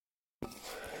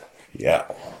Yeah,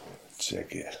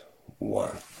 check it.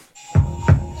 One.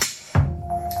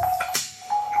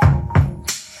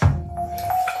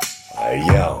 Hey,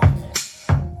 yo.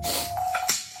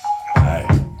 Hey.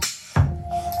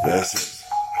 This is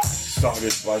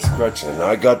started by scratching.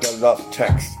 I got a love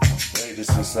text. Hey, this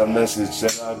is a message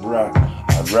that I brought.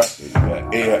 I rap in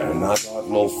your ear and I got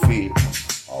no fear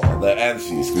over the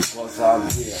MCs because I'm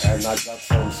here. And I got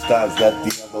some styles that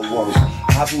the other ones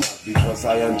have not, because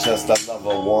I am just a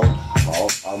lover one. Oh,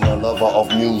 I'm a lover of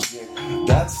music.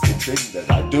 That's the thing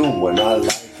that I do when I like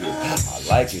it. I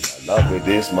like it, I love it,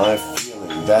 it's my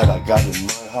feeling that I got in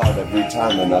my heart every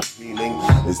time. And das Feeling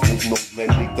ist nicht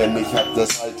notwendig, denn ich hab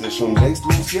das Alte schon längst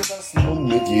losgelassen und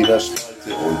mit jeder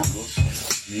Spalte und Lust,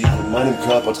 die ich in meinem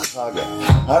Körper trage,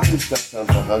 hat mich das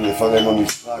einfach angefangen und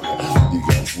ich frage die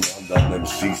ganzen anderen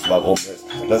MCs, warum ist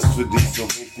das für dich so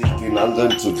wichtig, den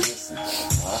anderen zu wissen?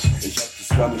 Ich hab das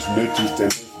gar nicht nötig, denn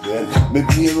ich werde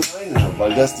mit mir rein,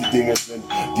 weil das die Dinge sind,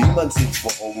 die man sich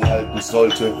vor Augen halten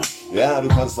sollte. Ja, du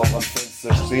kannst auch am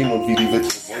Fenster stehen und wie die Witwe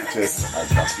wollte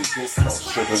einfach die Kissen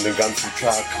ausschütteln den ganzen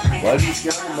Tag, weil du es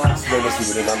gerne magst, wenn es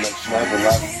über den anderen schneit und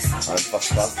hast einfach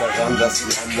Spaß daran, dass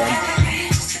die anderen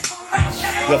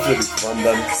dafür dich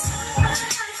wandern.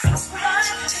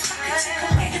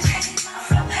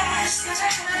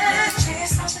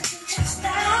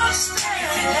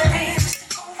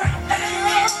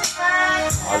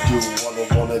 I do what I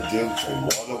wanna do and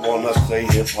what I wanna say.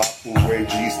 Hip-hop and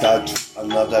rage, start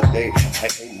another day. I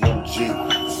ain't no G.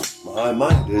 My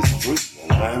mind is free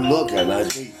and I'm looking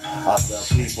at me. Other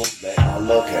people, they are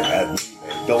looking at me.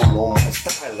 They don't know my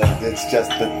style and it's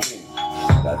just the thing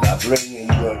that I bring in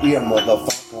your ear,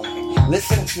 motherfucker.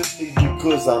 Listen to me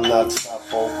because I'm not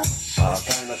Sappho.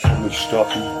 Keiner kann mich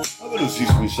stoppen. Aber du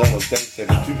siehst mich an und denkst, der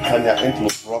Typ kann ja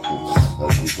endlos rocken.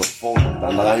 Das Mikrofon und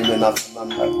dann Reime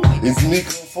nacheinander. Ins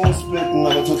Mikrofon splitten,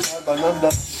 aber total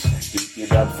beieinander. Steht ihr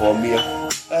dann vor mir?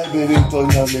 Bewegt euch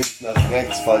nach links, nach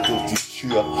rechts, fallt durch die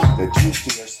Tür. Der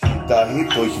Türsteher steht da,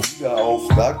 hebt euch wieder auf.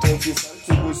 Sagt euch, ihr seid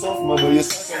so besoffen, aber ihr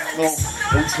seid auch drauf.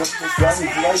 Und könnt es gar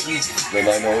nicht leiden, wenn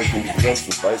einer euch in die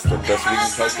Grenzen beißt. Und deswegen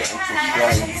seid ihr an zu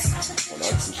schreien und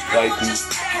an zu streiten. Das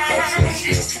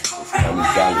kann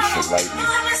ich gar nicht verleiden.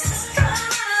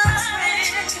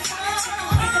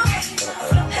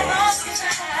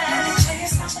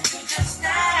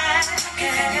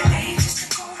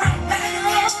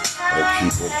 I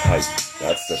keep it hype.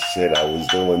 That's the shit I was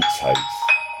doing tight.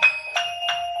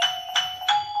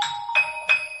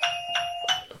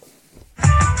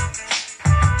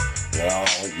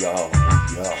 Yo.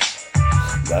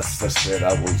 That's the shit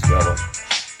I was doing.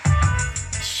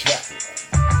 Check it.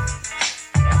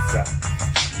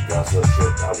 That's the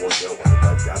shit I was doing. I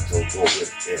got to go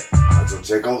with it. Also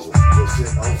check aus, das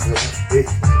shit aus. Ich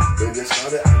bin jetzt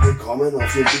gerade angekommen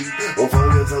auf den Beat und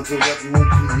fang jetzt an zu rappen und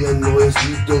kreieren ein neues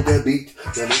Lied. Und der Beat,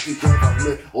 der nimmt dich einfach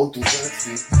mit und du sagst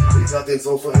wie. Ich hab den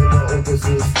Song verändert und es ist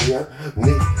mir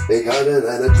nicht egal, denn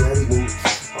eine Jelly Move.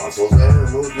 Also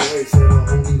then, no way, said I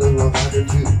only love riding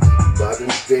you. Back in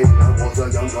the day, I was a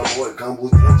younger boy, come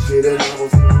with that shit and I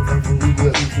was moving from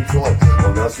Rüber in Floyd.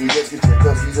 Und hast du jetzt gecheckt,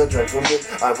 dass dieser Track von mir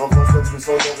einfach was ganz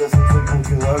Besonderes ist und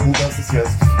wir sagen, das ist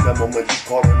jetzt der Moment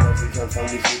gekommen, als ich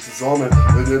anfange mich hier zu sommeln.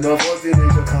 Mit dem Erfolg, den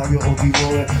ich ertrage und die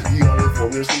Wolle, die alle vor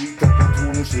mir steht,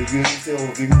 platonische Gerichte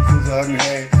und ich muss dir sagen,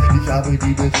 hey, ich habe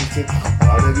die Berichte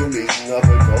alle gelesen,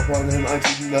 aber ich glaub einen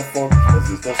einzigen davon. Es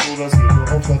ist doch so, dass ihr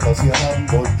nur aufschreibt, was ihr haben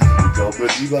wollt. Ich glaube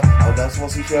lieber an das,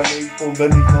 was ich erlebt. Und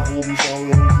wenn ich nach oben schaue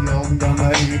und die Augen dann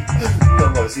erhebe,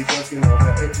 dann weiß ich ganz genau,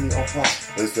 wer echt nie aufpasst.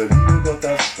 Ist der liebe Gott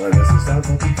das? Nein, es ist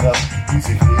einfach die Kraft, die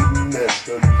sich Leben nennt.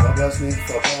 Denn ich hab das nicht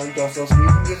verplant, dass das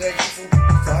Leben gerecht ist. Und die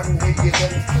sagen, hey, ihr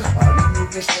rennt alle nur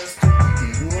gestresst und die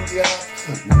geben und ihr habt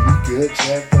nie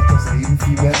gecheckt, dass das Leben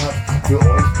viel mehr hat. Für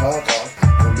euch Pater,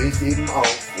 für mich eben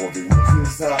auch. Und ich muss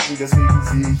es sagen, deswegen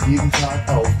sehe ich jeden Tag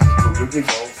auf. So glücklich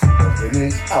auf. Bin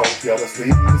ich auch, ja, das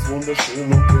Leben ist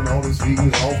wunderschön und genau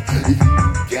deswegen rauch ich liebe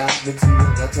gern mit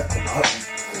Zigarette am Haken.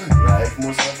 Ja, ich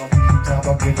muss einfach diesen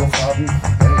Tabakgeruch haben.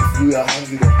 Hey, früher haben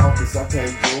sie doch auch gesagt, hey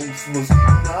Jungs, muss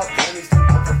lieben ab, wenn ich dann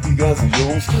einfach die ganzen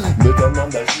Jungs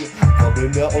miteinander hier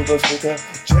verbinde und das Splitter.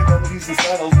 Check an diesen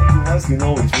Style aus und du weißt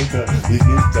genau, ich witter. Ich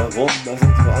nicht darum, da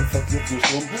sind sie nur einfach hier zu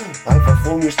stumm. Einfach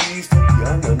vor mir stehst und die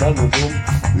anderen dann und dumm.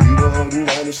 Über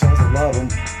irgendeine Scheiße labern.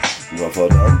 Nur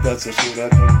verdammt, that's the shit I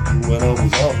couldn't do when I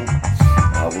was awesome.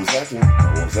 I was acting that.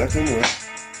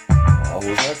 I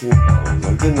was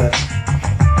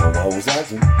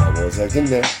acting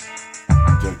that.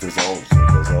 Check this out.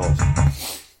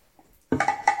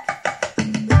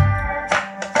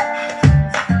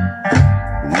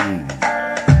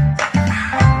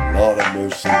 Lord of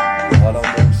mercy,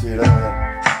 there.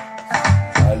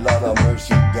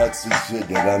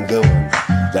 that I'm doing.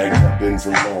 Like I've been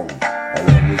so long, and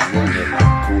I was moving,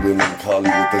 cooling and Carly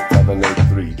with the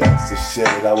 783. That's the shit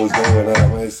I was doing, and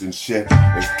I'm missing shit.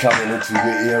 It's coming into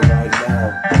your ear right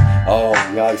now. Oh,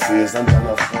 ja, ich sehe es an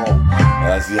deiner Frau.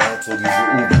 Ja, sie hat so diese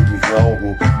unglücklichen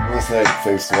Augen. Was hält,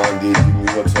 fängst du an, dir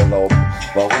gegenüber zu erlauben?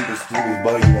 Warum bist du nicht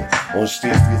bei ihr und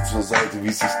stehst dir zur Seite, wie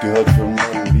es sich gehört für einen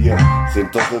Mann? Wir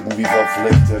sind doch irgendwie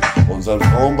verpflichtet, unseren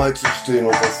Frauen beizustehen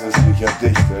und das ist nicht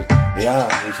erdichtet. Ja,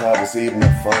 ich habe es eben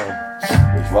erfahren.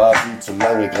 Ich war viel zu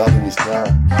lange gerade nicht da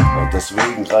und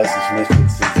deswegen reiß ich mich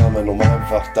jetzt zusammen, um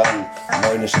einfach dann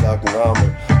meine starken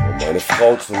Arme um meine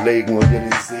Frau zu legen und ihr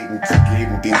den Segen zu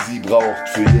geben, den sie braucht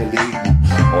für ihr Leben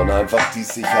und einfach die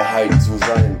Sicherheit zu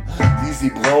sein, die sie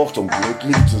braucht, um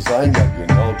glücklich zu sein. Ja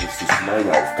genau, das ist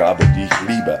meine Aufgabe, die ich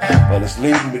liebe, weil das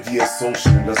Leben mit ihr ist so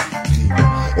schön, dass ich liebe,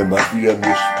 immer wieder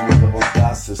mir spüre und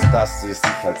das ist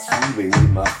ich als Frühling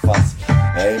immer fass.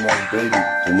 Hey mein Baby,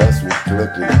 du machst mich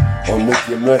glücklich und mit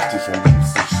dir möchte ich am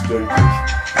liebsten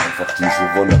stündlich einfach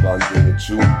diese wunderbaren Dinge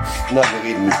tun. Na, wir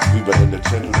reden nicht drüber, denn der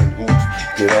Gentleman ruht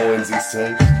genau in sich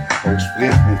selbst und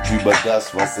spricht nicht über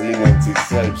das, was ihn und sich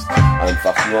selbst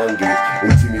einfach nur angeht.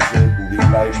 Intimitäten, die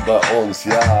bleiben bei uns,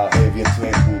 ja, hey, wir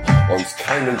täten uns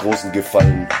keinen großen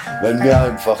Gefallen, wenn wir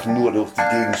einfach nur durch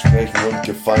die Gegend sprechen und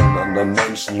gefallen anderen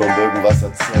Menschen und irgendwas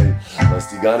erzählen, was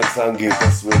die gar nichts angeht,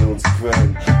 das würde uns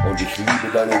quälen. Und ich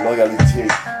liebe deine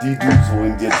Loyalität, die du so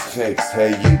in dir trägst,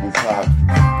 hey, jeden Tag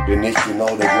bin ich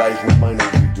genau der gleichen Meinung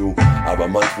wie du, aber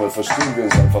manchmal verstehen wir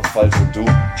uns einfach falsch und du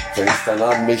fängst dann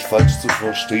an, mich falsch zu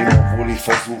verstehen, obwohl ich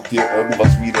versuche dir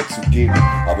irgendwas wiederzugeben,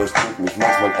 aber es drückt mich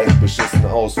manchmal echt beschissen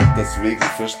aus und deswegen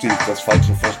verstehe ich das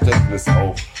falsche Verständnis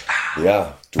auch.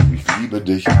 Ja, du, ich liebe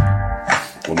dich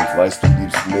und ich weiß, du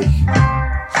liebst mich.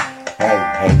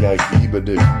 Hey, ja, ich liebe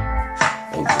dich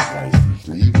und du weißt, ich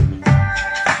liebe dich.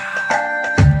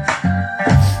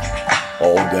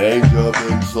 Oh, danger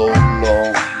been so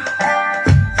long.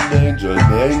 Danger,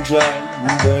 danger,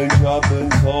 danger been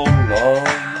so long.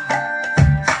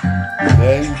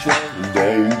 Danger,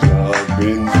 danger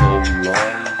been so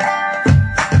long.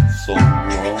 So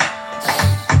long.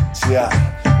 Tja,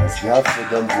 es gab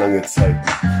verdammt lange Zeiten.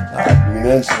 Da hatten die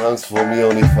Menschen Angst vor mir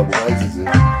und ich verbreite sie.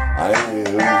 Eine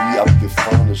irgendwie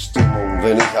abgefahrene Stimmung.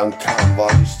 Wenn ich ankam, war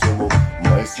die Stimmung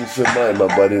meistens immer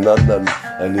bei den anderen.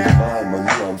 Denn ich war immer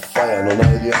nur am Feiern und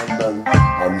all die anderen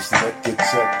haben's nicht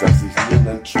gecheckt, dass ich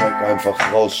nur den Track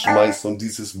einfach rausschmeiß und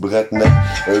dieses Brett nicht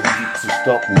irgendwie zu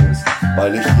stoppen ist.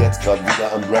 Weil ich jetzt grad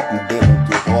wieder am Rappen bin und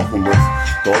gebrochen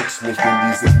ist. Deutsch nicht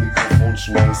in dieses Mikrofon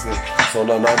schmeiße,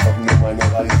 sondern einfach nur meine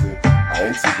Reise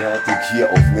einzigartig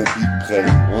hier auf ne Beat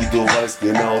prellen. Und du weißt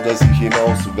genau, dass ich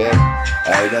hinaus will.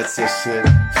 Ey, that's the shit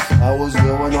I was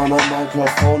going on a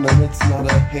microphone and it's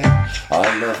not a hit.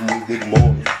 I love music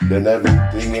more than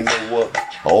everything in the world.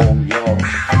 Oh ja,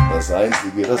 das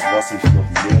Einzige, das was ich noch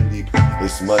mehr lieb,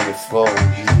 ist meine Frau,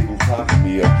 die jeden Tag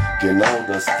mir genau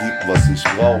das gibt, was ich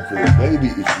brauche.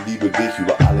 Baby, ich liebe dich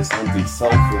über alles und ich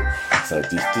saufe,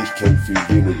 seit ich dich kenn viel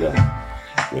weniger,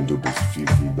 denn du bist viel,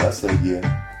 viel besser hier.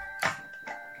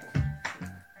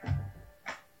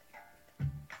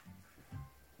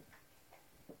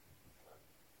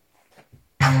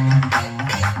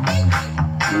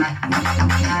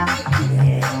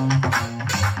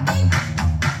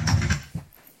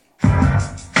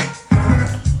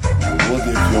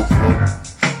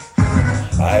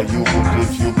 You would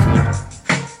if you could.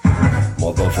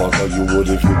 Motherfucker, you would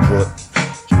if you could.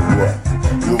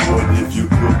 You would if you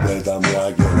could. That I'm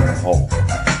not getting home.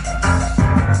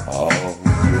 Oh,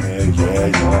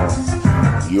 yeah.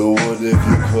 You would if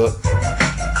you could.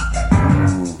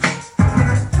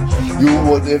 You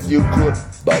would if you could.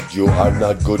 But you are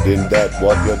not good in that.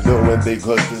 What you're doing,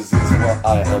 because this is what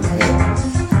I am here.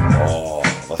 Oh,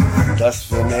 was ist denn das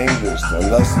für ein Englisch? Dann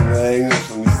lassen wir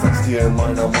Englisch und ich sag's dir in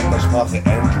meiner Muttersprache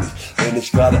endlich. Bin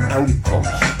ich gerade angekommen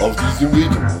auf diesem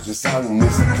Video, muss ich sagen,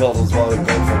 Mr. Curtis war ein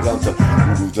goldverdammter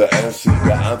guter MC,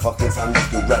 der einfach ganz anders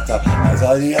gerappt hat, als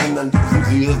all die anderen, die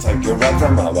zu ihrer Zeit gerappt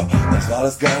haben, aber das war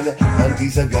das Geile an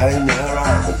dieser geilen Ära.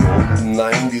 Und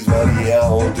nein, dies war die Ära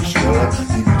und ich schwöre,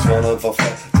 die Beats waren einfach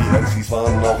fett, die MCs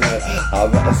waren auch nett,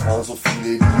 aber es waren so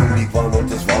viele, die unique waren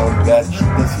und es war ein Brett,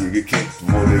 das hier gekickt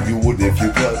wurde. You would if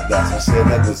you could, that's what said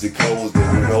that was the close,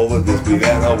 then went over this big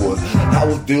and I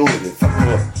would do it if I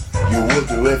could. You would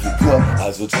do if you could.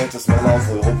 Also check das mal aus,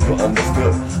 I hope you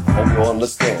understood. Hope you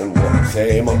understand what I'm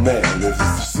saying, my man. This is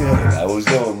the shit that I was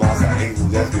doing, Master Angel,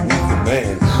 that's the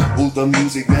man. Who's the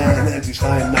music man? Und sie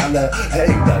schreien alle, hey,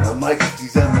 Dynamike ist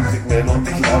dieser Music atmen und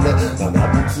ich lerne dann ab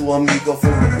und zu am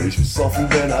Mikrofon, wenn ich besoffen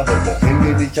bin, aber wenn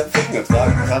wir dich an Finger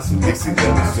tragen, kannst du nichts in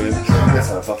der Film.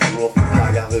 Jetzt einfach nur auf ein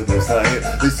paar Jahre bis dahin,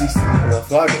 bis ich sie danach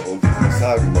frage und ich muss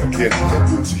sagen, mein Kind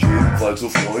würde sich jedenfalls so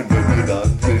freuen, wenn wir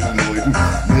dann den Leuten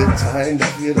mitteilen, dass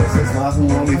wir das jetzt machen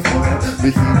und ich freue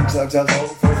mich jeden Tag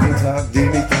darauf, auf den Tag,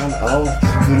 den ich dann auch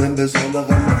für einen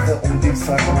besonderen mache und ich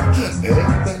sag auch, hey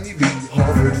Baby,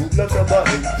 hoffe du bleibst dabei,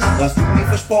 was du mir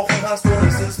versprochen hast und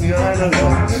es ist mir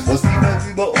einerlei, was die Welt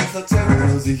über uns erzählt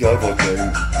oder sich einfach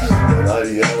denkt, denn all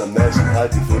die anderen Menschen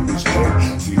halt die für mich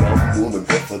streng, sie laufen nur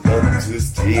mit dem verdammten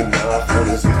System nach,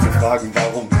 ohne sich zu fragen,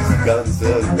 warum diese ganze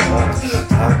Nacht,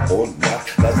 Tag und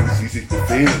Nacht, lassen sie sich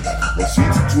befehlen, was sie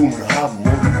zu tun haben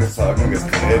und ich muss sagen, es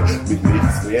quält mich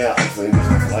nichts mehr, als wenn ich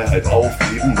die Freiheit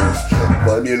aufgeben muss,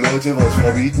 weil mir Leute was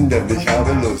verbieten, denn ich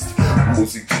habe Lust,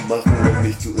 Musik zu machen und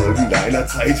nicht zu irgendeiner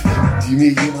Zeit, die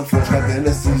mir jemand vorschreibt, denn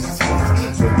es ist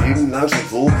es mein Leben lang schon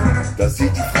so, dass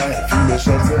ich die Freiheit viel mehr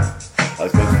schätze,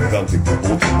 als das verdammte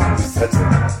Gebot und Gesetze.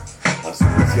 Hast du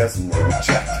bis jetzt mal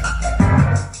gecheckt?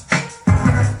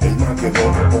 Ich mag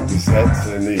Gebote und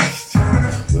Gesetze nicht,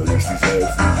 weil ich sie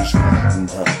selbst nicht geschrieben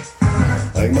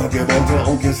habe. Ich mag Gebote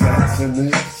und Gesetze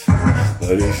nicht,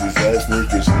 weil ich sie selbst nicht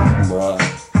geschrieben habe.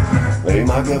 Ich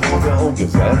mag Gebote und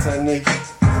Gesetze nicht,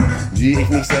 die ich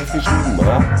nicht selbst geschrieben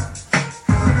habe.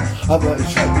 Aber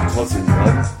ich halte mich trotzdem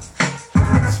dran.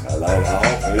 Tja, leider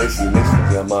auch, wenn ich sie nicht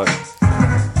so sehr mag.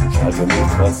 Ich halte mich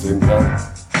trotzdem dran,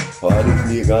 weil ich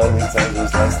mir gar nichts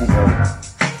anderes leisten kann.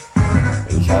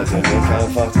 Ich halte mich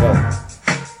einfach dran,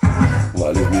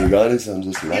 weil ich mir gar nichts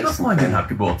anderes leisten kann. Ihre Freundin hat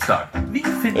Geburtstag. Wie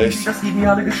finden Sie das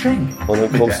ideale Geschenk? Und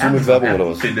dann kommst du mit Werbung oder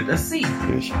was? Findet es Sie.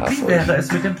 Ich hasse Wie wäre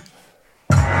es mit dem...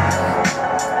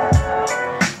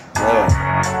 Naja,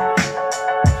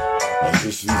 es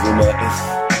ist wie so mal ist.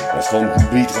 Es kommt ein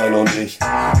Beat rein und ich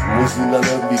muss ihn dann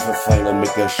irgendwie verfeinern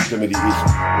mit der Stimme, die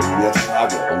ich in mir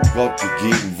trage und Gott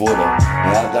gegeben wurde.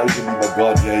 Ja, danke lieber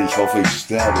Gott, ja, ich hoffe, ich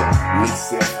sterbe nicht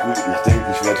sehr früh. Ich denke,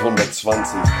 ich werde 120,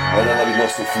 weil dann habe ich noch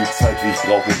so viel Zeit, wie ich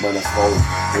brauche mit meiner Frau.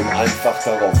 Bin einfach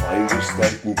darauf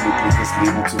eingestellt, ein glückliches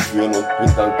Leben zu führen und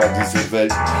bin dankbar, diese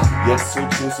Welt jetzt so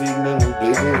zu segnen und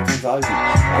begleiten.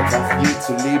 Einfach hier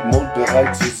zu leben und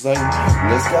bereit zu sein und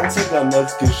das Ganze dann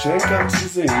als Geschenk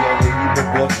anzusehen. Ja, der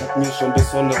liebe Gott hat mir schon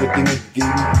besondere Dinge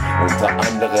gegeben, unter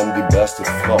anderem die beste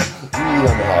Frau, die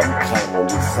man haben kann.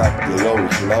 Und ich sag dir, yo,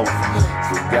 ich lauf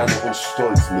so gerne und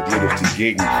stolz mit dir durch die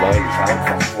Gegend, weil ich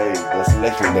einfach, hey, das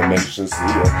Lächeln der Menschen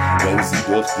sehe, wenn sie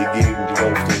durch die Gegend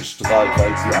läuft und strahlt,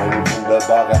 weil sie eine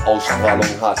wunderbare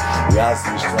Ausstrahlung hat. Ja,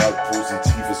 sie strahlt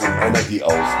Positives und Energie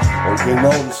aus. Und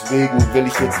genau deswegen will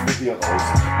ich jetzt mit ihr raus.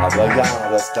 Aber ja,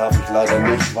 das darf ich leider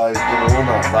nicht, weil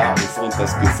Corona da ist und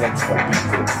das Gesetz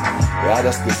verbietet. Ja,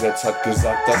 das Gesetz hat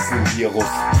gesagt, das ist ein Virus.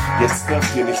 Jetzt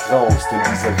dürft ihr nicht raus, denn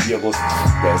dieser Virus,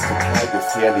 der ist total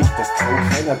gefährlich. Das kann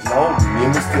keiner glauben. Ihr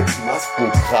müsst jetzt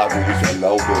Masken tragen. Ich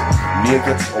erlaube mir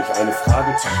jetzt euch eine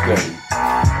Frage zu stellen.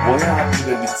 Woher habt ihr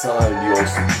denn die Zahlen, die euch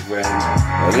so quälen?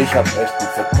 Weil ich hab echt ein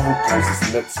verdammt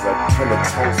großes Netzwerk, kenne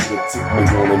Tausende, zig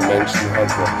Millionen Menschen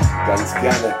heute. Ganz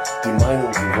gerne die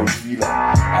Meinung von vieler.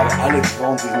 Aber alle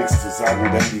trauen sich nichts zu sagen,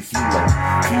 denn die vieler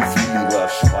viel lieber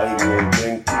schweigen und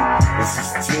denken. Das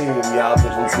System, ja,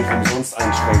 wird uns nicht umsonst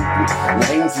einschränken.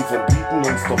 Nein, sie verbieten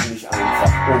uns doch nicht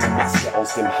einfach, ohne Maske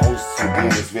aus dem Haus zu gehen.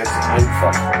 Es wäre zu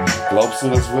einfach. Glaubst du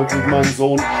das wirklich, mein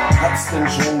Sohn? Hat's denn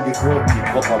schon gehört,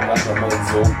 die Propaganda, mein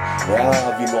Sohn? Ja,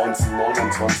 wie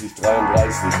 1929,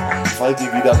 33. Fallt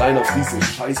ihr wieder rein auf diese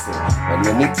Scheiße, weil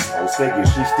ihr nichts aus der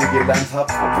Geschichte gelernt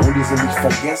habt, obwohl ihr sie nicht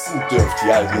vergessen dürft.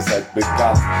 Ja, ihr seid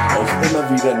begabt, euch immer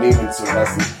wieder nehmen zu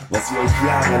lassen, was ihr euch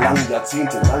jahrelang,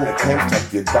 jahrzehntelang erkämpft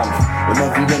habt, ihr dampft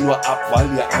immer wieder nur ab, weil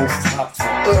ihr Angst habt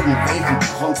vor irgendwelchen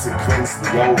Konsequenzen.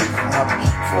 Yo, ich hab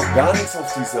vor gar nichts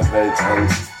auf dieser Welt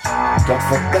Angst.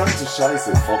 Gottverdammte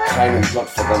Scheiße, vor keinem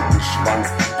gottverdammten Schwanz,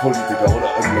 Politiker oder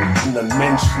irgendeinem anderen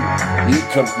Menschen. Ihr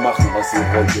könnt machen, was ihr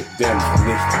wollt, ihr dämpft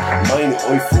nicht meine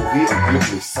Euphorie und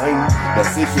glücklich sein,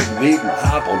 dass ich im Leben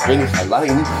hab. Und bin ich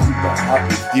allein, dann hab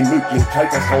ich die Möglichkeit,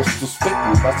 das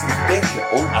rauszuspitten, was ich denke,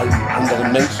 und all die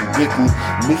anderen Menschen bitten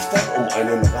mich dann um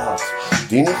einen Rat,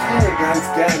 den ich ihnen ganz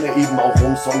gerne eben auch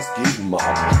umsonst geben mag.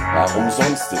 Ja,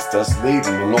 umsonst ist das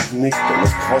Leben nur noch nicht, denn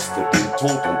es kostet den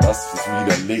Tod und das ist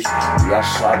widerlich. Ja,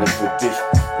 schade für dich,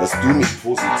 dass du nicht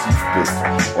positiv bist.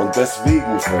 Und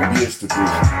deswegen verlierst du dich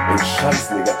in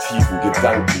scheiß negativen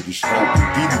Gedanken. Die Schranken,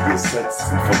 die du dir setzt,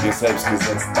 sind von dir selbst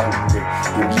gesetzt. Danke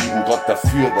dem lieben Gott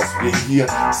dafür, dass wir hier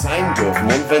sein dürfen.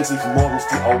 Und wenn sich morgens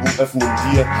die Augen öffnen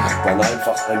dir, dann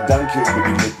einfach ein Danke über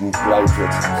die Lippen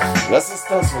gleitet. Das ist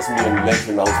das, was mir ein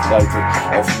Lächeln ausbreitet.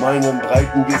 Auf meinem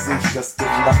breiten Gesicht, das durch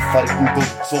Lachfalten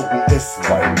durchzogen ist,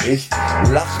 weil ich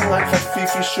Lachen einfach viel,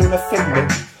 viel schöner finde,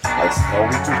 als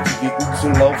traurig durch die Gegend zu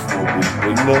laufen. Und ich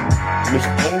binde mich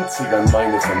einzig an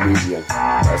meine Familie.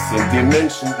 Das sind die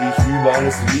Menschen, die ich über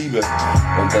alles liebe.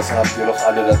 Und das habt ihr doch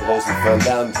alle da draußen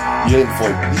verlernt. Ihr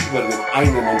folgt lieber den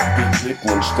einen und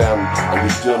betretenen Stern an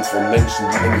die Stirn von Menschen,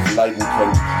 die ihr nicht leiden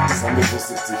könnt. Das haben wir vor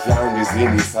 70 Jahren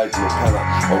gesehen, ihr seid nur Penner.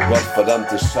 Oh Gott,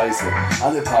 verdammte Scheiße.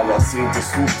 Alle paar Jahrzehnte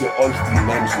sucht ihr euch die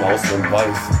Menschen aus und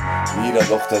weiß jeder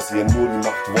doch, dass ihr nur die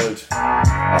Macht wollt.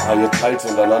 Aber ihr teilt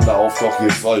untereinander auf, doch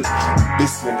ihr sollt ein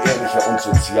bisschen ehrlicher und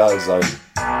sozial sein.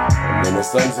 Und wenn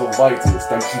es dann so weit ist,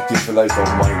 dann kriegt ihr vielleicht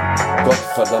auch meinen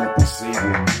gottverdammten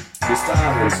Segen. Bis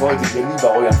dahin solltet ihr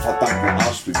lieber euren verdammten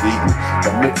Arsch bewegen,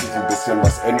 damit sich ein bisschen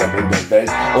was ändert in der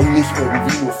Welt und nicht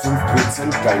irgendwie nur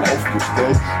 5% geil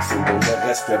aufgestellt sind und der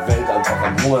Rest der Welt einfach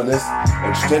am Hungern ist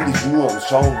und ständig nur am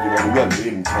Schauen, wie man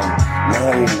überleben kann.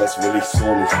 Nein, das will ich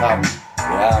so nicht haben.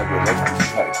 Ja,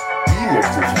 Gerechtigkeit, die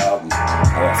möchte ich haben.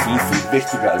 Aber viel, viel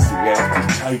wichtiger als die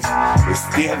Gerechtigkeit ist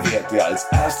der Wert, der als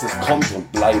erstes kommt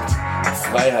und bleibt.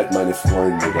 Freiheit, meine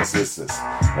Freunde, das ist es,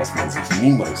 was man sich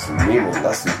niemals nehmen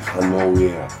lassen kann. Oh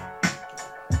yeah.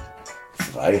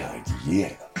 Freiheit,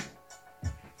 yeah.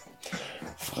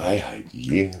 Freiheit,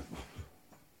 yeah.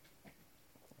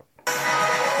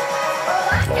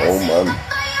 Oh Mann.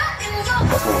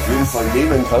 Und was man auf jeden Fall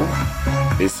nehmen kann,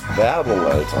 ist Werbung,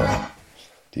 Alter.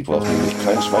 Die braucht nämlich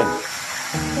kein Schwein.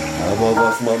 Aber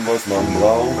was man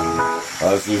braucht,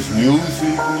 das ist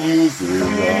Music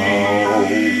now.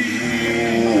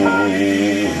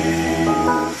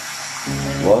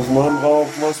 Was man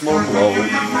braucht, was man braucht.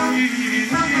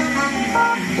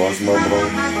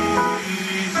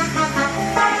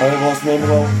 Hey, was man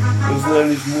braucht, ist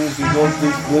nämlich Musik und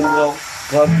ich bin drauf.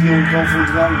 Radio und drauf und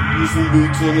dran, diesen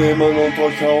Beat zu nehmen und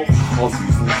euch auch aus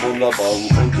diesem wunderbaren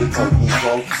und bekannten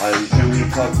Song ein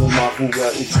Unikat zu machen. Ja,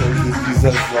 ich denke,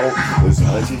 dieser Flow ist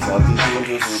einzigartig und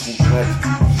es ist ein Brett.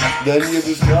 Denn ihr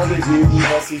wisst gerade eben,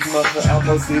 was ich mache,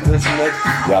 aber seht es nicht.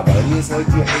 Ja, bei mir seid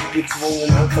ihr echt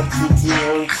gezwungen, einfach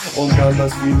zuzuhören und dann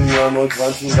das Feeling an euch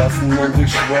ranzulassen. Und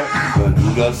ich schwör, wenn du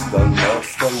das dann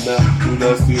machst, dann merkst du,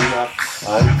 dass die Nacht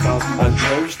einfach ein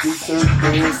richtig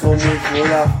ist und nicht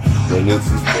lacht. Denn jetzt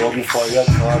ist morgen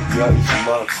Feiertag, ja ich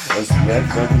mag es nett,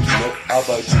 wenn ich nicht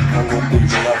arbeiten kann und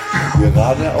ich lach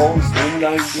geradeaus in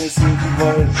dein Gesicht,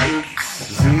 weil ich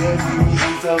sehe, wie du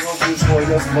dich darauf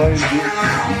geschleudert, mein Weg.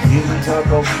 Jeden Tag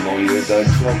aufs Neue, dein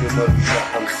Job immer wieder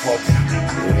am Kopf.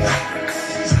 Ja,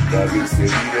 da geht's dir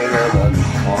wieder an den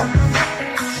Kopf.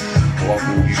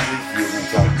 Brocken die sich jeden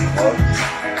Tag Kopf.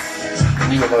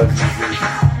 Nur weil sie sich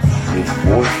nicht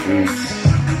wohlfühlen.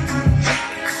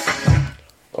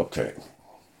 Okay.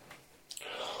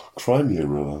 Crime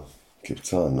Hero. Gibt's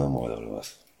da einen Namen oder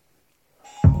was?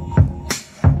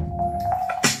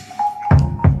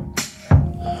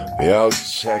 Yo,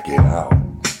 check it out.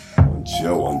 Und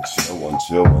chill.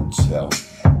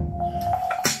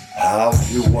 How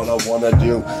you wanna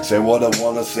do? Say what I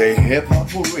wanna say.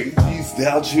 Hip-hop will please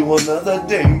doubt you another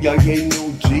day. I ain't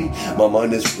no G. My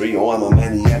mind is free. Oh, I'm a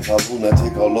maniac, a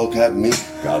lunatic. Oh, look at me.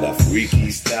 Got a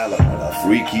freaky style, got a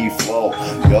freaky flow.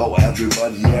 Yo,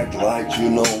 everybody act like you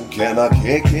know. Can I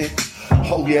kick it?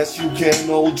 Oh yes you can,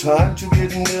 no time to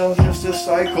get nil. Here's the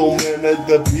psycho man and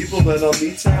the people that I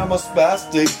meet say I'm a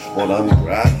spastic. But I'm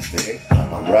graphic,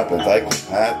 I'm rapping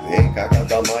psychopathic. I got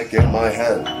the mic in my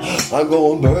hand, I'm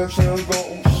going berserk,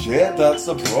 going shit, that's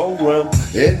the program.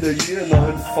 In the year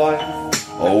 95.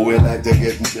 Oh, we like to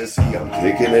get busy, I'm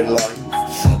kicking it live.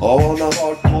 Oh, on a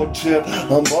hardcore chip,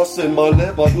 I'm busting my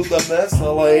lip, I do the mess,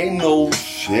 I ain't no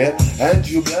shit. And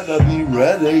you better be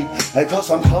ready, cause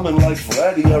I'm coming like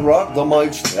Freddy. I rock the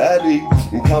mic steady.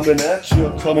 I'm coming at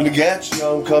you, coming to get you,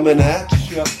 I'm coming at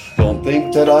you. Don't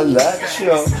think that I let you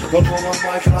control the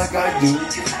mic like I do.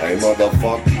 Hey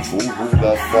motherfucking fool, who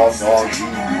the fuck are you?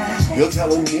 You're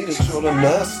telling me that you're the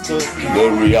master. The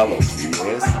reality is,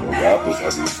 the rap is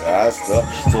a disaster.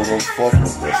 So don't fuck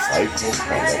with the psycho.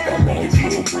 I like the mic,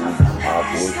 boom, I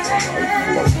put the mic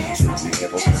flow. Since the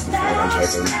hip-hop is what I'm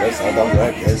checking, this and I'm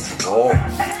wrecking. Oh,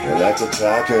 and that's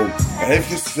attacking. And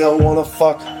if you still wanna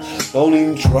fuck, don't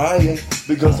even try it,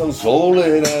 because I'm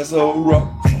solid as a rock.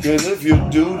 Cause if you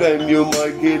do, then you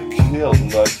might get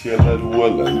killed. Like kill at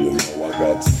will, and you know I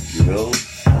got skills.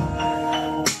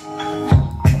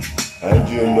 and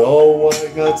you know I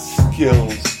got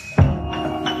skills.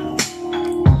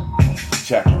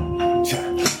 Check,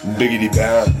 Biggity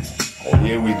Bam. And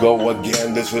here we go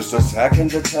again, this is the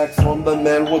second attack from the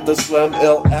man with the slam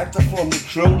ill actor from the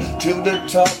crew to the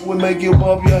top. We make you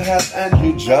bob your head and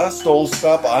you just don't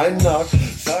stop. I knock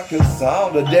suckers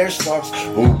out of their stocks.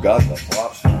 Who got the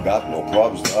props? Who got no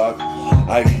props, dog?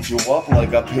 I beat you up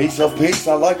like a piece of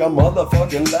pizza, like a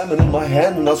motherfucking lemon in my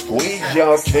hand and I squeeze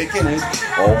you're kicking it.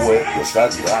 Oh wait, you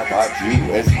got like a G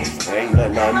with his name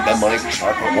and I'm the mic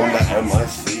chucker on the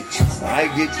MIC. I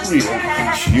get real,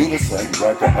 shoot a set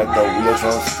record at the wheels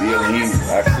on steel, he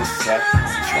racks the set,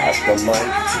 track the mic,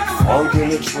 funk in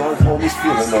the trunk, homies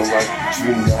feeling alright.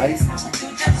 Tonight,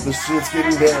 the shit's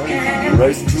getting down,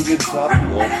 racing to the top,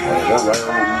 no playing around.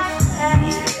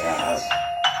 Yeah,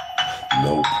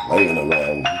 no playing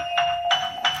around.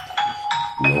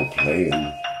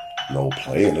 No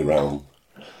playing around.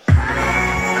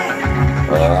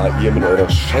 Ihr mit eurer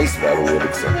Scheißwerbung, ihr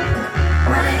Wichser.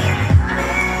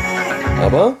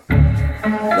 Aber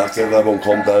nach der Werbung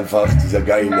kommt einfach dieser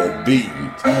geile Beat.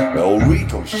 No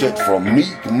Rico shit from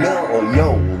Meek Mill,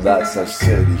 yo, that's a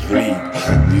shit ich lieb.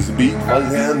 Diesen Beat,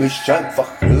 weil er mich einfach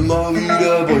immer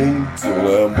wieder bringt. So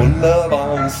einen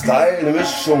wunderbaren Style, eine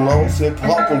Mischung aus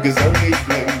Hip-Hop und Gesang, ich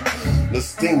bring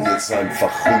das Ding jetzt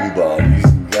einfach rüber.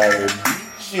 Diesen geilen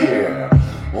Beat, yeah.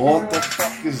 What the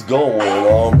fuck is going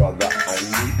on, brother? I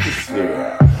need this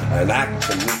here. And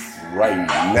action is right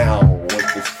now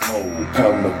with this flow.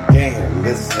 Come again,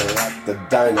 listen like the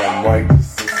Dynamike.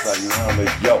 Das ist sein Name,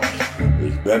 yo.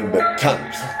 Ich bin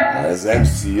bekannt als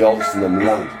MC aus nem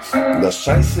Land. Das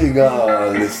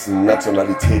scheißegal ist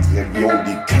Nationalität, Region,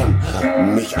 die kann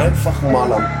mich einfach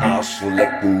mal am Arsch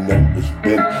lecken, denn ich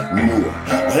bin nur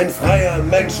ein freier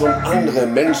Mensch und andere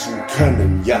Menschen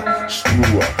können ja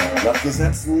stur nach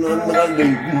Gesetzen anderer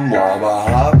leben, aber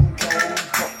haben keinen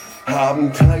Kopf,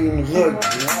 haben kein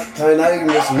Rückgrat, kein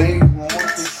eigenes Leben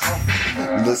und ich hoffe,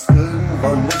 dass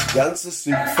irgendwann das Ganze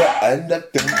sich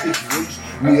verändert, denn ich wünsch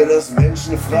mir, dass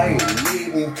Menschen frei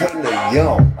leben können,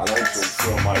 ja, allein schon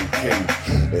für mein Kind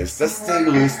ist das der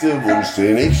größte Wunsch,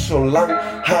 den ich schon lang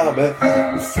habe.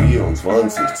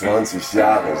 24, 20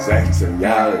 Jahre, 16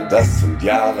 Jahre, das sind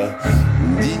Jahre,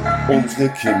 die unsere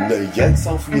Kinder jetzt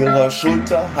auf ihrer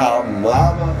Schulter haben,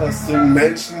 aber es sind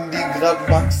Menschen, die grad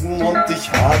wachsen und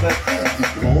ich habe die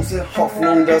große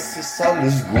Hoffnung, dass es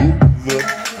alles gut wird,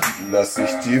 dass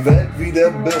sich die Welt wieder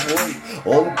beruhigt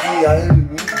und die alten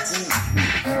Guten,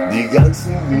 die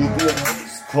ganzen Guten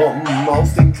rauskommen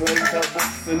aus den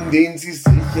Krankerbuchs, in denen sie sich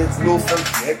jetzt nur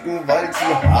verstecken, weil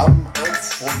sie haben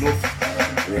Angst vor Luft.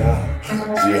 Ja,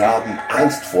 sie haben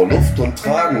Angst vor Luft und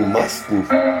tragen Masken.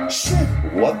 Shit,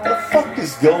 what the fuck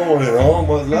is going on?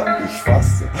 Was sag ich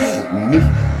fast? Nicht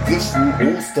zwischen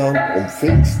Ostern und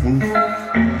Pfingsten.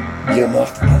 Ihr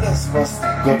macht alles, was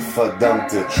die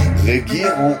gottverdammte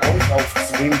Regierung euch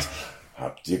aufzwingt.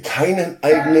 Habt ihr keinen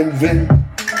eigenen Willen?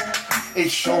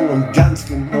 Ich schon und ganz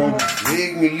genau,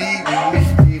 deswegen lieben mich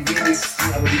die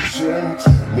wenigsten, aber die chillen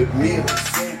mit mir und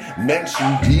sehen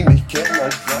Menschen, die mich kennen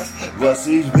als das, was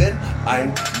ich bin.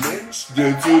 Ein Mensch,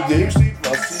 der zu dem steht,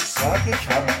 was ich sag. Ich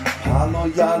hab paar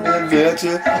loyale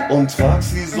Werte und trag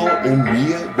sie so in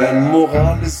mir, denn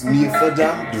Moral ist mir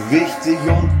verdammt wichtig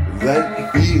und wenn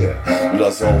ihr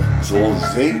das auch so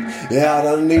seht, ja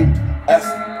dann nehmt es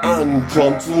an,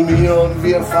 kommt zu mir und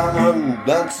wir fangen an,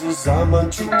 dann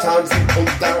zusammen zu tanzen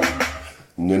und dann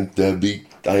nimmt der Beat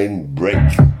ein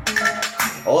Break.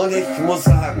 Und ich muss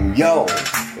sagen, yo,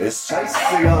 ist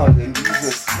scheißegal, denn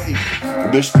dieses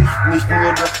Fake besticht nicht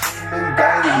nur durch einen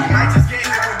geilen Beat,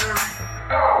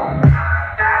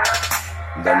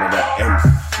 dann mit der MC,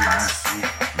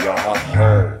 ja,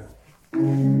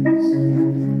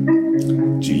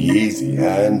 G-Eazy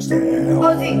hands down.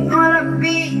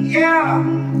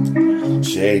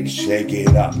 Shake, shake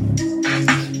it up, and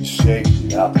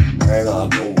I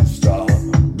don't stop.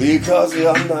 Because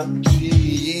I'm not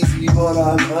G-Eazy, but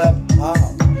I'm Hip-Hop.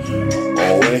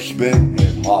 Oh, ich bin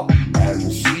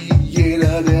Hip-Hop-MC.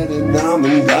 Jeder, der den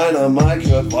Namen Dynamike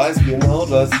hört, weiß genau,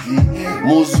 dass die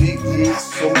Musik, die ich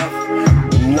so mache,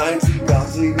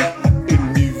 90er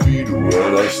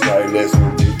individueller Style ist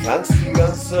und die kannst die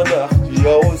ganze Nacht,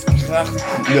 yo, es kracht,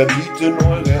 der Beat in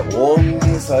eure Ohren,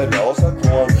 ihr seid außer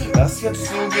Korn, das jetzt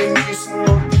zu genießen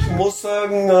und ich muss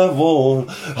sagen, na wohl,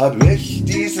 hab ich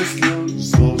dieses Glück,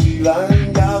 so die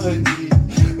langen Jahre, die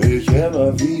ich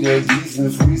immer wieder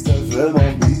diesen Freestyle-Film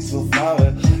auf Beat so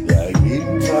fahre, ja,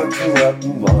 jeden Tag zu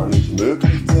rappen war nicht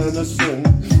möglich, denn es sind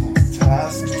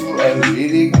Tasks zu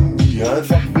erledigen, die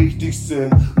einfach wichtig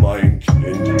sind. Mein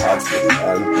Kind hat's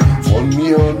gelernt von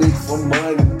mir und nicht von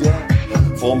meinem Dad.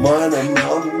 von meiner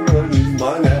Mama, wenn ich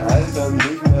meine Eltern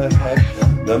nicht mehr hätte,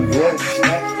 dann wär ich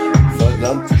echt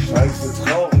verdammte Scheiße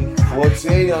traurig. Vor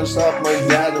 10 Jahren starb mein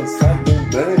Dad und seitdem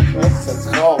bin ich echt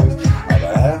sehr traurig. Aber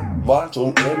er war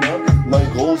schon immer mein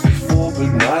großes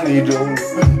Vorbild, mein Idol.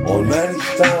 Und wenn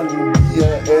ich dann die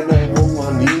Erinnerung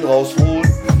an ihn raushol,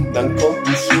 dann kommt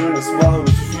ein schönes,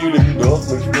 warmes Feeling durch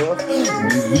mich durch.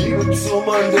 Die Liebe zu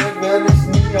meinem Dad werde ich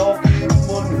nie aufgeben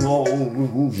und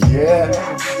oh yeah,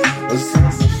 es ist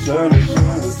eine schöne,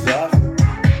 schöne Sache.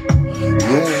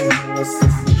 Yeah, es ist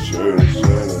eine schöne,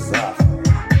 schöne Sache.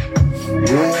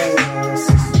 Yeah, es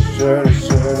ist eine schöne,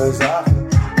 schöne Sache.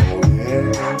 Oh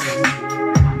yeah,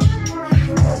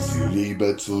 auch die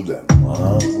Liebe zu dem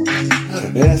Mann.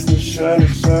 Es ist eine schöne,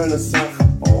 schöne Sache.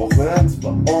 Auch wenn's bei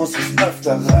uns des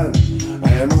Öfteren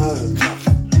einmal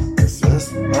kracht. Es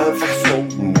ist einfach so,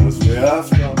 dass wir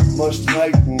öfter mal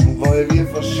streiten, weil wir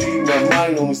verschiedener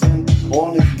Meinung sind.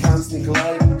 Und ich kann's nicht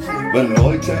leiden, wenn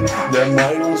Leute der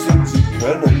Meinung sind, sie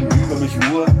können über mich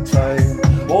urteilen.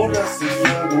 Oder sich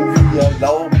irgendwie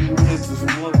erlauben, mir zu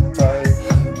urteilen,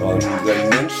 anderen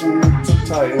Menschen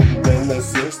mitzuteilen. Denn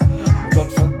es ist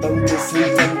Gottverdammtes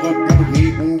hinterm Rücken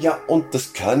reden, ja, und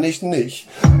das kann ich nicht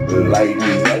leiden,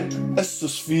 denn es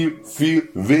ist viel, viel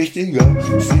wichtiger,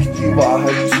 sich die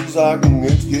Wahrheit zu sagen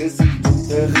ins Gesicht.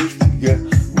 Und der richtige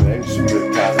Menschen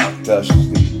mit Charakter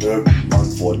steht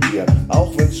irgendwann vor dir.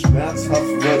 Auch wenn's schmerzhaft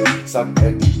wird, sagt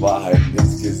er die Wahrheit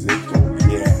ins Gesicht. Oh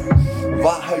yeah,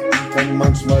 Wahrheit kann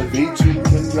manchmal wehtun,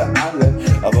 kennen wir alle,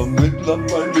 aber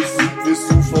mittlerweile sind wir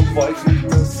so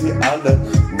verweichlicht, dass sie alle,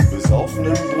 bis auf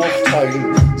einen Bruchteil,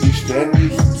 sich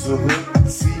ständig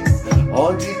zurückziehen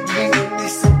und die Dinge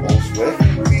nicht so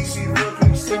aussprechen, wie sie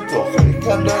wirklich sind. Doch ich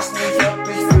kann das nicht ab,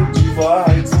 ich find die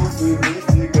Wahrheit so viel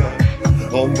wichtiger.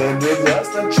 Und wenn du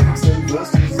das dann checkst, dann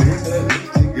wirst du sehen, der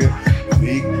richtige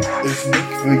Weg ist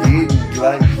nicht für jeden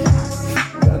gleich.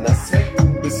 Dann das hängt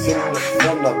ein bisschen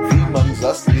davon ab, wie man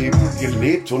das Leben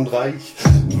gelebt und reich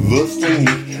wirst du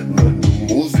nicht, wenn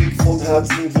du Musik vom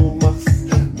Herzen so machst,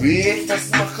 wie ich das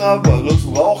mache, aber das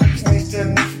brauch ich nicht,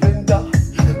 denn ich bin da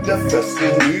der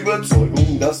festen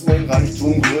Überzeugung, dass mein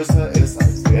Reichtum größer ist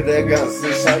als der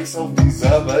ganze Scheiß auf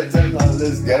dieser Welt, denn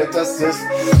alles Geld, das ist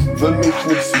für mich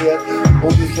nichts wert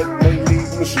und ich hätte mein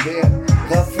Leben schwer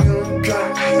dafür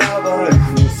können, aber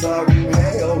ich muss sagen,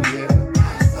 hey, oh yeah,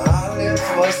 alles,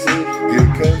 was ich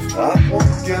gekämpft hab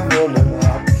und gewonnen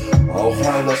hab, auch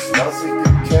alles, was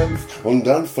ich gekämpft und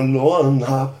dann verloren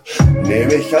hab,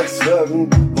 nehme ich als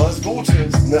irgendwas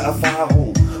Gutes, ne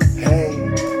Erfahrung. Hey,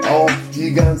 auch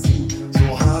die ganzen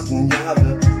so harten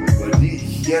Jahre, über die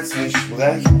ich jetzt nicht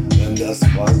spreche, denn das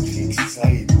waren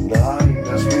Kriegszeiten. Nein,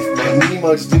 da spricht man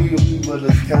niemals drüber,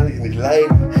 das kann ich nicht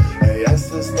leiden. Hey, es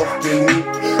ist doch genug,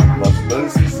 was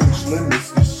Böses und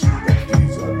Schlimmes geschieht auf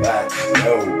dieser Welt.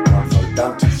 Yo, Mann,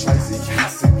 verdammte Scheiße, ich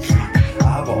hasse Krieg,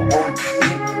 aber um ihn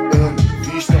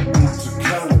irgendwie stoppen zu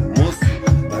können, musst du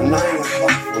deine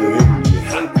Waffe in die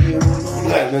Hand nehmen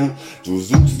und rennen. Du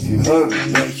suchst dir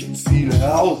irgendwelche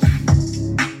Ziele aus,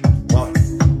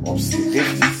 ob sie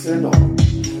richtig sind,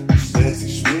 stellt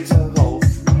sich später raus.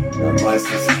 Ja,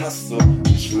 meistens hast du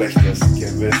ein schlechtes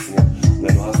Gewissen,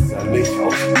 denn du hast ja nicht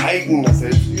aus eigener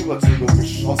Selbstüberzeugung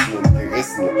geschossen und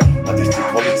gerissen. Hat dich die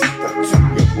Politik dazu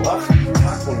gebracht,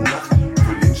 Tag und Nacht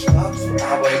für den Staat zu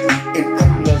arbeiten, in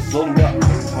einer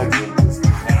Sondereinheit und es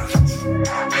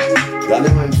kracht. Dann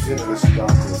immer im Sinne des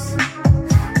Staates.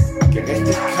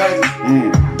 Gerechtigkeit?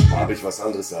 Habe ich was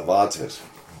anderes erwartet.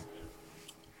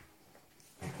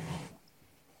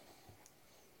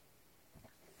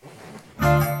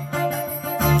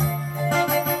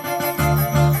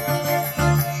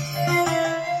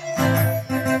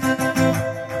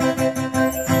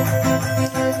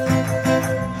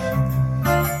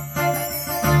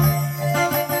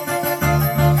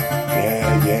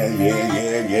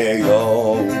 Yeah,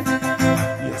 yo.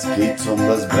 Jetzt geht's um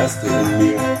das Beste in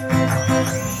mir.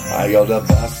 I got the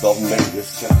best of me,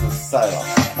 it's just a style.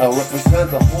 I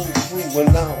represent the whole crew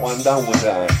and now I'm down with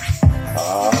that.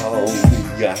 Oh,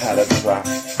 yeah, had a track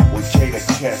with Jada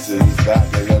Cassidy back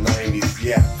in the 90s,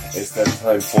 yeah. It's that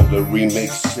time for the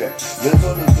remix shit. Wir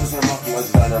sollen es besser machen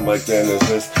als Dynamike, denn es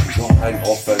ist so ein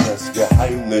offenes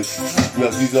Geheimnis.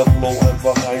 Dass dieser Flow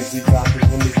einfach einzigartig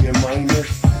und nicht gemein ist.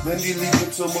 Denn die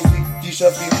Liebe zur Musik, die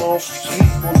schafft ihm auf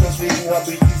Schrieb. Und deswegen hab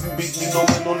ich diesen Beat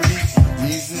genommen und lieb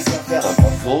diese Sache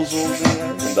einfach so sehr.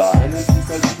 Und da eines ist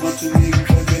halt überzulegen,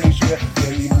 fällt mir nicht schwer.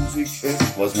 Denn die Musik ist,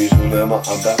 was mir schon immer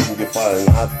am besten gefallen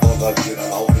hat. Und als wir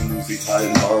dann auch in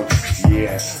Musikhallen waren,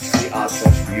 yeah,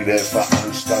 Theaterspiele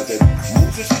veranstaltet.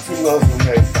 Musische Zünger und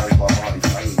hey, einfach war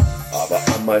ich alles. aber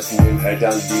am meisten den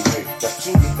Eltern, die mich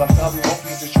dazu gebracht haben, auf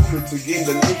diese Schule zu gehen,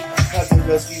 denn ich hatte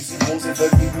das riesengroße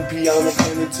Vergnügen, Piano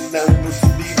kennenzulernen und zu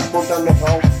lieben und dann noch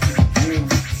aufzunehmen.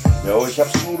 Ja, ich hab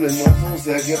Schule nur so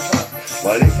sehr gepackt,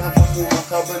 weil ich einfach nur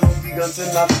Macher bin und die ganze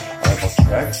Nacht einfach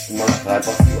Tracks mache,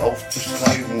 einfach sie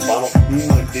aufzuschreiben, war noch nie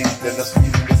mein Ding, denn das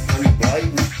Feeling, das kann nicht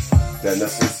bleiben, denn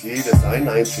das ist jedes ein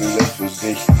einzelnes für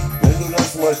sich. Wenn du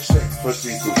das mal checkst,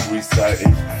 verstehst du Freestyle,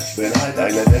 ich bin halt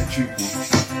einer der Typen,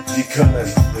 die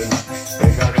können,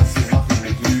 egal was sie machen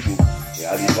mit Lügen,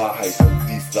 ja die Wahrheit und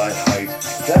die Freiheit,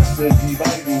 das sind die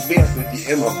beiden Werte, die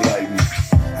immer bleiben.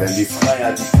 Denn die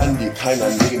Freiheit, die kann dir keiner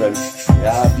nehmen.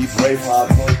 Ja, die Braveheart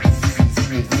sollten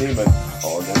sie nicht nehmen.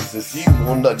 Und das ist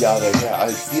 700 Jahre her,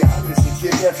 als die alles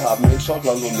geklärt haben in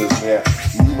Schottland und es wäre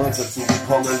niemals dazu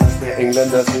gekommen, dass der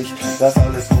Engländer sich das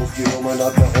alles losgenommen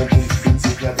hat. Und ich bin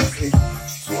sicher, dass ich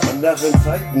zu anderen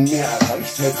Zeiten mehr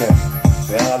erreicht hätte.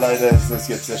 Ja, leider ist es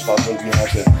jetzt der Spaß und die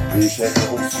hatte. Ich hätte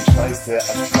uns die Scheiße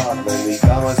erspart, wenn ich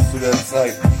damals zu der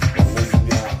Zeit noch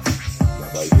nicht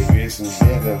dabei gewesen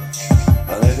wäre.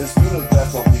 Dann hättest du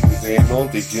das noch nie gesehen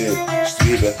und ich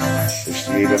strebe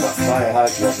nach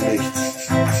Freiheit, nach nichts,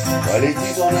 weil ich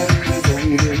die Sonne liebe, so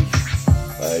wie dich.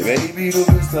 Hey Baby, du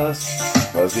bist das,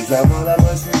 was ich am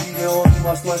allermeisten liebe und du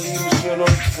machst mein Leben schön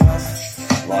und krass.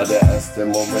 War der erste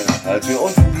Moment, als wir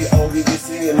uns in die Augen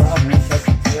gesehen haben, ich hab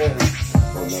getränt.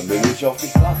 Und dann bin ich auf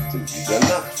die Nacht, in dieser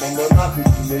Nacht von der Nachricht,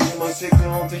 die mir jemand schickte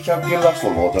und ich hab gelacht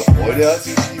von lauter Freude, als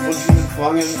ich sie von dir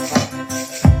empfangen hab.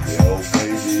 Yo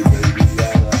Baby,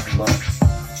 ja, das macht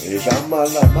ich am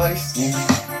allermeisten.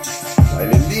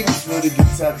 Eine liebenswürdige,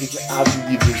 zärtliche Art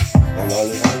wie dich und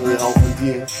alles andere auch von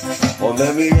dir. Und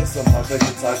wenn wir jetzt ein paar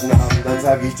schlechte Zeiten haben, dann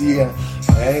sag ich dir,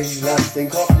 hey, lass den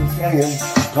Kopf nicht hängen,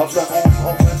 Kopf nach oben,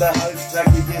 auch wenn der Hals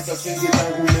dreckig ist, das sind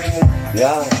Gedankenmengen.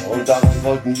 Ja, und daran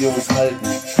wollten wir uns halten.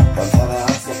 Mein Vater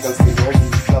hat's doch ganz genauso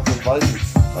geklappt im Walden.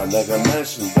 Andere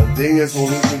Menschen, das Ding ist, wo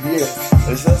lösen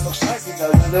wir? Ist das doch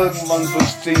scheißegal, denn irgendwann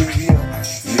verstehen wir,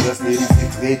 wie das Leben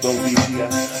sich dreht und wie wir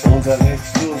unser Recht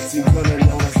durchziehen können.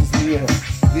 Ja, das ist mir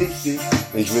wichtig,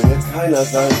 ich will jetzt keiner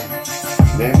sein,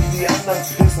 der wie die anderen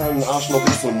Pisser ein Arschloch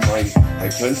ist und meint, er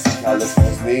könnte sich alles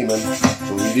rausnehmen.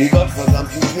 So wie die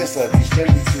gottverdammten Pisser, die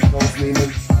ständig sich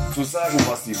rausnehmen, zu sagen,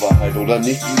 was die Wahrheit oder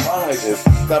nicht die Wahrheit ist.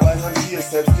 Dabei haben wir es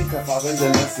selbst nicht erfahren,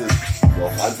 denn es ist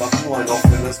doch einfach nur ein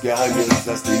offenes Geheimnis,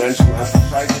 dass die Menschen einfach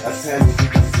Scheiße erzählen und die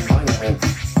ganzen Meinungen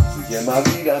sich immer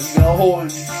wieder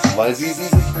wiederholen, weil sie sich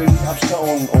völlig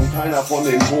abschauen und keiner von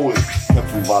den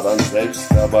Hohlköpfen war dann selbst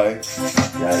dabei.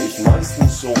 Ja, ich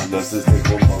meistens schon, das ist der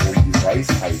Grund, warum die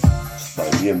Weisheit bei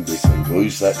mir ein bisschen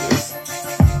größer ist.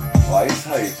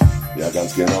 Weisheit, ja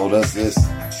ganz genau das ist,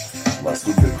 was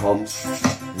du bekommst,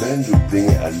 wenn du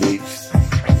Dinge erlebst,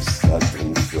 anstatt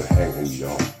rumzuhängen, yo.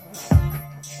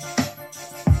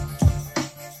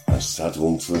 Anstatt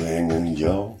rumzuhängen,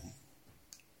 yo.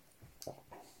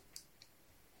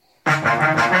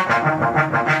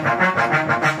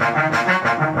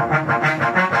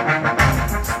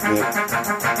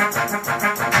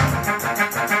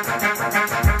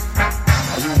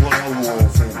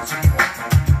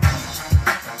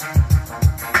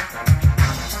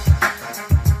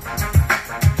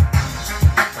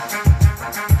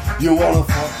 You wanna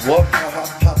fuck, what,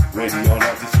 ha, ready or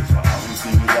not, this is how we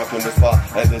see you rockin' the spot,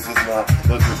 and this is not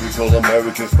the typical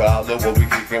American style, the way we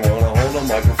kickin', wanna hold a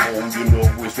microphone, you know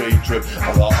we straight trip,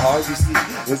 on the RBC,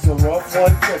 it's the rough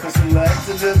white check, it's the last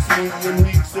of this medium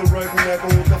heats, the redneck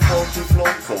with the funky flow,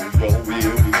 so yo,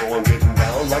 here we go, I'm getting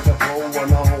down like a pro,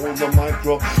 when I hold the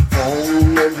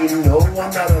microphone, and you know I'm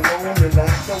not alone,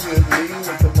 relax with me,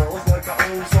 with the mouse like an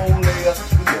old soul layer,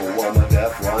 you know I'm a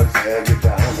deaf rhyme, tear you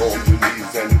down on your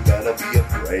knees, and you better be a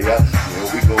prayer. Here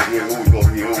we go, here we go,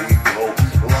 here we go.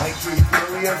 Like Keith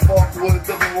Murray and fuck with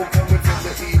the bull coming from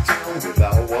the E-town with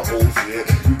our own shit.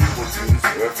 You get what you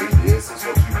deserve, and this is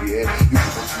what you get. You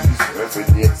get what you deserve, and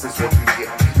this is what you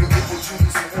get. You get what you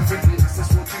deserve, and this is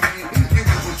what you get. You get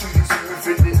what you deserve,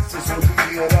 and this is what you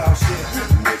get. Our shit,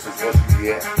 and this is what you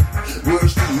get.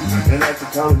 Words true, and that's the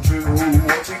come true.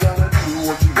 What you gonna do?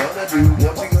 What you gonna do?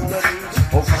 What you gonna do?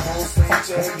 Oh, come on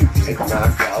stage and you get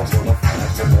knocked out on a cause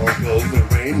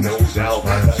there ain't no doubt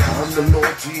that I'm the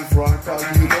Lord Chief Rocker.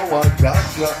 You know I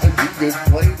gotcha, and you get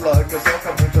played like a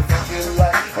sucker with the fucking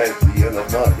light. At the end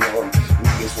of my run, we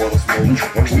just wanna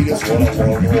smoke, and we just wanna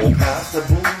roll past the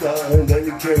Buddha, and then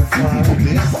you can't fly.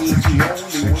 This is the only way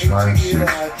to get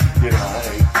high, get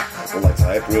high. Well, like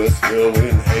Cypress Hill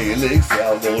in Helix,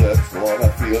 although that's what I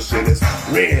feel. Shit is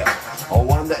real. Oh,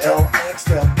 I'm the LX,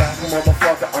 step back,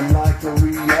 motherfucker. I'm like a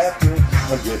reactor.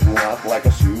 I'm getting hot like a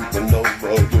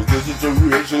supernova. This is the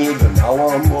real shit, and now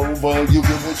I'm over. You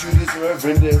get what you deserve,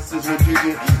 deserve, and this is what you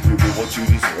get. You get what you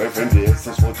deserve, and this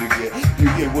is what you get. You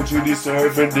get what you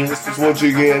deserve, and this is what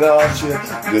you get. Oh shit,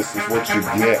 this is what you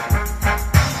get.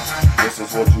 This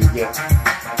is what you get.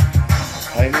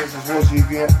 Hey, this is what you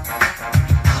get.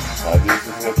 Hey, this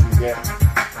is what you get.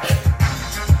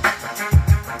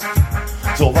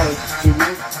 So weit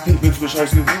zurück, ich bin frisch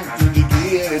ausgeruht und ich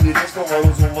gehe in die Restaurant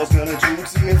und sowas gerne tut.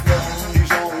 Sie jetzt Frauen, die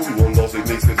schauen und aus sich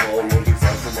nichts getrauen. Und ich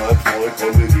sag zu meinem Freund,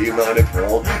 komm, wir geben eine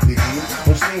Frau. Wir gehen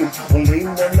und stehen und lehnen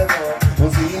an der Bar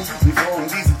und sehen die Frauen,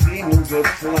 die sich drehen und so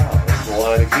klar. Und so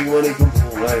eine kriegen wir nicht und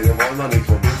so, nein, wir wollen wir nicht.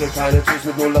 Und bitte keine Tschüss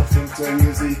mit 0815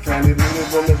 Gesicht, keine Bühne,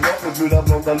 sondern Block mit blöder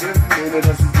blonder Lippenlehne,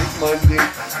 das ist nicht mein Ding.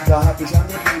 Da hab ich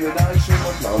andere Pläne, da ich schon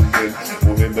mal plan bin.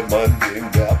 Wohin mit meinem Ding,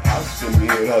 der passt zu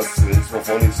mir, das ist,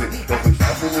 wovon ich seh. Doch ich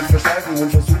darf mich nicht versteifen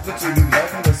und versuche zu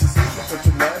begreifen, dass es hilft,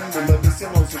 zu bleiben und ein bisschen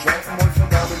auszuschweifen und von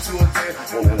damit zu erzählen,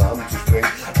 um den Rahmen zu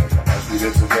sprengen. Einfach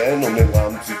Beispiele zu wählen, um den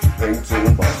Rahmen zu sprengen. So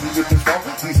ein Beispiel gibt es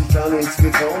Frauen, die sich gar nichts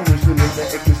getrauen, nicht in der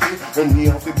Ecke stehen und nie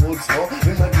auf den Puls hauen.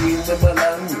 Immer gehen, immer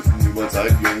lang, müssen niemals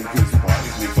einen jungen Küssen,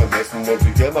 Partys nicht vergessen und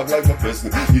sich immer gleich verpissen.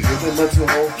 Die sind immer zu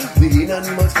Hause, die gehen da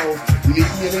niemals raus. Die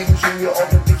leben ihr Leben schön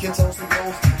geordnet, nicht ins Haus und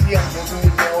raus. Die antworten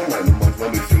mit Ja und Nein und manchmal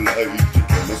nicht vielleicht. Ich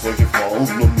kenne solche Frauen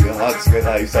und mir hat's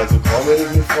gereicht. Also komm wir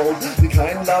nicht mit Frauen, die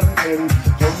keinen Laden kennen.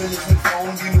 Komm wir nicht mit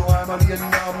Frauen, die nur einmal ihren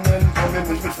Namen nennen. Komm wir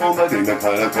nicht mit Frauen, bei denen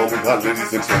keiner kommen kann. Die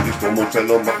sind ständig dumm und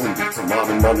schnell und machen dich zum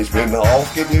armen Mann. Ich bin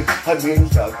aufgedreht, halt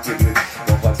wenig abgedreht.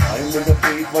 Doch als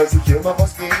Interpret weiß ich immer,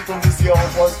 was geht und wisst ihr auch,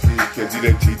 was geht. Kennt ihr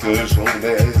den Titel schon?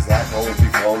 Der ist sagt auch die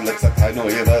Frauen, letzter Teil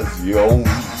neue Version.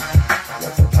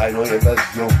 Letzter Teil neue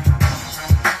Version.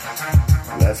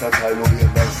 Letzter Teil neue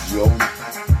Version.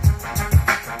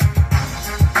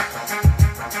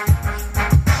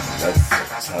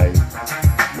 Letzter Teil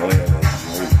neue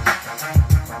Version.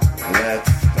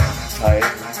 Letzter Teil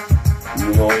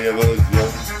neue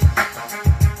Version.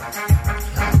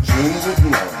 Schönen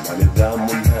guten Abend, meine Damen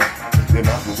und Herren. Wir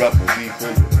machen Rap-Musik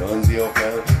und wir hören sie auch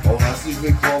gern. Auch herzlich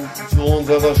willkommen zu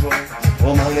unserer Show.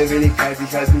 Oh meine Wenigkeit,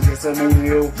 ich heiße mich Esther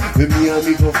Munio. Mit mir am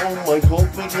Mikrofon, mein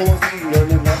Kumpel Thomas Lee. An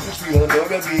den Plattenspielern,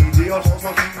 Burger, die Idee aus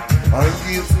Hausmaschinen.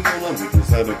 Angeht zu tun und mit uns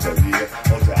selber Klavier.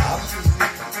 Heute Abend ist sie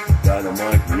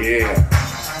Dynamike, yeah.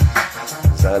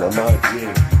 Dynamike,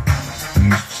 yeah.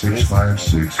 East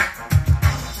 656.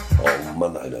 Oh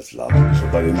Mann, Alter, das labert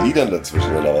schon bei den Liedern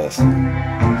dazwischen, oder was?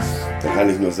 Da kann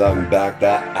ich nur sagen, back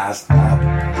that ass up.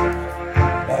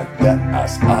 Back that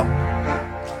ass up.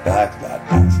 Back that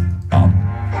ass up.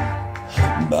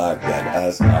 Back that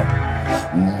ass up.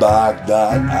 Back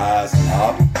that ass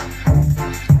up.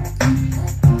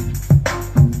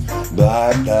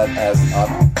 Back that ass up.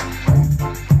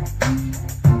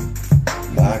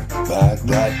 Back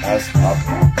that ass up.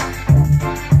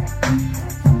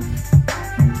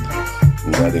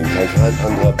 Ja, den kann kein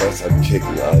anderer besser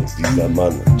kicken als dieser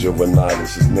Mann. Juvenile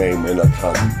ist his name in der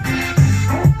Kann.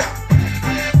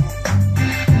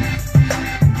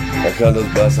 Er kann das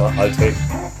besser als ich.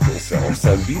 Das ist ja auch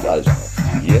sein Beat, Alter.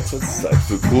 Jetzt wird's Zeit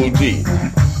für Cool G.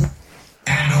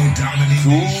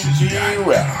 Cool G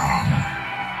Rap.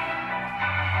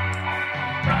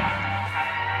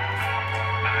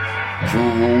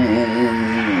 Cool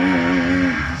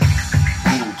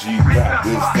G Rap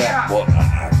is that what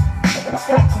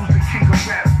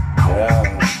ja,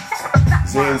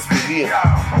 sehr inspiriert.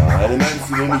 Eine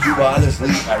Menschen, die mich über alles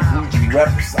liebt. Ein Cool G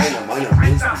Rap ist einer meiner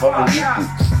größten Favoriten.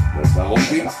 Das darum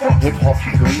geht,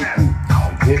 Hip-Hop-Blüten.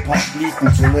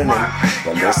 Hip-Hop-Blüten zu nennen.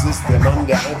 Denn das ist der Mann,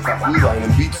 der einfach über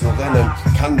einen Beat zu rennen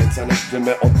kann mit seiner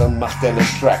Stimme und dann macht er einen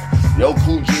Track. Yo,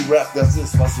 Cool G Rap, das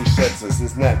ist, was ich schätze. Es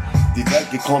ist nett. Die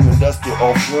Zeit gekommen, dass du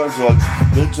aufhören sollst.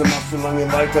 Bitte mach so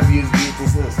lange weiter, wie es geht.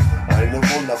 Es ist eine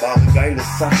wunderbare, geile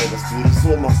Sache, dass du das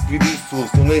so machst, wie du es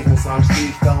tust. Und ich muss sagen, stehe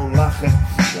ich da und lache.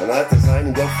 Dann hat es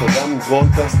einen gottverdammten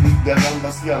Grund. Das liegt daran,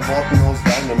 was hier an Worten aus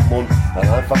deinem Mund dann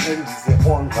einfach in diese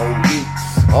Ohren reingeht.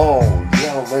 Oh,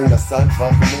 ja, wenn das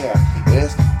einfach mehr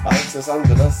ist als das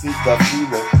andere, das ich da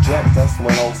fühle. Check das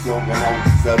mal aus, ja, genau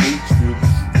dieser Beat spielt.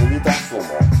 So wie das so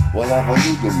mal. Whatever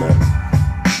you do, man.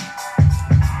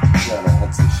 Ja, da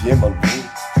hat sich jemand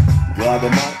gerade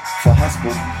mal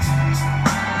verhaspelt.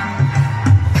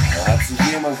 Da hat sich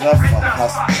jemand gerade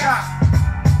verhaspelt. Da hat sich jemand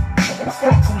gerade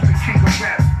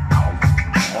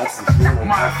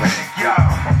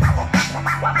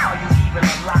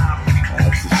verhaspelt. Da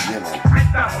hat sich jemand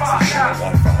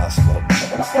gerade verhaspelt.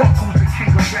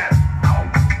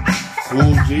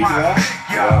 Cool G, ja?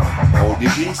 Ja, oh, die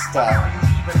Freestyle.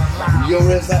 Your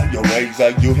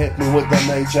razor, you hit me with the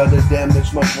nature, the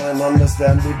damage, my plan,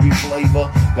 understand it, be flavor.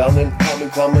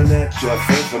 Coming at ya.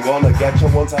 First I'm gonna get ya,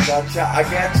 once I got ya. You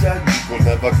could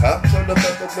never capture the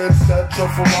betterment stature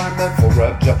for my man, for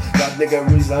rapture. That nigga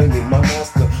resigning, my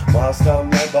master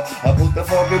never. I put the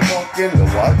fucking cock in the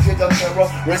white kid of terror.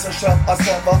 Raise a shot, I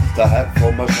sever. The head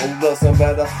from my shoulders, I'm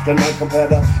better than my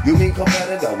competitor. You mean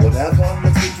competitor, whatever,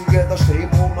 let's get together.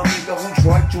 Shame on my nigga who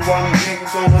tried to run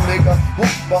games on a nigga.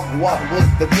 Hook but what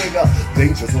with the trigger?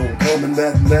 Danger zone coming,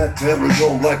 that terror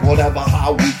zone. Like whatever,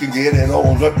 how we can get it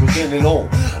on. Representing on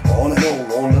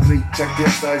the beat. Check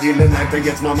this style, in den Hype,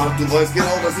 jetzt mal macht, du weißt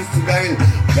genau, das ist zu geil.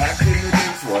 Back in the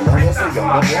days when I was a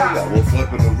younger boy, I was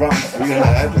flipping around, swinging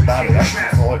ahead without it,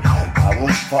 I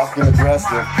was fucking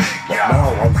aggressive, but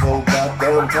now I'm so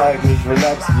goddamn tight, ich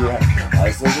relax, yeah.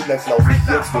 Also relax lauf ich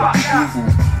jetzt durch die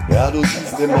Gegend. Ja, du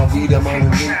siehst immer wieder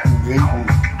meinen linken Regen.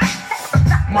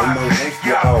 Und mein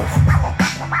rechter auf.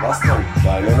 Was denn?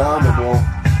 Deine Name, Bro.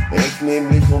 Ich nehm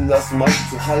mich, um das Mic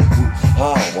zu halten.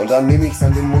 Und dann nehm ich's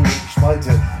an den Mund und ich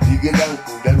spalte die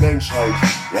Gedanken der Menschheit.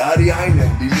 Ja, die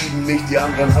einen, die lieben mich, die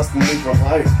anderen hassen mich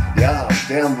noch ein. Ja,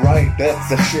 damn right, that's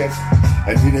the shit.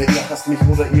 Entweder ihr hasst mich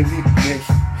oder ihr liebt mich.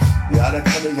 Ja, da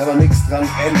kann ich aber nichts dran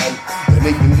ändern. Denn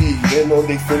ich bin wie ich bin und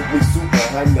ich find mich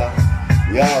super Händler.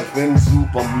 Ja, ich bin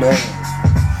Superman.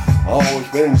 Oh,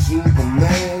 ich bin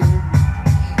Superman.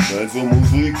 Weil so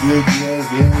Musik geht,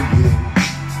 yeah.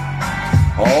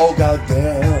 Oh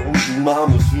goddamn,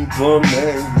 Mama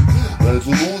Superman. Weil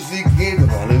so Musik geht und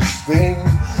alles stinkt.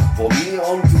 Vor mir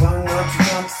und fangen an zu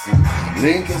tanzen.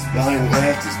 Linkes Bein,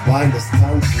 rechtes Bein, das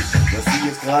Tanzen. Das sie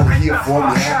jetzt gerade hier vor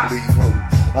mir abliefern.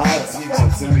 Das sieht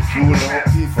schon ziemlich cool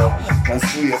auf tiefer. Kannst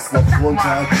du jetzt noch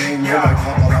runtergehen? Und mein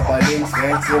Körper dabei links,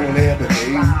 rechts hin und her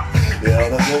bewegen. Ja,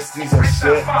 das ist dieser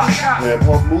Shit.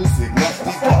 Hip-Hop-Musik macht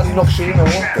die Party noch schöner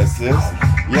und das ist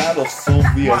ja doch so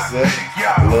wie es ist.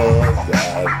 Love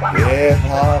that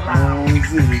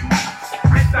Hip-Hop-Musik.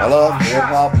 I love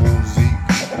Hip-Hop-Musik.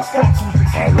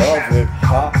 I love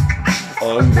Hip-Hop. I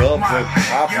love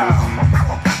Hip-Hop-Musik.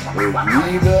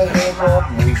 Ich liebe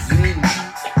Hip-Hop-Musik.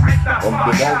 Und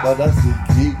bin dankbar, dass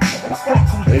es gibt.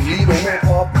 Ich liebe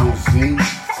Hip-Hop-Musik.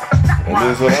 Und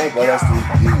bin so dankbar, dass es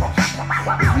gibt.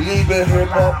 Ich liebe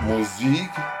Hip-Hop-Musik.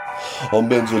 Und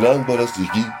bin so dankbar, dass es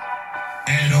gibt.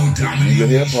 Ich liebe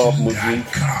Hip-Hop-Musik.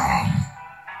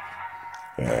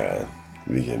 Ja,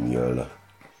 wie hier mir, Alter.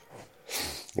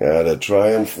 Ja, der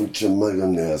Triumph und Jamaika,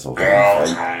 der ist auf jeden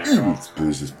Fall ein übelst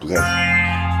böses Brett.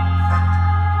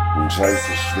 Und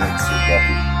scheiße schwer zu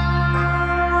backen.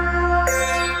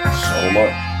 Schau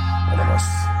mal, oder was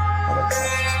hat er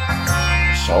gesagt?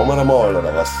 Schau mal mal,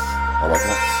 oder was hat er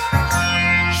gesagt?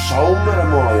 Schau mal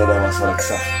mal, oder was hat er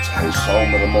gesagt? Hey, schau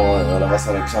mal mal, oder was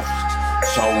hat er gesagt?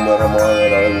 Schau mal mal,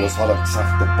 oder irgendwas hat er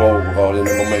gesagt, der Bau gerade in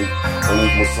dem Moment. Und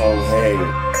ich muss sagen, hey,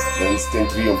 wenn es den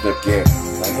Triumph nicht gäbe,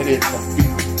 dann hätte ich jetzt noch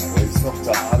Beat. Aber jetzt noch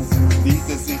der Ansicht,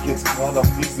 bietet sich jetzt gerade auf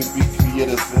diesem Beat, wie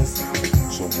das ist.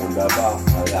 Schon wunderbar,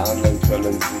 alle anderen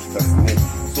können sich das nicht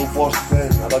so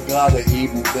vorstellen. Aber gerade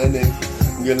eben bin ich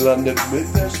gelandet mit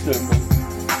der Stimme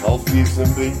auf diesem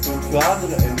Beat. Und für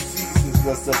andere MCs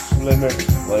ist das Schlimme,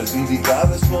 weil sie die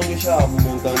Gabe so nicht haben.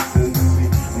 Und dann sind sie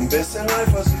ein bisschen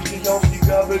eifersüchtig auf die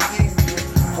Gabe, die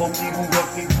vom lieben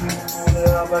Gott gegeben wurde.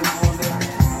 Aber ich wurde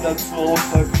dazu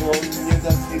auserkoren, mir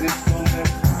das jede Stunde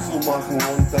zu machen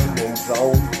und dann den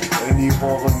Sound in die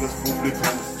Ohren des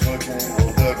Publikums drücken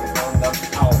und irgendwann dann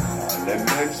auch alle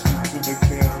Menschen zu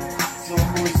bekehren, zur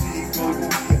Musik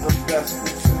irgendwie am besten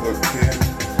zurückkehren.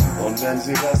 Und wenn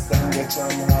sie das dann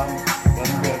getan haben,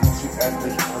 dann werden sie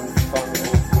endlich anfangen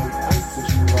und ruhig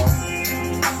einzuschlafen.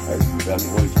 Sie werden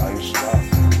ruhig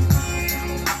einschlafen.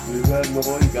 Sie werden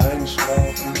ruhig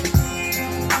einschlafen.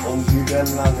 Und sie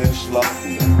werden lange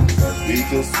schlafen. Das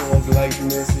Beat ist so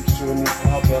gleichmäßig schön, ich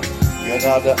habe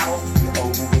gerade auch die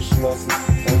Augen geschlossen.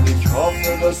 Und ich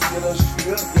hoffe, dass ihr das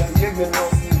spürt, ja ihr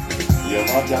Genossen. Ihr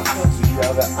wart ja 40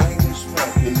 Jahre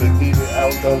eingesperrt in der DDR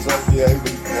und dann seid ihr über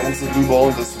die Grenze rüber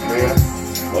und es wäre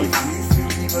euch viel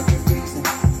lieber gewesen,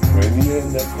 wenn ihr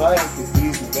in der Freiheit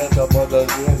gewesen wärt, aber das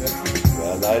wäre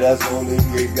ja leider so nicht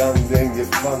gegangen, denn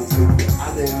gefangen sind wir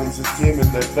alle in den Systemen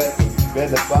der Welt und ich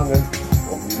werde bangen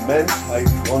um die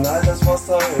Menschheit und all das, was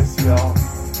da ist, ja.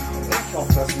 Ich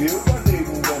hoffe, dass wir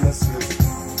überleben, wenn es ist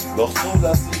noch so,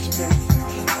 dass ich mich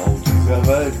auf dieser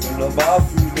Welt wunderbar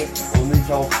fühle und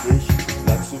ich auch dich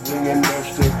dazu bringen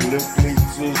möchte, glücklich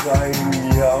zu sein,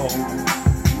 ja.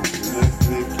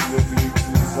 Glücklich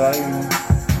zu sein.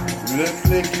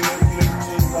 Glücklich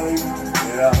zu sein,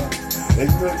 ja.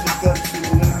 Ich möchte dich dazu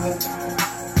bringen,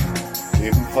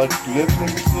 ebenfalls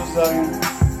glücklich zu sein.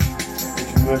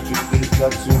 Ich möchte dich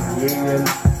dazu bringen,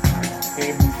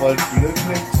 ebenfalls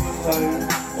glücklich zu sein.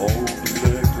 Oh,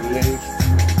 glücklich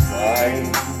sein,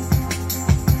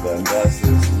 denn das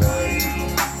ist mein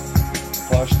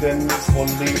Verständnis von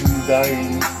Leben,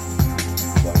 dein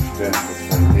Verständnis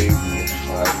von Leben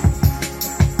scheint.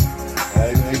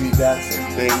 Hey baby, that's the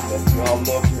thing that you're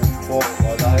looking for,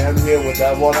 but I am here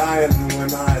without what I am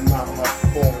doing. I am not much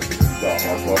for the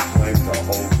hard times are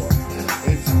over.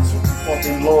 It's too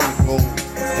fucking long ago,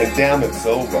 and damn it's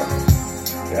over.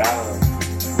 Ja,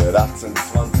 mit 18,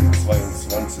 20,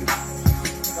 22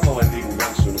 war mein Leben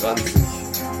ganz schön ranzig.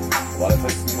 War der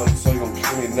festen Überzeugung,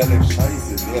 kriminelle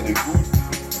Scheiße wäre gut.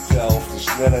 Tja, auf die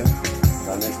Schnelle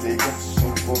kann ich dir jetzt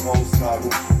schon voraussagen,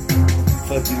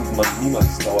 verdient man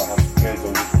niemals dauerhaft Geld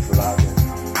und ich klage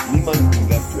niemanden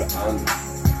dafür an.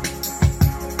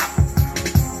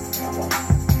 Aber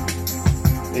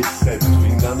ich selbst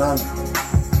fing dann an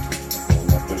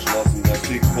und hab beschlossen, dass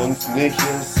die Kunst nicht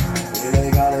ist,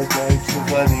 illegales Geld zu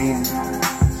verdienen,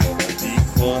 sondern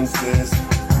die Kunst ist,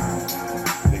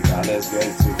 legales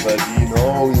Geld zu verdienen,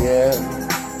 oh yeah.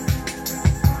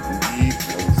 Die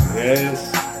Kunst ist,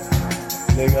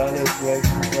 legales Geld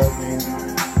zu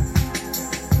verdienen.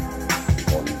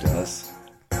 Und das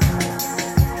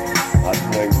hat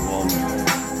einen Grund.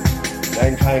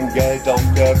 Denn kein Geld auf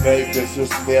der Welt ist es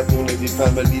wert, ohne die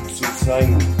Family zu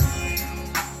sein.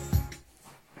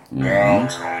 Ja.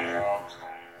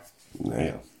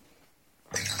 Naja.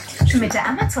 Mit der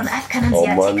Amazon-App können Sie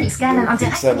Artikel scannen und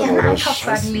direkt in Ihren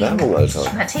Einkaufswagen legen,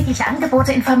 über tägliche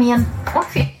Angebote informieren und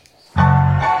viel.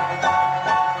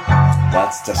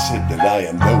 That's the shit that I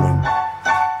am doing.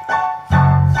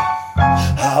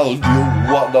 I'll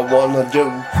do what I wanna do,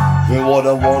 do what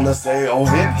I wanna say. Oh,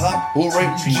 hip-hop, hooray,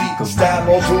 G, style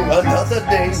on to another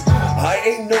day. I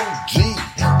ain't no G,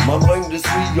 my mind is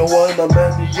free, yo, I'm a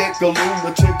maniac, a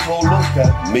lunatic, oh, look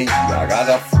at me. I got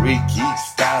a freaky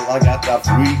style, I got a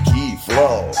freaky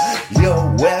flow.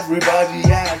 Yo,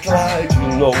 everybody act like you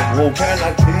know, oh, can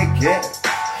I kick it?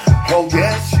 Oh,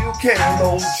 yes, you can.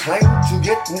 No time to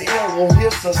get near. Oh,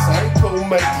 here's a psycho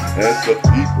man. And the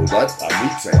people that I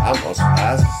meet say I'm a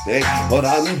spastic, but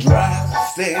I'm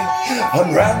drastic.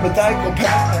 I'm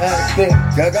psychopathic.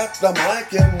 I got the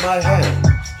mic in my hand.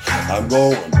 I'm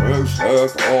going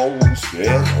berserk. Oh, shit.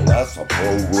 Oh, that's a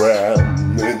program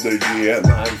in the year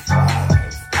 95.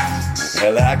 I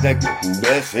like to getting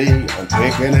busy. I'm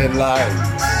taking it live.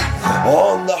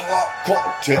 On the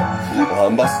hardcore tip,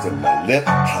 I'm busting my lip.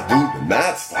 I do the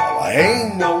mad style, I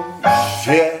ain't no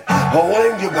shit. Oh,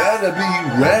 and you better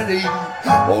be ready.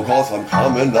 Oh, cause I'm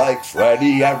coming like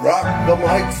Freddy. I rock the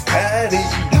mic steady.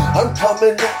 I'm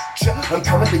coming at ya, I'm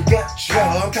coming to get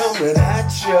ya, I'm coming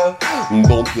at ya.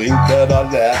 Don't think that I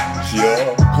let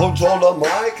ya control the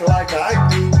mic like I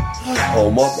do.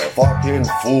 Oh, motherfucking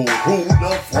fool, who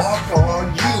the fuck are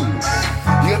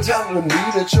you? You're telling me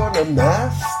that you're the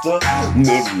master.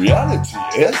 The reality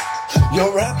is,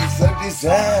 your rap is a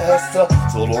disaster.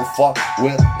 So don't fuck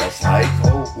with the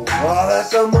psycho. I let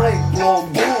the mic blow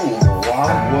boom.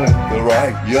 I'm with the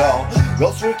right, yo.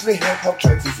 Go strictly hip-hop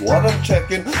tracks is what I'm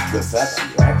checking. The set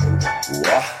I'm racking.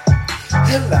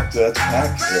 I like to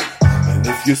attack it. And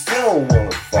if you still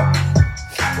wanna fuck,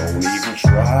 don't even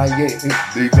try it,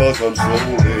 because I'm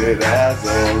solid as a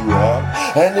rock.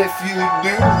 And if you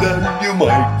do, then you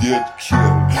might get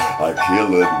killed. I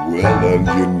kill it well, and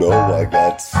you know I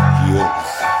got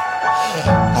skills.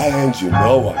 And you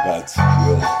know I got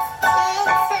skills.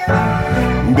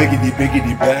 Biggity,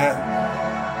 biggity, bam.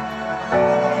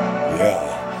 Yeah,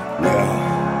 yeah.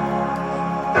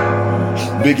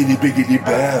 Biggity, biggity,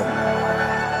 bam.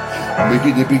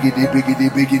 Biggity, biggity, biggity,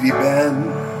 biggity, bam.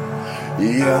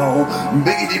 Yo,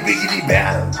 biggity, biggity,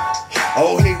 bam.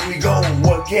 Oh, here we go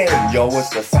again. Yo, it's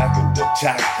the second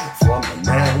attack from the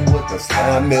man with the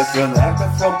slam. It's an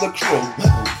actor from the crew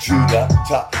to the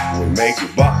top. We make you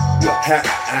buck your hat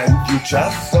and you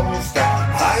just don't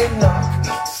stop. I knock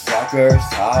suckers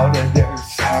out of their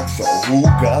socks. So who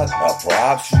got the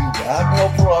props? You got no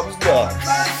problems, doc.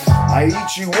 I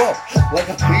eat you up like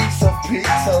a piece of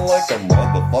pizza, like a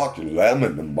motherfucking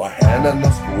lemon in my hand and I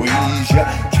squeeze ya,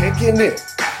 kicking it.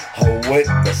 Oh, with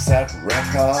the set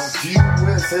record, Q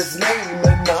is his name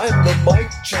and I'm the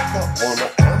mic checker on the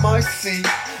MIC.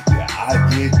 Yeah, I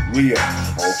get real.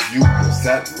 Oh, Q is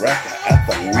that record at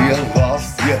the wheel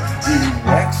lost. Yeah, he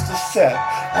wrecks the set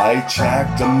I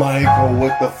checked the micro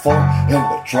with the phone in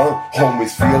the trunk.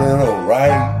 Homies feeling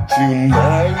alright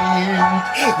tonight.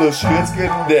 The shit's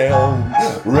getting down,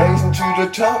 raising to the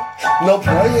top, no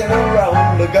playing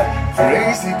around. I got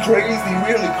crazy,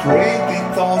 really crazy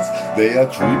thoughts. They are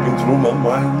creeping through my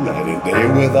mind night and day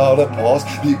without a pause.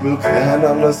 People can't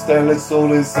understand it, so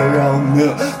they say I'm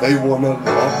near. They wanna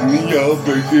lock me up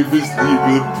and give me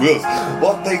sleeping pills,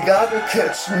 but they gotta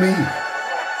catch me.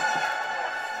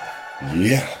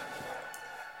 Yeah.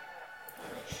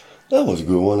 That was a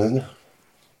good one, isn't it?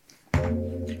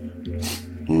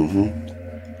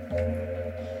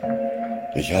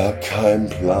 Ich hab keinen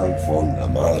Plan von der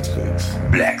Matrix.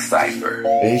 Black Cypher.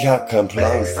 Ich hab keinen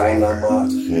Plan von der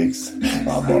Matrix.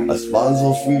 Aber es waren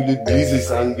so viele, die sich's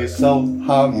angeschaut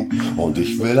haben. Und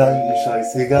ich will eigentlich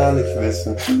scheißegal nicht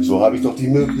wissen. So hab ich doch die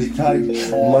Möglichkeit,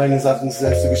 meine Sachen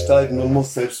selbst zu gestalten und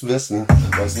muss selbst wissen.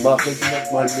 Was mach ich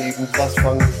mit meinem Leben? Was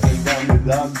fang ich denn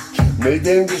damit an? Mit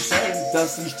dem Geschenk,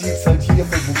 dass ich die Zeit hier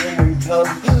verbringen kann.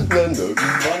 Denn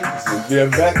irgendwann sind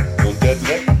wir weg und der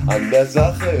Dreck an der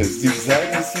Sache ist. Die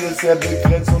Zeit ist hier sehr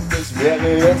begrenzt und es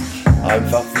wäre jetzt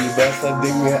einfach viel besser,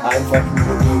 Dinge einfach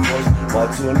nur bewusst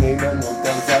mal zu nehmen und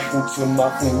dann Sachen zu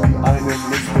machen, wie einen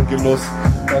Lust und Genuss.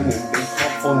 Dann in den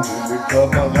Kopf und in den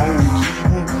Körper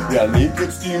reinschieben. Ja, lebt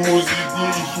jetzt die Musik, die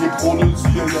ich hier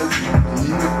produziere, dann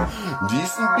liebt ihr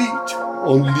diesen Beat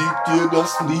und liebt ihr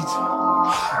das Lied.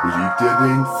 Liebt ihr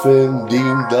den Film,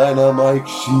 den Dynamike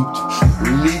schiebt?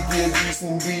 Liebt ihr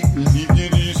diesen Beat? Liebt ihr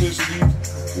dieses Lied?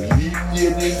 Liebt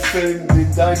ihr den Film,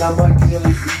 den Dynamike hier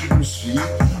eben schiebt?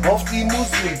 Auf die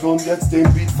Musik und jetzt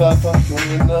den Beat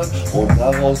verfeinert und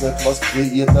daraus etwas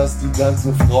kreiert, das die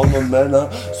ganzen Frauen und Männer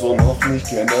so noch nicht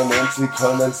kennen und sie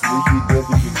können es nicht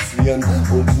identifizieren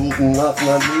und suchen nach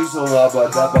einer Lösung, aber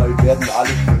dabei werden alle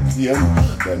krepieren.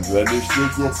 Denn wenn ich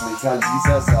dich jetzt nicht an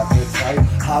dieser Sache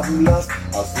teilhaben lass,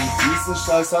 hast du diesen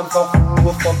Scheiß einfach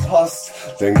nur verpasst.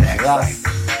 Denn krass,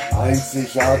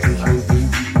 einzigartig und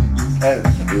individuell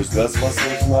ist das, was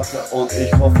ich mache, und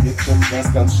ich hoffe, ihr kommt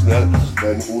das ganz schnell.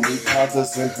 Denn Unikate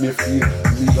sind mir viel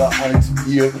lieber als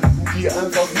ihr, die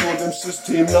einfach nur dem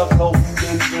System nachlaufen.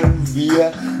 Denn wenn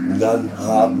wir dann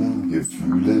haben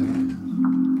Gefühle,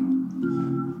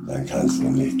 dann kannst du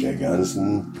nicht der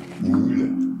ganzen Mühle.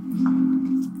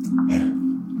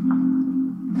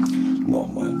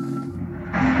 Nochmal.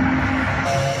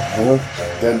 Ja,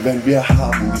 denn wenn wir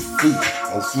haben Gefühl,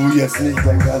 kannst du jetzt nicht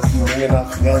der ganzen Menge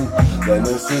nachrennen. Denn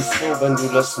es ist so, wenn du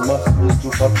das machst, wirst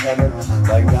du verbrennen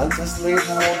dein ganzes Leben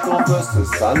und du wirst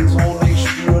es dann so nicht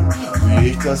spüren, wie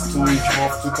ich das tue. Ich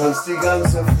hoffe, du kannst die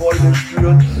ganze Freude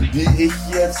spüren, die ich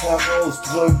jetzt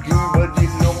herausdrück über die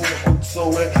Lunge und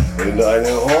Zunge in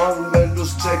deine Ohren. Wenn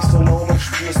du's checkst und auch noch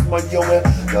spürst, mein Junge,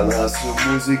 dann hast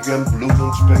du Musik im Blut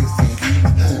und springst den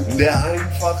Beat, der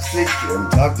einfach sich im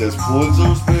Takt des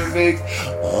Pulses bewegt.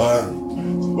 1,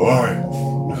 2,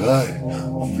 3,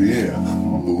 4,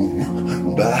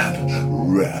 boom, bap,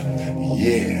 rap,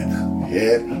 yeah,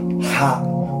 hip-hop.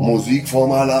 Musik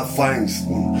vom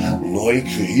Allerfeinsten, neu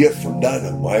kreiert von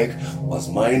Dynamike. Was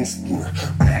meinst du?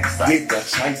 Geht der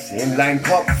Scheiß in deinen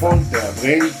Kopf und der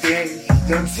bringt dich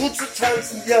dazu zu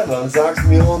tanzen? Ja, dann sag's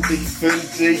mir und ich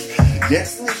find dich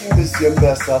jetzt nicht ein bisschen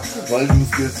besser, weil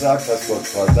du's gesagt hast. Gott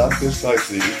verdammte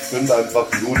Scheiße, ich find einfach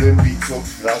nur den Beat so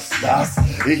krass, dass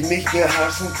ich mich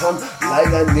beherrschen kann,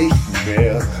 leider nicht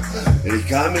mehr. Ich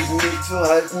kann mich nicht zu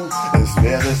halten, es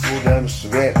wäre so damn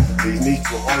schwer, sich nicht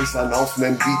zu äußern auf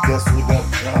nem Beat, der so der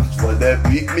Kraft, weil der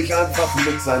Beat mich einfach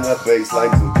mit seiner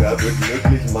Bassline so derbe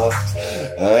glücklich macht.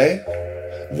 Hey,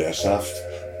 wer schafft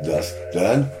das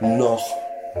denn noch?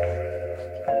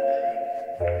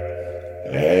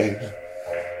 Hey,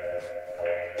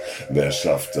 wer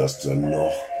schafft das denn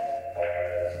noch?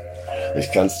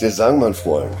 Ich kann's dir sagen, mein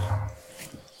Freund.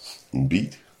 Ein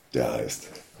Beat, der heißt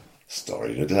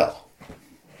Story to Tell.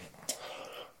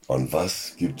 Und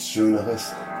was gibt's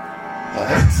Schöneres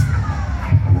als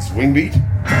ein Swingbeat?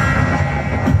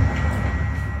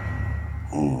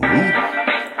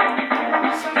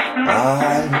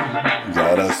 I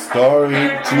got a story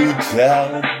to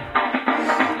tell.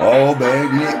 Oh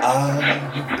baby, I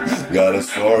got a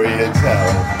story to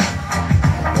tell.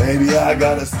 Baby, I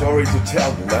got a story to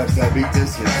tell. Du merkst, der Beat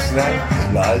ist jetzt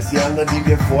schneller als die anderen, die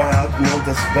wir vorher hatten, und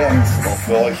das wäre auch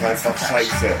für euch einfach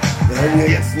scheiße. Wenn ihr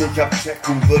jetzt nicht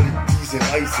abchecken würdet, diese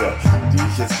Reise, die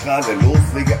ich jetzt gerade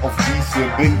loslege auf diese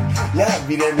Beat, ja,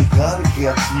 wieder nicht gerade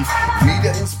kreativ,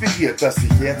 wieder inspiriert, dass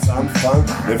ich jetzt anfange,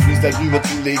 den Freestyle drüber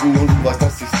zu legen, und du weißt,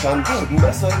 dass ich's kann,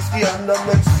 besser als die anderen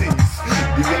MCs,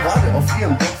 die gerade auf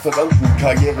ihrem gottverdammten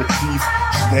Karriere tief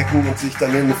stecken und sich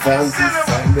dann in die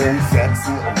Fernsehsendung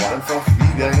setzen, um einfach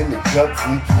wieder in den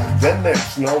Köpfen der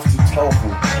Menschen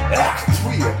aufzutauchen. Ach,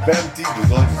 Bandy, du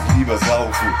solltest lieber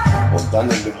saufen und dann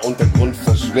in dem Untergrund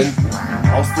verschwinden,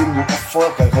 aus dem du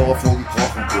erfolgreich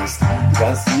hervorgekrochen bist. Die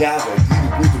ganzen Jahre, die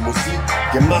du gute Musik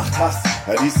gemacht hast,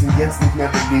 ja, die sind jetzt nicht mehr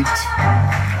beliebt.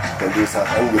 Denn du hast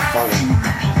angefangen,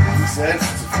 dich selbst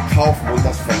zu verkaufen und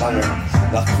das Verlangen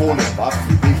nach Kohle war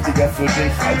viel wichtiger für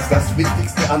dich als das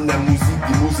Wichtigste an der Musik,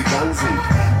 die Musik an sich.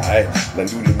 Hey, wenn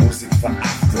du die Musik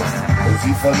verachtest und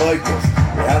sie verleugnest,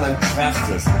 ja, dann kracht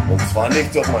es. Und zwar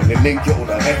nicht durch meine linke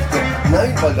oder rechte,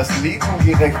 nein, weil das Leben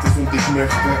gerecht ist und ich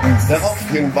möchte darauf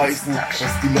hinweisen,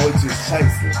 dass die Leute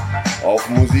scheißen auf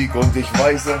Musik und ich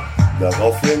weise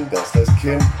darauf hin, dass das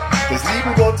Kind des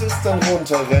lieben Gottes dann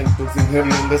runterrennt durch den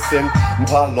Himmel und es sind ein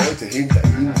paar Leute hinter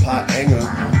ihm, ein paar Engel,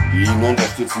 die ihn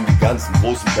unterstützen, die ganzen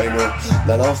großen Bengel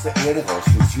dann aus der Erde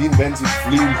rauszuziehen, wenn sie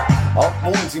fliehen,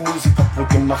 obwohl sie Musik kaputt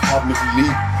gemacht haben mit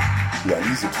Lieb. Ja,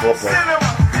 diese Truppe.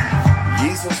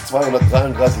 Jesus,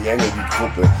 233 Engel, die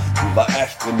Truppe, die war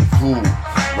echt cool,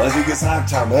 weil sie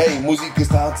gesagt haben, hey, Musik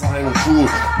ist hart sein und cool,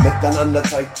 miteinander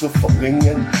Zeit zu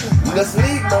verbringen und das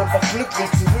Leben einfach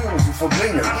glücklich zu fühlen, zu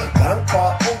verbringen,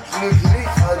 dankbar und glücklich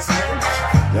als Mensch.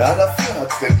 Ja, dafür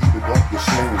hat's der liebe Gott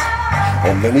geschenkt.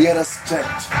 Und wenn ihr das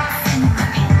checkt,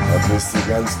 dann wisst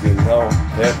ihr ganz genau,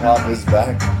 Hip-Hop is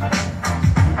back.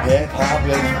 Hip-Hop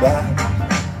is back.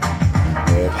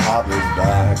 Hip-Hop is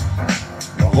back.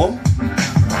 Warum?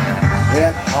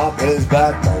 Hip-Hop is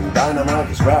back, and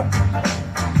Dynamike is rap.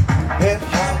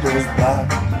 Hip-Hop is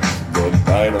back, and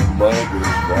Dynamike is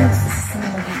rap.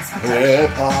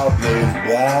 Hip-Hop is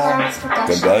back,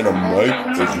 and Dynamike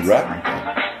is rap.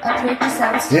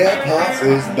 Hip-Hop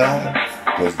is back,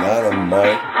 cause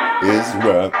Dynamike is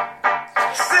rap.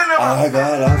 I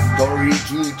got a story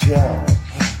to tell.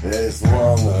 It's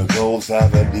long ago,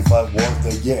 75 was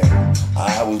the year.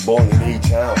 I was born in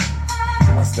A-Town.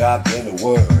 I stopped in the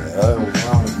world, I was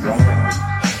on the ground.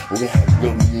 We had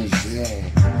good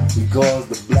music, because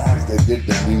the blacks, they did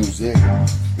the music.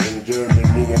 In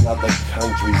Germany and other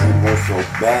countries, it was so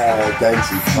bad.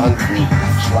 Dancing funky,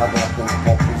 Schlager und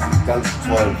Popmusik ganz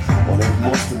toll. Und ich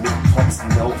musste mich kotzen,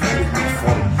 auch wenn ich nicht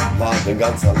voll war. Denn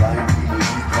ganz allein die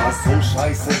Musik war so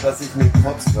scheiße, dass ich mir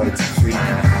Kotzreiz krieg.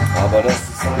 Aber das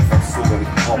ist einfach so, wenn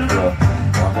ich Pop höre.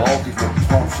 Da brauch ich einen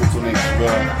Popschutz und ich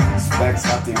schwör, Specs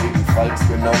hat ihn ebenfalls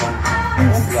genommen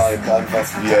und bleibt einfach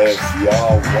wie es. Ja,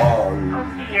 wow.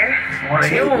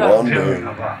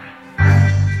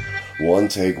 One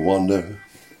Take Wonder.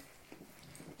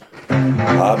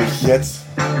 Habe ich jetzt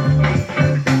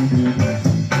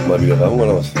mal wieder Werbung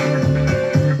oder was?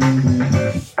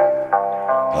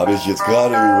 Habe ich jetzt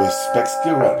gerade über Specs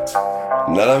gerappt?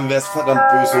 Na, dann wär's verdammt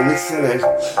böse und nicht so nett,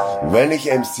 wenn ich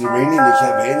MC Rainy nicht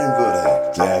erwähnen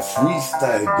würde. Der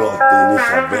Freestyle-Gott, den ich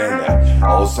erwähne.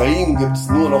 Außer ihm gibt's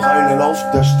nur noch einen auf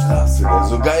der Straße, der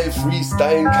so geil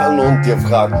freestylen kann und ihr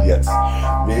fragt jetzt,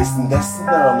 wer ist denn dessen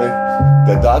Name?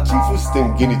 Der Dativ ist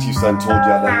im Genitiv sein Tod,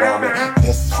 ja der Name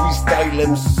des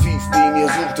Freestyle-MCs, den ihr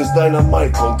sucht, ist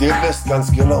Dynamike. Und ihr wisst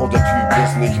ganz genau, der Typ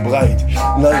ist nicht breit.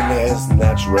 Nein, er ist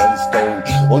natural stone.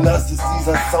 Und das ist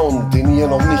dieser Sound, den ihr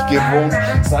noch nicht gewohnt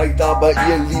seid, aber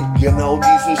ihr liebt genau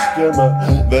diese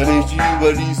Stimme. Wenn ich die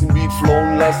über diesen Beat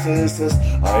flowen lasse, ist es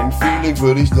ein Feeling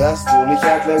für dich, das du nicht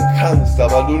erklären kannst.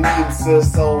 Aber du nimmst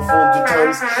es auf und du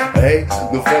tanzt. Hey,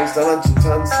 du fängst dann an zu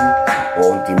tanzen.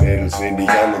 Und die Mädels sehen dich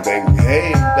an und denken,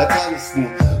 hey, da tanzt ein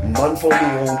Mann vor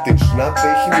mir und den schnapp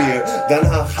ich mir.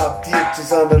 Danach habt ihr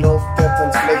zusammen auf der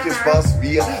Tanzfläche Spaß.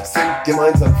 Wir sind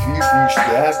gemeinsam viel, viel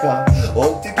stärker.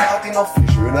 Und die Party noch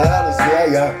viel schöner, das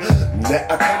wäre ja eine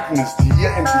Erkenntnis, die ihr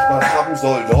endlich mal haben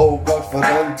sollt. Oh Gott,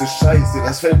 verdammte Scheiße,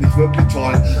 das fänd ich wirklich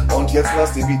toll. Und jetzt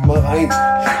lass den Beat mal rein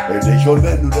in dich. Und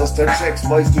wenn du das dann checkst,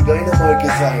 weißt du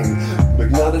Dynamike sein.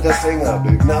 Begnadeter Sänger,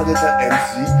 begnadeter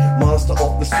MC, Master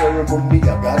of the Ceremony,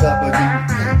 Yagadabadi,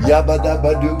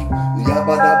 Yabadabadu,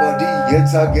 Yabadabadi.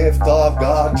 It's a gift of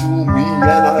God to me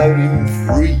and I'm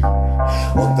free.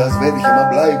 Und das werde ich immer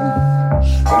bleiben.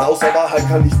 Denn außer Wahrheit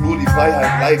kann ich nur die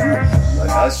Freiheit bleiben.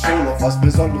 Da ist schon noch was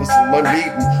Besonderes in meinem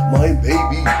Leben. Mein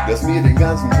Baby, das mir den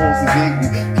ganzen großen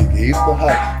Segen gegeben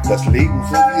hat, das Leben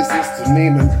so wie es ist zu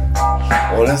nehmen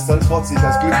und es dann trotzdem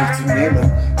als glücklich zu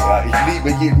nehmen. Ja, ich liebe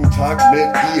jeden Tag mit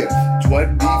dir,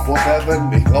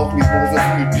 24/7. Ich brauch nicht nur so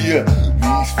viel Bier,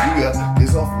 wie ich früher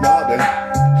gesoffen habe.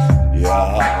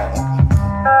 Ja.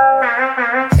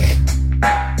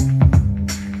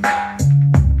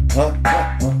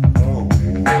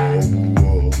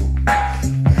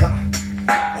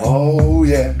 Oh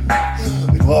yeah,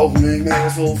 ich brauch nicht mehr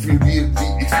so viel Bier,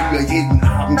 wie ich früher jeden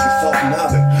Abend gesoffen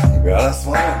habe. Ja, das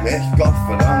waren echt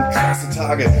gottverdammt krasse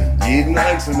Tage. Jeden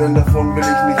einzelnen davon will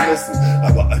ich nicht missen.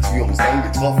 Aber als wir uns dann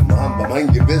getroffen haben, war mein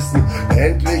Gewissen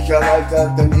endlich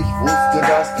erleichtert, denn ich wusste,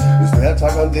 das ist der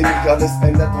Tag, an dem sich alles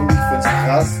ändert. Und ich find's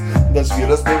krass, dass wir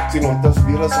das durchziehen und dass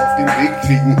wir das auf den Weg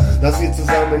kriegen. Dass wir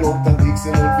zusammen unterwegs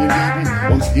sind und wir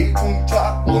lieben uns jeden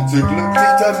Tag und sind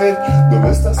glücklich damit. Du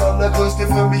bist das Allergrößte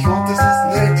für mich und es ist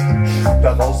nett.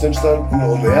 Daraus entstanden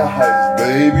und er heißt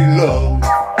Baby Love.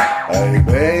 Hey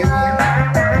baby,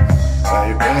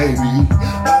 hey baby,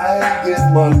 I give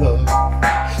my love.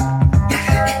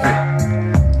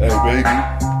 Hey baby,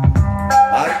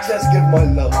 I just give my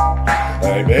love.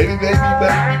 Hey baby, baby,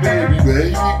 baby, baby,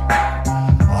 baby,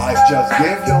 I just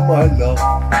give you my love.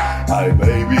 Hey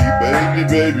baby, baby,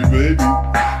 baby, baby,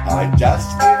 I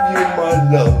just give you my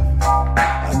love.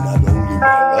 And not only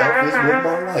my love is with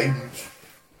my life.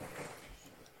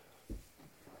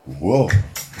 Whoa.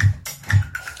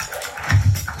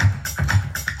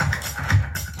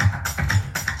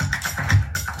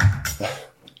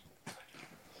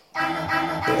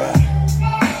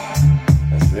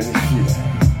 Das sind nicht viele.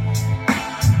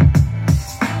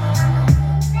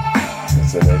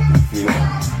 Das sind echt nicht viele.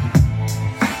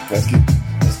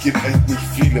 Es gibt echt nicht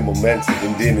viele Momente,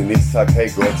 in denen ich sag, hey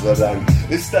Gott sei Dank,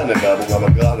 ist da eine Werbung,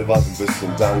 aber gerade war es ein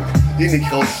bisschen Dank, den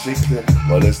ich rausschickte,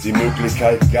 weil es die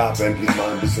Möglichkeit gab, endlich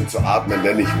mal ein bisschen zu atmen,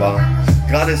 denn ich war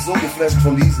gerade so geflasht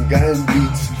von diesen geilen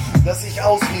Beats, dass ich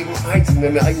aus jedem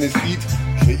einzelnen ein eigenes Lied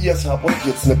kreiert habe und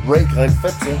jetzt eine Break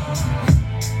reinfetze.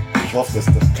 Ich hoffe, dass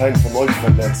das keinen von euch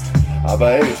verletzt, aber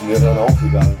hey, ist mir dann auch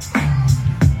egal.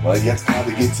 Weil jetzt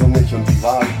gerade geht's um mich und die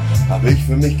Wahl habe ich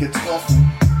für mich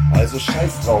getroffen. Also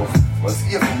scheiß drauf, was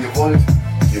ihr von mir wollt.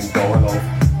 Im Dauerlauf,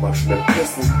 mal schnell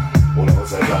pissen oder was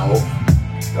selber auf.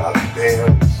 God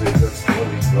damn, shit, that's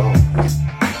really wrong.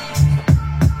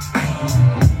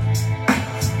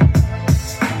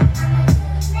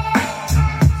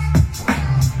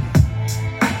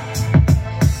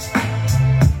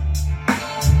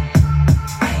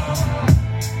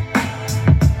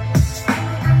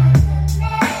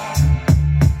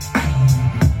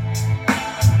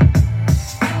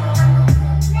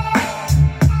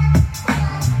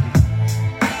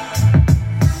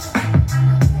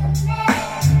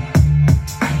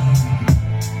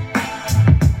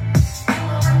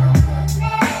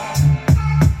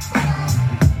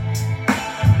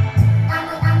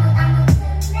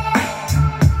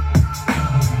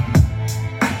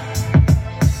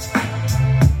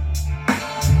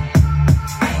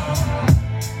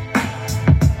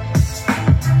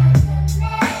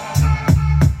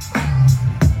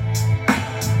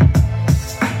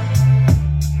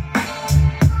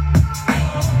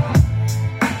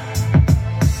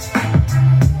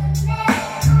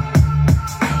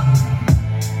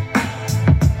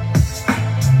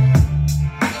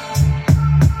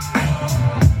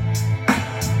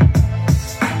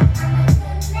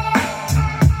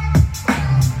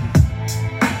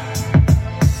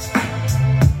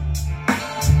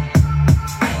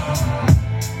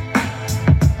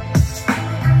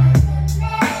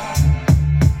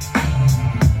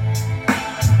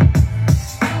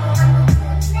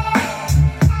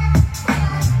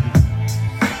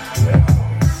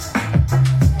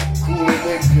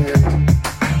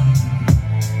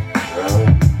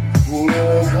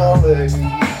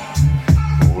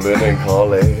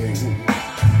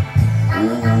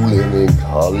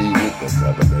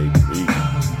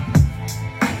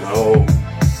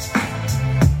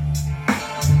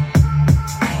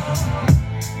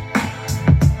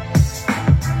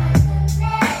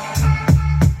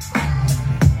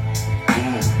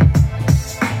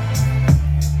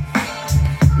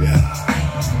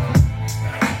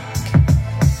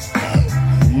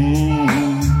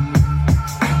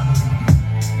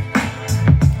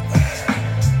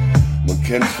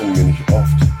 Kennst von mir nicht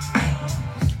oft,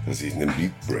 dass ich einen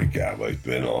Beat breake, aber ich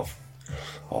bin auf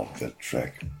der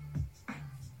Track.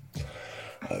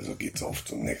 Also geht's auf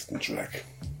zum nächsten Track.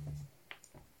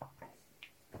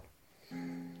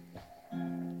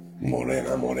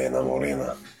 Morena, morena,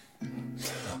 morena.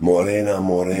 Morena,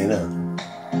 morena.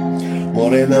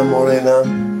 Morena, morena.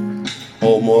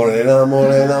 Oh, morena,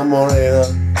 morena, morena.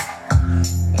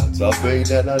 That's a way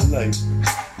that I like.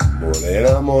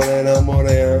 Morena, morena,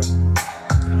 morena.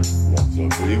 That's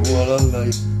a way what I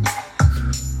like.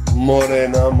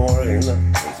 Morena, morena,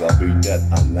 'cause I be that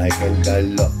I like and I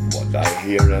love what I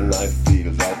hear and I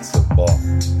feel, that's a bop.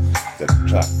 The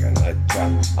track and I track.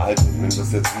 Also nimm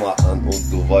das jetzt mal an und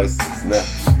du weißt es, ne?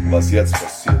 Was jetzt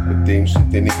passiert mit dem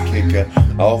Shit, den ich kicke.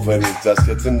 Auch wenn ich das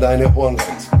jetzt in deine Ohren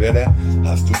reinsperde,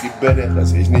 hast du die Bette,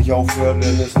 dass ich nicht aufhöre,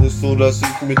 denn es ist so, dass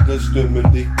ich mit der Stimme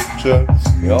dich beschwör.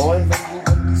 Ja, und wenn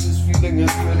du an dieses Feeling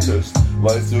empfindest,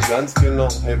 weißt du ganz genau,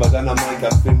 hey, bei Dynamike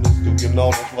findest du genau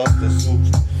das, was du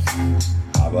suchst.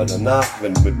 Aber danach,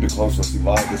 wenn du mitbekommst, was die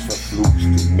Wahrheit ist, verfluchst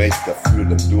du mich dafür,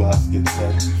 denn du hast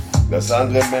gezeigt, dass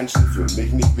andere Menschen für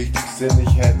mich nicht wichtig sind.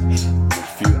 Ich hätte mich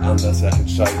viel anders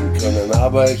entscheiden können,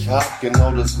 aber ich hab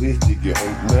genau das Richtige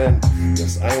und man,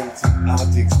 das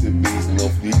einzigartigste Wesen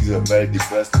auf dieser Welt, die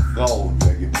beste Frau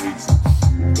wäre gewesen.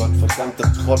 Ein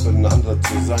gottverdammter Trottel, ein anderer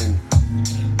zu sein,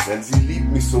 denn sie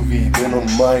liebt mich so wie ich bin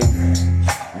und mein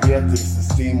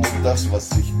Wertesystem und das, was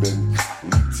ich bin,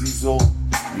 liebt sie so,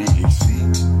 wie ich sie.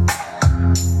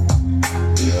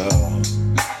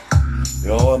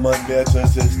 Ja, mein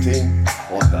Wertesystem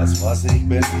und das, was ich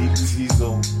bin, liebt sie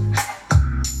so,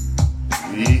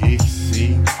 wie ich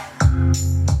sie.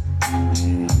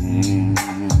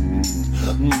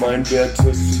 Mein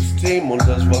Wertesystem und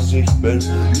das, was ich bin,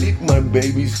 liebt mein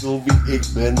Baby so, wie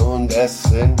ich bin. Und es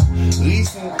sind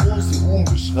riesengroße,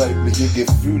 unbeschreibliche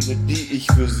Gefühle, die ich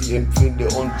für sie empfinde.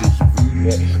 Und ich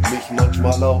fühle mich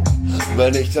manchmal auch,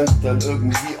 wenn ich dann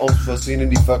irgendwie aus Versehen in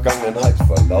die Vergangenheit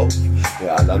verlaufe.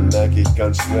 Ja, dann merke ich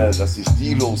ganz schnell, dass ich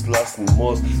die loslassen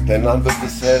muss, denn dann wird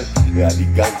es hell. Ja,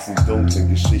 die ganzen dunklen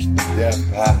Geschichten der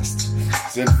Past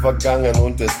sind vergangen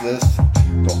und es ist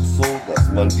doch so, dass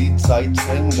man die Zeit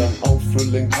dann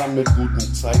auffüllen kann mit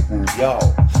guten Zeiten, ja.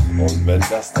 Und wenn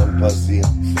das dann passiert,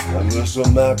 dann wirst du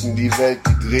merken, die Welt,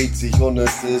 die dreht sich und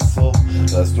es ist so,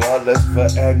 dass du alles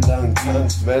verändern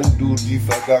kannst, wenn du die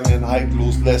Vergangenheit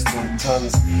loslässt und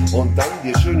tanzt und dann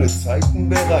dir schöne Zeiten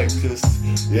bereitest.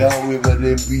 Ja, über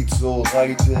den Beat so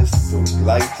reitest und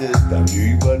gleitest dann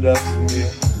über das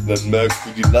Meer. Dann merkst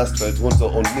du, die Last fällt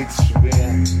runter und nix schwer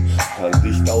kann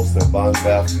dich aus der Bahn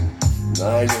werfen.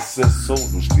 Nein, es ist so,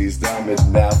 du stehst da mit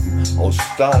Nerven aus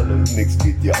Stahl und nix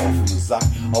geht dir auf den Sack,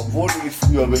 obwohl du dich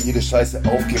früher über jede Scheiße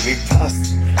aufgeregt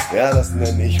hast. Ja, das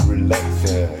nenne ich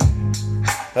relaxed,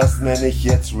 das nenne ich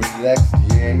jetzt relaxed,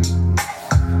 yeah.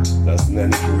 Das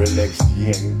nenne ich relaxed,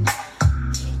 yeah.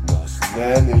 Das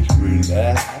nenne ich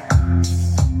relaxed,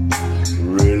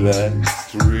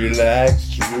 relaxed,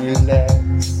 relaxed,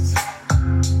 relaxed.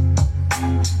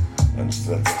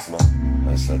 Anstatt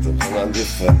man an dir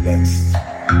verletzt.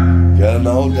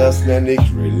 Genau das nenne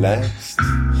ich relaxed.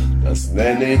 Das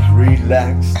nenne ich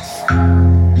relaxed.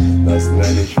 Das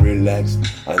nenne ich relaxed.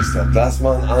 Anstatt dass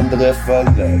man andere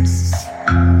verletzt.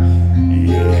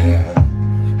 Yeah.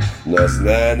 Das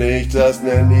nenne ich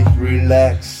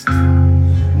relaxed.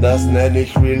 Das nenne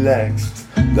ich relaxed.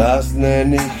 Das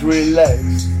nenne ich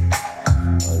relaxed.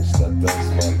 Anstatt dass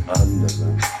man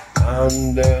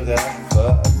andere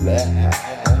verletzt.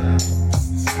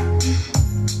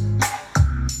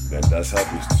 Denn das hab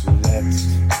ich zuletzt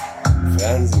im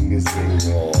Fernsehen gesehen,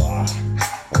 oh,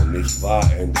 und ich war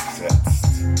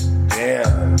entsetzt.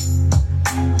 Yeah.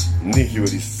 Nicht über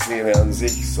die Szene an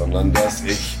sich, sondern dass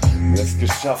ich es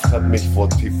geschafft habe, mich vor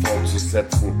TV zu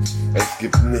setzen. Es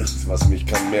gibt nichts, was mich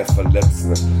kann mehr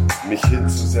verletzen, mich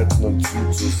hinzusetzen und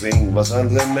zuzusehen, was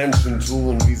andere Menschen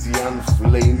tun, wie sie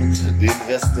anflehen, den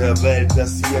Rest der Welt,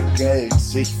 dass ihr Geld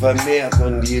sich vermehrt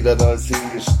und jeder da ist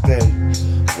hingestellt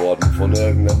worden von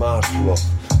irgendeinem Arschloch,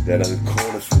 der dann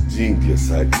Kohle verdient. Ihr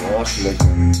seid nur Arschlöcher.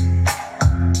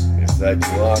 Ihr seid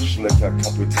nur Arschlöcher,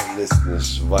 Kapitalisten,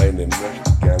 Schweine,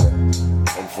 möchte gerne.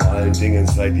 Und vor allen Dingen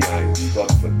seid ihr ein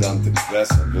gottverdammte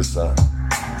Besserwisser.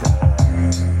 Da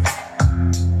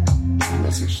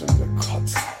muss ich schon wieder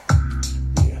kotzen.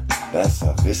 Ihr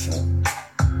Besserwisser.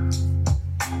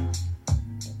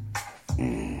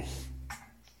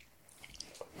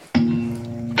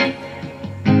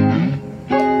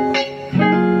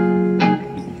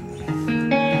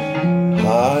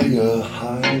 Higher,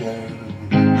 higher,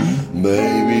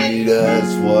 maybe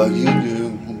that's what you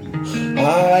do.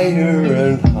 Higher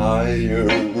and higher,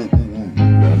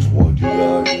 that's what you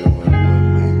are doing with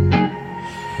me.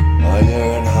 Higher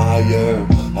and higher,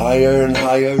 higher and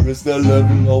higher ist der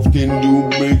Level, auf den du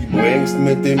mich bringst.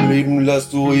 Mit dem Leben, das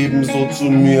du ebenso zu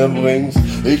mir bringst.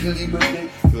 Ich liebe dich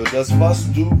für das, was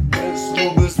du bist.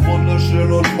 Du bist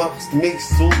wunderschön und machst mich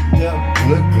so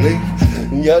glücklich.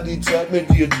 Ja, die Zeit mit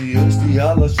dir, die ist die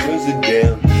allerschönste,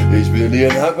 gern. Ich bin dir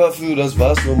dankbar für das,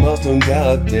 was du machst und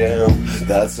goddamn,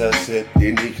 das ist Shit,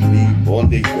 den ich lieb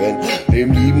und ich bin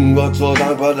dem lieben Gott so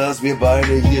dankbar, dass wir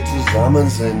beide hier zusammen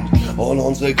sind und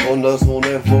unsere Gründe so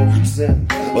eine Wucht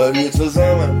sind, weil wir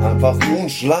zusammen einfach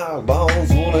unschlagbar und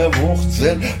so eine Wucht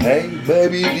sind. Hey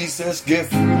Baby, dieses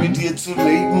Gefühl mit dir zu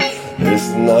leben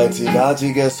ist ein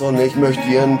einzigartiges und ich möchte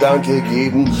dir ein Danke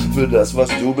geben für das, was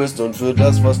du bist und für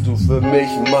das, was du für mich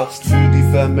machst, für die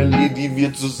Family, die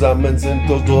wir zusammen sind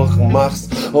und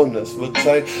durchmachst. Und es wird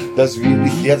Zeit, dass wir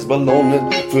dich jetzt belohnen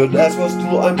für das, was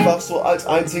du einfach so als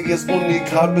einziges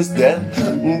Unikat bist, denn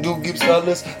du gibst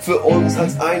alles für uns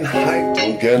als Einheit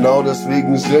und genau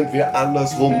deswegen sind wir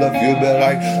andersrum dafür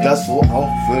bereit, das so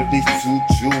auch für dich zu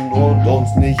tun und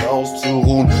uns nicht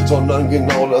auszuruhen, sondern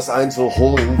genau das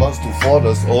einzuholen, was du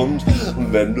forderst. Und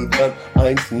wenn du dann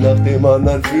eins nach dem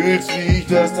anderen fühlst, wie ich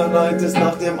das dann eins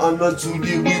nach dem anderen zu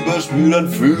dir rüberspül, dann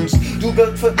fühlst du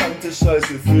ganz verdammte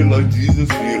Scheiße, vielleicht dieses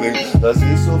Feeling, das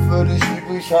ich so für dich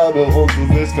übrig habe und du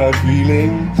willst kein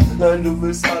Feeling. Nein, du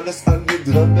willst alles an dir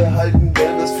dran behalten,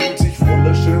 denn das fühlt sich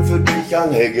wunderschön für dich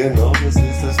an. Hey, genau das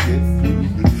ist das Gefühl,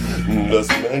 das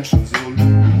Menschen so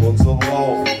lieben und so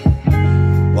brauchen,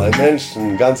 weil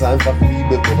Menschen ganz einfach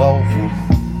Liebe brauchen.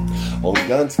 Und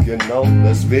ganz genau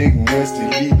deswegen ist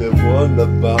die Liebe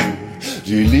wunderbar.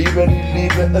 Die Liebe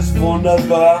ist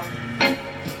wunderbar.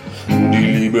 Die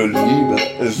Liebe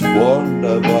ist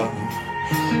wunderbar.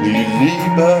 Die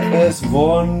Liebe ist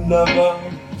wunderbar.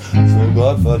 So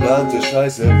gottverdammte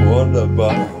Scheiße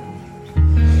wunderbar.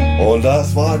 Und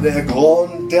das war der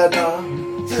Grund, der da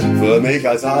für mich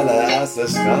als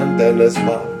allererstes stand, denn es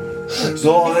war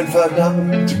so ein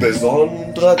verdammt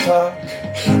besonderer Tag,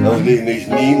 den ich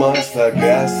niemals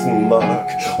vergessen mag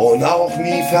und auch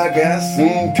nie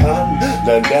vergessen kann.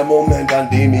 Denn der Moment, an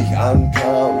dem ich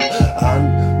ankam,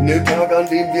 an dem Tag, an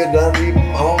dem wir dann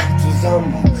eben auch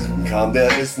zusammen kam, der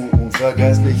ist ein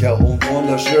unvergesslicher und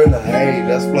wunderschöner. Hey,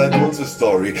 das bleibt unsere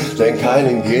Story, denn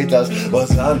keinen geht das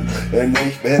was an. Denn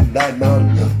ich bin dein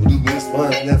Mann und du bist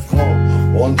meine Frau.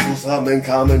 Und zusammen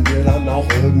kamen wir dann auch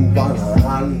irgendwann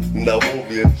an, da wo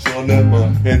wir schon immer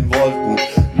hin wollten,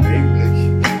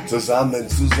 nämlich zusammen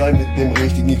zu sein mit dem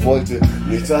Richtigen. Ich wollte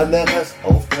nichts anderes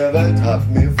auf der Welt, hab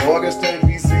mir vorgestellt,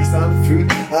 wie es sich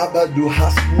anfühlt, aber du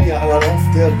hast mir auf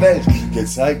der Welt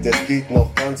gezeigt, es geht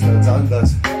noch ganz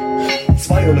anders.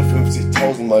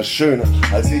 250.000 Mal schöner,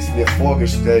 als ich's mir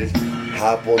vorgestellt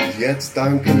hab. Und jetzt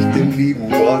danke ich dem lieben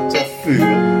Gott dafür,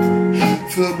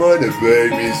 für meine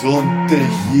Babys und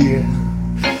dich hier.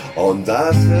 Und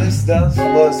das ist das,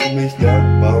 was mich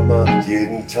dankbar macht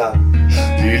jeden Tag.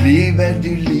 Die Liebe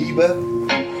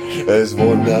ist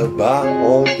wunderbar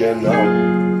und genau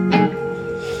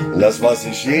das, was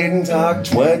ich jeden Tag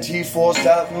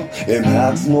 24/7 im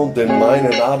Herzen und in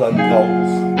meinen Adern brauch.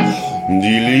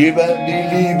 Die Liebe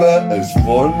ist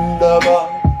wunderbar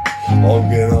und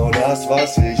genau das,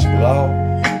 was ich brauch.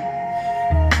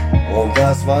 Und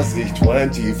das, was ich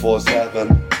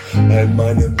 24/7 in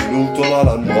meinem Blut und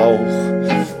Adern brauch.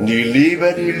 Die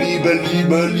Liebe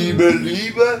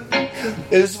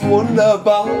ist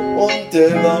wunderbar und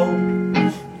genau,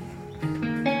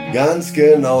 ganz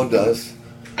genau das,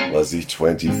 was ich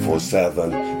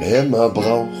 24/7 immer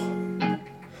brauch.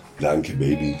 Danke,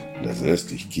 Baby, dass es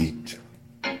dich gibt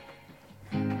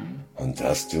und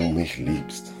dass du mich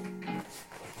liebst.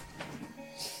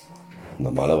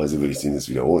 Normalerweise würde ich den jetzt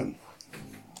wiederholen,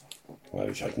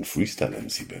 weil ich halt ein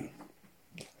Freestyle-MC bin.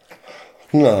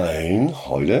 Nein,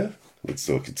 heute wird's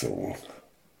durchgezogen.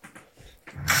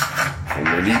 Von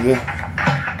der Liebe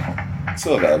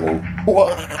zur Werbung.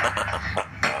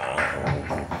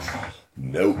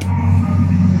 Nope.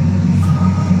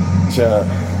 Tja,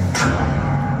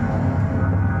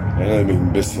 erinnert mich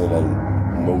ein bisschen an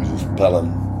Moses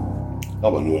Pelham,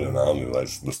 aber nur der Name, weil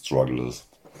es The Struggle ist.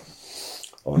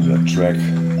 Und der Track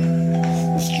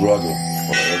The Struggle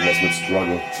oder irgendwas mit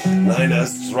Struggle. Nein, der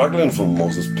ist Struggling von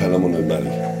Moses Pelham und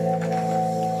Melly.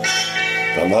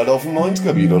 Dann halt auf dem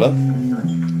 90er-Beat, oder?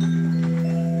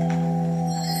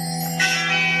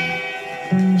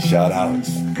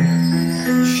 Shoutouts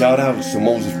to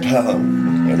Moses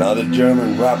Pelham and other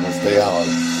German rappers, they are.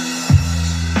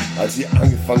 Als sie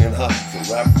angefangen hat zu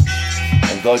rappen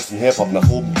und deutschen Hip-Hop nach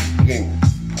oben zu bringen.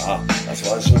 Ah, das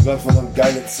waren schon verdammt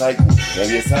geile Zeiten,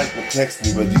 denn ihr seid mit Texten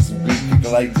über diesen Beat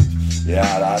begleitet.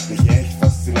 Ja, da hatte ich echt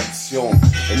Faszination.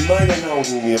 In meinen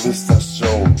Augen, ihr wisst das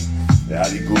schon. Ja,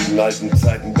 die guten alten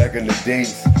Zeiten back in the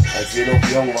days, als wir noch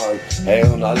jung waren. Hey,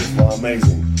 und alles war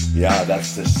amazing. Ja, das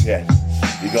ist der Shit.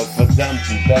 Die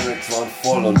gottverdammten Barracks waren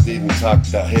voll und jeden Tag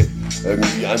der Hit.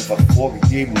 irgendwie einfach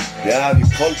vorgegeben. Ja, wir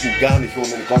konnten gar nicht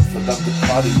ohne gottverdammte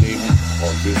Party leben.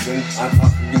 Und wir sind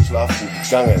einfach geschlafen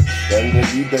gegangen. Denn der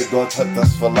liebe Gott hat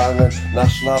das Verlangen nach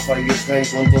Schlaf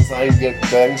eingeschränkt und uns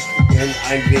eingedrängt in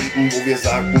ein Leben, wo wir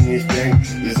sagten, ich denke,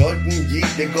 wir sollten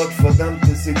jede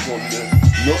gottverdammte Sekunde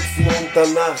nutzen und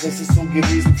danach ist es so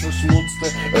gewesen, verschmutzte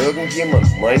irgendjemand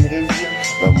mein Revier,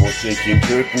 dann muss ich ihn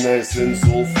töten. Es sind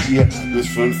so 4 bis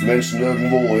 5 Menschen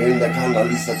irgendwo in der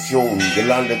Kanalisation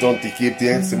gelandet und ich gebe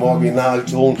dir jetzt im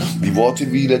Originalton die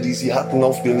Worte wieder, die sie hatten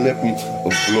auf den Lippen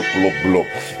und blub blub blub.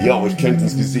 Ja, euch könnt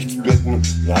ins Gesicht blicken,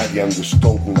 ja, die haben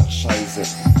gestunken nach Scheiße,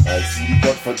 als sie die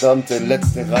gottverdammte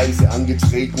letzte Reise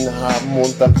angetreten haben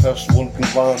und dann verschwunden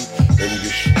waren im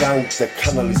Gestank der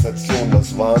Kanalisation.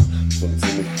 Das waren schon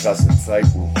ziemlich krasse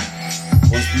Zeiten.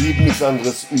 Uns blieb nichts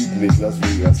anderes übrig, Las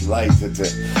Vegas leitete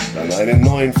dann einen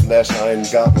neuen Flash ein,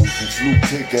 gab uns ein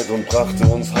Flugticket und brachte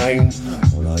uns heim.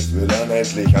 Und als wir dann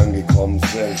endlich angekommen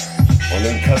sind und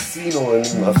im Casino in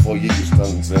dem Foyer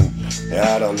gestanden sind,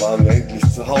 ja, dann waren wir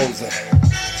endlich zu Hause.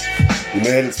 Die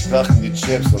Mädels brachten die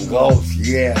Chips und raus,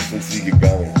 yeah, sind sie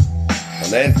gegangen.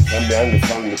 Und endlich haben wir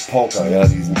angefangen mit Poker, ja,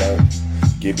 diesen Dank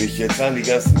gebe ich jetzt an die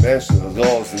ganzen Menschen da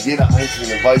draußen. Jeder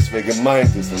Einzelne weiß, wer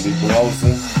gemeint ist und die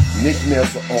draußen nicht mehr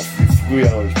so oft wie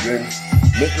früher. Und ich bin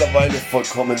mittlerweile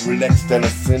vollkommen relaxed, denn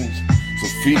es sind so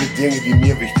viele Dinge, die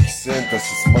mir wichtig sind. Das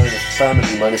ist meine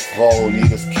Family, meine Frau und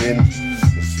jedes Kind,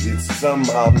 das wir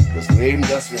zusammen haben, das Leben,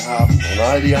 das wir haben und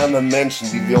all die anderen Menschen,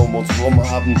 die wir um uns herum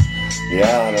haben.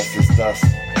 Ja, das ist das,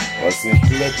 was mich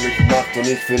glücklich macht und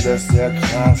ich finde es sehr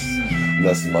krass,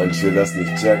 dass manche das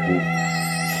nicht checken.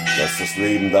 Dass das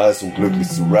Leben da ist, um glücklich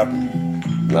zu rappen.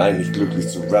 Nein, nicht glücklich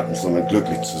zu rappen, sondern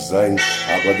glücklich zu sein.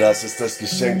 Aber das ist das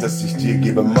Geschenk, das ich dir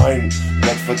gebe, mein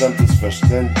gottverdammtes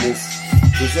Verständnis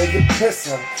für solche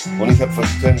Pisser. Und ich hab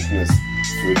Verständnis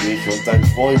für dich und deinen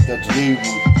Freund da drüben.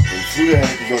 Und früher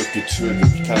hätte ich euch getötet,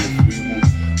 ich kann nicht lügen.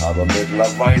 Aber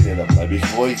mittlerweile, da bleib ich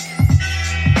ruhig.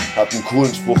 Hab einen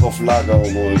coolen Spruch auf Lager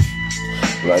und euch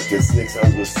bleibt jetzt nichts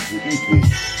anderes zu übrig.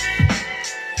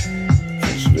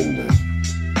 Verschwindet.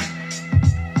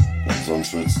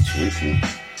 Sonst wird's tödlich.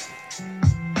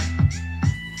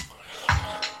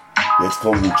 Jetzt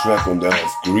kommt ein Track und der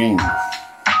heißt Green.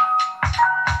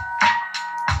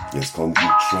 Jetzt kommt ein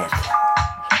Track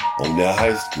und der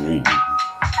heißt Green.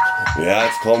 Ja,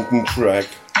 jetzt kommt ein Track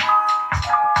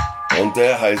und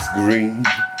der heißt Green.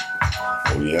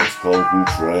 Und jetzt kommt ein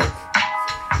Track,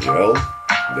 yo,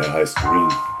 der heißt Green.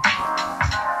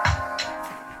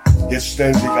 Jetzt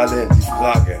stellen sich alle die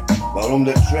Frage, warum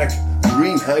der Track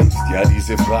Green heißt. Ja,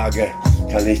 diese Frage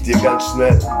kann ich dir ganz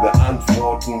schnell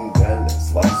beantworten, denn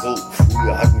es war so,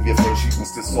 früher hatten wir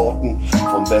verschiedenste Sorten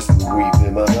vom besten Weed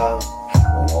immer da.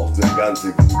 Und auch der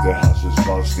ganze gute Haschisch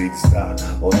war stets da.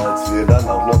 Und als wir dann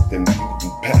auch noch den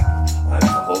guten Pep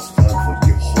einfach aus Frankfurt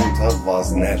geholt haben,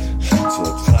 war's nett zu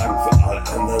ertragen für alle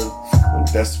anderen.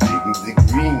 Und deswegen die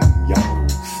Green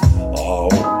Youngs. Oh,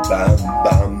 bam,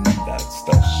 bam, that's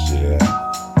the shit.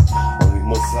 Und ich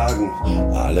muss sagen,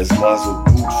 alles war so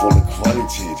gut von der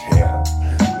Qualität her.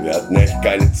 Wir hatten echt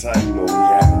geile Zeiten, oh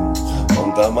yeah.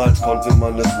 Und damals konnte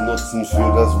man es nutzen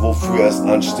für das, wofür es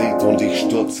ansteht. Und ich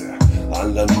stutze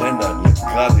anderen Männern jetzt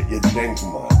gerade, ihr denkt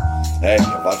mal, hey,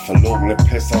 ihr wart verlogene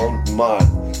Pisser und mal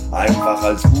einfach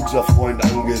als guter Freund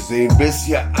angesehen, bis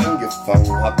ihr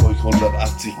angefangen habt, euch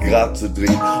 180 Grad zu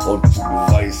drehen und zu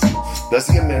beweisen, dass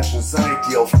ihr Menschen seid,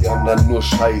 die auf die anderen nur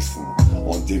scheißen.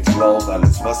 Und ihr klaut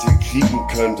alles, was ihr kriegen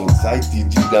könnt und seid die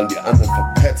dann die anderen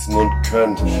verpetzen und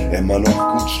könnt immer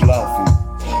noch gut schlafen.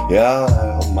 Ja,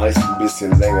 am meisten ein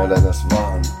bisschen länger, denn es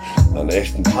waren dann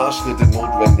echt ein paar Schritte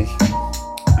notwendig.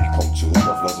 Ich komm zurück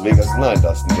auf Las Vegas, nein,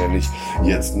 das nenne ich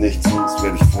jetzt nicht, sonst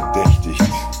werde ich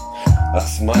verdächtigt,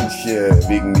 dass manche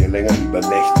wegen mir länger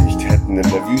übernächtigt hätten in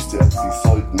der Wüste, als sie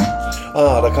sollten.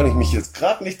 Da kann ich mich jetzt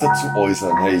gerade nicht dazu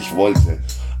äußern, hey, ich wollte,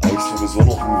 aber ich sowieso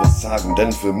noch nie was sagen,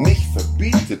 denn für mich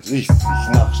verbietet es sich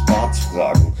nach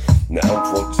Staatsfragen eine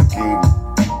Antwort zu geben.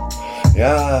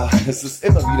 Ja, es ist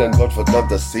immer wieder ein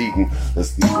gottverdammter Segen,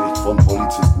 das Gesicht von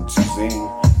Polizisten zu sehen,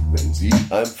 wenn sie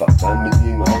einfach dann mit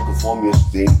ihrem Auto vor mir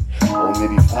stehen und mir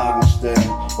die Fragen stellen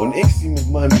und ich sie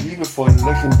mit meinem liebevollen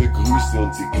Lächeln begrüße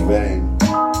und sie quälen.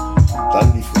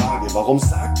 Dann die Frage, warum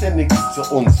sagt er nichts zu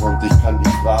uns? Und ich kann die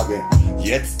Frage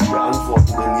jetzt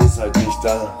beantworten, denn ihr seid nicht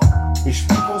da. Ich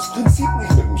spiele aus Prinzip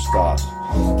nicht mit dem Staat,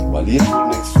 weil ihr tut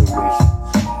nichts für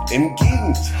mich. Im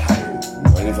Gegenteil,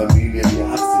 meine Familie, die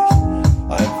hat sich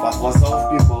einfach was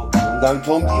aufgebaut. Und dann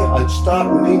kommt ihr als Staat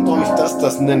und nehmt euch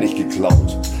das nenne ich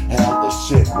geklaut. Hell the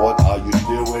shit, what are you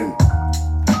doing?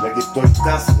 Wer gibt euch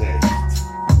das Recht?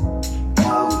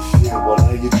 Hell the shit, what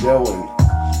are you doing?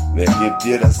 wer gibt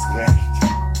dir das Recht?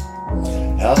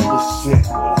 Herrlich Shit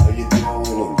oder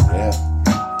Idioten und wer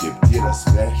gibt dir das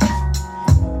Recht?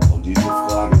 Und diese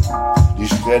Frage, die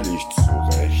stell ich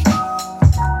zurecht.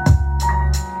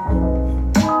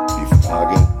 Die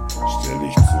Frage stell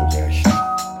ich zurecht.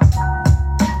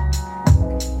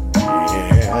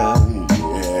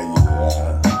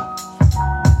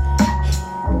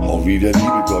 Auch wieder,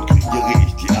 liebe Gott, kreiere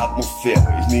ich die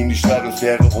Atmosphäre. Ich nehme die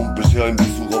Steigelfähre und bisher ein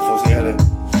Besuch auf Erde.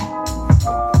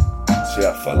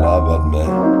 Tja, verlabert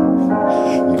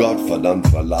man. Gottverdammt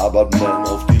verlabert man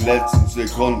auf die letzten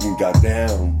Sekunden,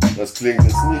 goddamn. Das klingt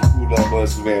jetzt nicht gut, aber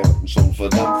es wären schon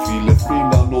verdammt viele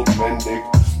Fehler notwendig,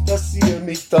 dass ihr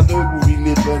mich dann irgendwie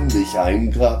lebendig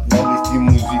eingrabt, weil ich die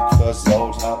Musik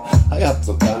versaut hab. Ihr habt's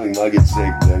doch gar nicht mal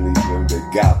gecheckt, denn ich bin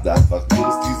begabt, einfach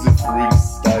bloß diese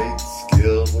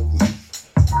Freestyle-Skills.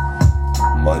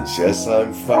 Manches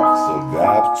einfach so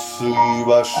gab zu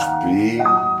überspielen.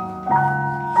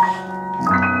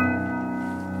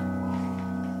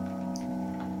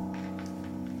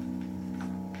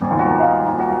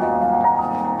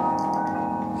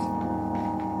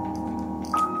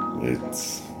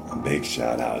 It's a big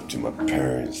shout out to my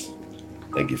parents.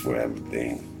 Thank you for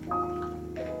everything.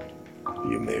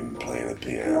 You made me play the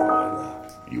piano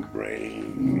and you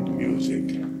bring me the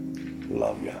music.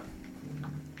 Love ya.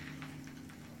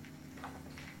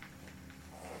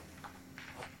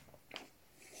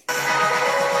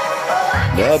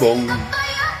 Werbung.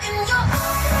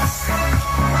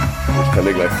 Ich kann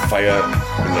dir gleich feiern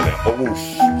in deine Augen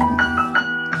schieben.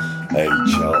 Hey,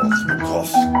 Charles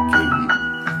Bukowski.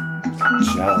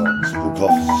 Charles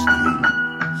Bukowski.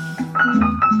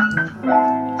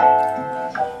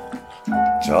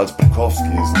 Charles Bukowski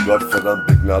ist ein gottverdammt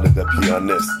begnadeter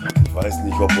Pianist. Ich weiß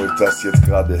nicht, ob euch das jetzt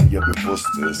gerade hier bewusst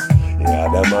ist. Ja,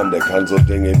 der Mann, der kann so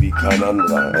Dinge wie kein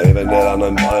anderer. Ey, wenn der dann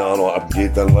am Piano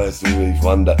abgeht, dann weißt du, wie ich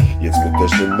wander. Jetzt mit der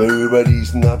Stimme über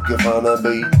diesen abgefahrenen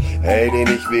Beat. Hey, den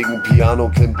ich wegen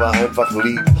Piano-Klimper einfach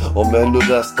lieb. Und wenn du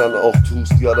das dann auch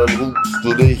tust, ja, dann rufst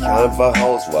du dich einfach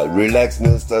aus. Weil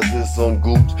Relaxness, das ist so ein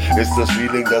Gut. Ist das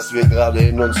Feeling, das wir gerade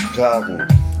in uns tragen.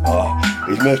 Oh,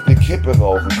 ich möchte eine Kippe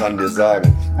rauchen, kann dir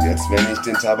sagen. Jetzt, wenn ich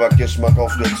den Tabakgeschmack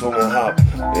auf der Zunge hab,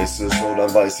 ist es so,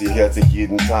 dann weiß ich, dass ich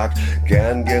jeden Tag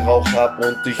gern geraucht hab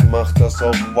und ich mach das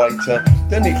auch weiter.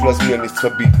 Denn ich lass mir nichts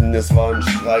verbieten, es war ein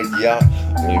Streit, ja.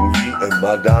 Irgendwie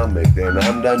immer da mit den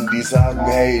anderen, die sagen,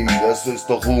 hey, das ist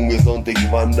doch ungesund,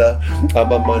 ich wander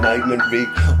aber meinen eigenen Weg.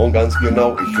 Und ganz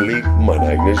genau, ich lebe mein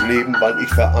eigenes Leben, weil ich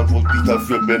verantwortlich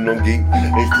dafür bin und gebe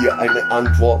ich dir eine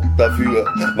Antwort dafür,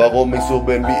 warum ich so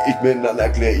bin, wie ich bin, dann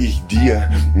erkläre ich dir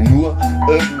nur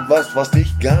irgendwas, was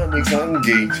dich gar nichts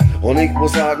angeht. Und ich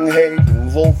muss sagen, hey,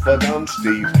 wo verdammt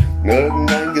steht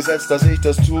irgendein Gesetz, dass ich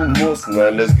das tun muss?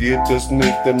 Nein, das geht es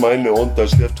nicht, denn meine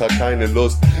Unterschrift hat keine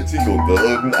Lust, sich unter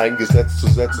irgendein Gesetz zu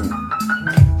setzen.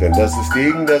 Denn das ist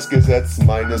gegen das Gesetz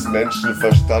meines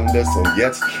Menschenverstandes. Und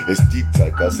jetzt ist die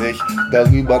Zeit, dass ich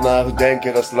darüber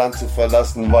nachdenke, das Land zu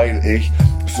verlassen, weil ich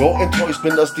so enttäuscht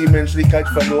bin, dass die Menschlichkeit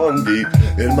verloren geht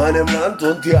in meinem Land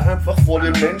und ihr einfach vor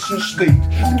den Menschen steht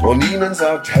und ihnen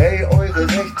sagt, hey, eure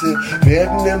Rechte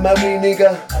werden immer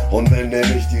weniger. Und wenn ihr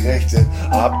nicht die Rechte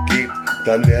abgebt,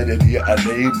 dann werdet ihr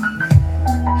erleben,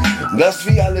 dass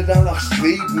wir alle danach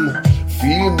streben,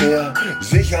 viel mehr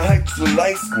Sicherheit zu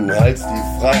leisten, als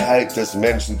die Freiheit des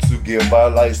Menschen zu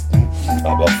gewährleisten.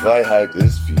 Aber Freiheit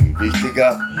ist viel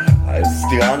wichtiger als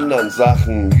die anderen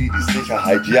Sachen wie die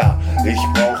Sicherheit. Ja, ich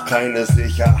brauch keine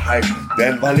Sicherheit,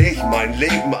 denn weil ich mein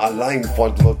Leben allein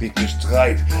verantwortlich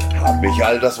bestreite, habe ich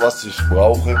all das, was ich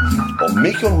brauche, um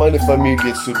mich und meine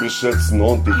Familie zu beschützen.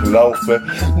 Und ich laufe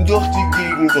durch die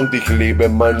Gegend und ich lebe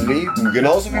mein Leben,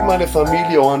 genauso wie meine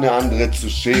Familie, ohne andere zu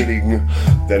schädigen.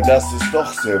 Denn das ist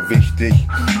doch sehr wichtig,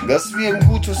 dass wir ein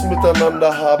gutes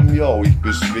Miteinander haben. Yo, ich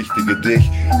beschwichtige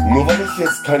dich. Nur weil ich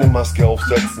jetzt keine Maske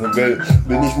aufsetzen will,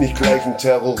 bin ich nicht gleich ein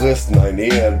Terrorist. Nein,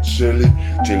 eher ein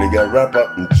chilliger Rapper,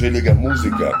 ein chilliger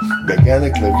Musiker, der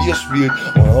gerne Klavier spielt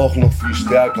und auch noch viel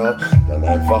stärker. Dann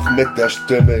einfach mit der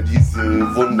Stimme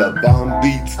diese wunderbaren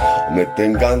Beats und mit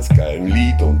dem ganz geilen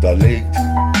Lied unterlegt.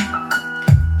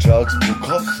 Charles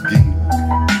Bukowski,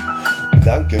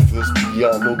 danke fürs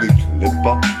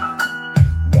Piano-Geklipper.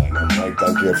 Dynamike,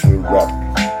 danke für Rap.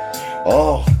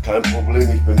 Oh, kein Problem,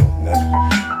 ich bin noch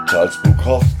nett. Charles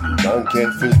Bukowski,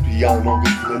 danke fürs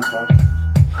Piano-Geklipper.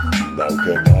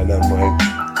 Danke Dynamike,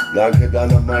 danke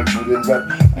Dynamike für den Rap.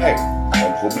 Hey,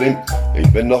 kein Problem,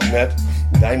 ich bin noch nett.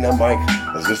 Dynamike,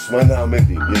 das ist mein Name,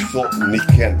 den ihr so nicht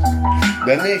kennt.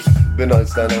 Denn ich bin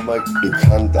als Dynamike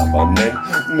bekannt, aber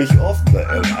nennt mich oft der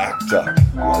El-Actor,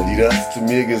 weil die das zu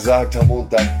mir gesagt haben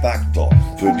und der Faktor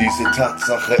für diese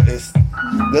Tatsache ist,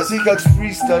 dass ich als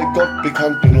Freestyle-Gott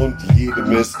bekannt bin und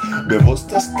jedem ist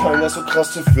bewusst, dass keiner so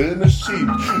krasse Filme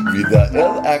schiebt wie der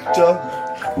L-Actor.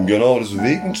 Genau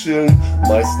deswegen chillen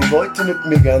meisten Leute mit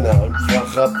mir gerne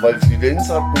einfach ab, weil sie den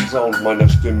satten Sound meiner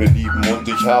Stimme lieben. Und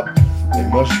ich hab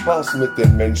immer Spaß mit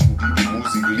den Menschen, die die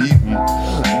Musik lieben.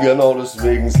 Genau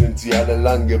deswegen sind sie alle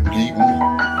lang geblieben.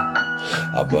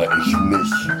 Aber ich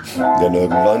nicht, denn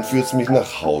irgendwann führt's mich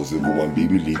nach Hause, wo mein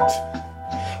Baby liegt.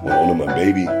 Und ohne mein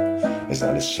Baby ist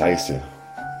alles scheiße.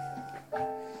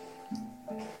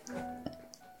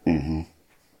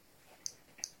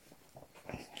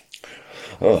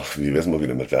 Ach, wie wär's mal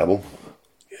wieder mit Werbung?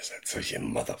 Ihr seid solche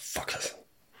Motherfuckers.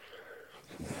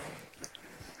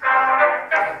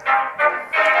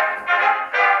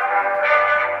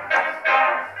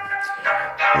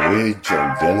 Hey,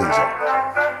 John Dillinger.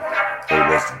 It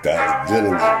was Das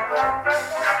Dillinger.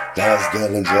 Das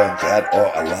Dillinger, dead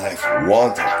or alive,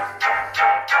 wanted.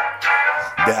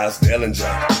 Das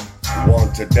Dillinger,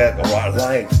 wanted, dead or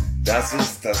alive. Das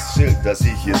ist das Schild, das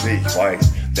ich hier sehe, ich weiß.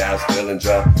 Das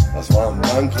Dillinger, das war ein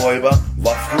Bankräuber,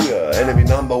 war früher Enemy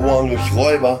Number One durch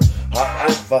Räuber. Hab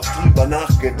einfach drüber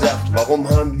nachgedacht, warum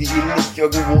haben die ihn nicht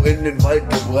irgendwo in den Wald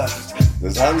gebracht?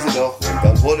 Das haben sie doch, und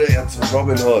dann wurde er zu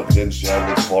Robin Hood in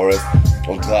Sherwood Forest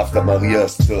und traf da Maria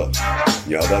Stirb.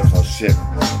 Ja, das war shit.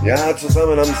 Ja,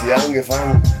 zusammen haben sie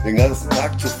angefangen, den ganzen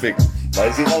Tag zu ficken,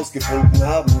 weil sie rausgefunden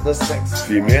haben, dass Sex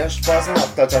viel mehr Spaß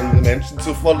macht, als andere Menschen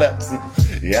zu verletzen.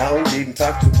 Ja, und jeden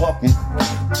Tag zu poppen.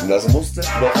 Das musste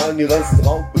noch an die ganzen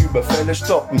Raubüberfälle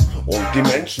stoppen. Und die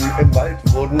Menschen im Wald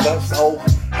wurden das auch,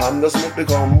 haben das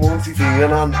mitbekommen und sie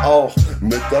fingen an auch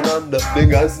miteinander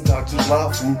den ganzen Tag zu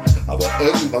schlafen. Aber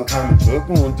irgendwann kamen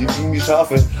Türken und die fingen die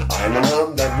Schafe ein und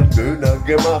haben dann den Döner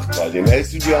gemacht. Weil den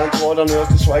hältst du die Antwort, dann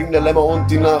hörst du das Schweigen der Lämmer und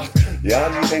die Nacht. Ja,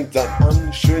 die fängt dann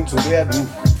an, schön zu werden.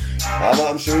 Aber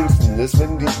am schönsten ist,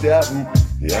 wenn die sterben.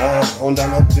 Ja, und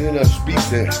dann hat Döner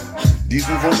Spieße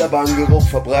diesen wunderbaren Geruch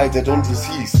verbreitet und es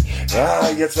hieß, ja,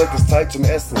 jetzt wird es Zeit zum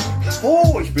Essen.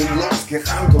 Oh, ich bin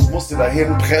losgerannt und musste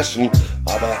dahin preschen.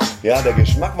 Aber ja, der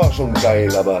Geschmack war schon geil,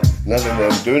 aber na, wenn du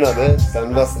einen Döner willst,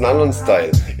 dann was einen anderen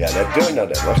Style. Ja, der Döner,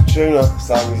 der macht schöner,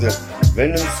 sagen sie.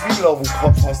 Wenn du eine Zwiebel auf dem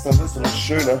Kopf hast, dann bist du noch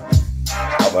schöner.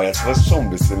 Aber jetzt wirst du schon ein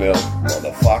bisschen mehr,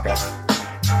 Motherfucker.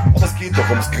 Aber es geht doch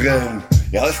ums Grillen.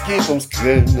 Ja, es geht ums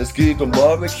Grillen, es geht um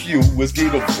Barbecue, es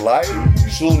geht um Fleisch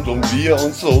und um Bier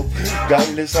und so.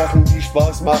 Geile Sachen, die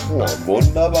Spaß machen, am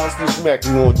wunderbarsten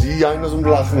schmecken und die einen zum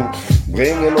Lachen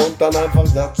bringen und dann einfach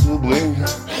dazu bringen,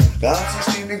 dass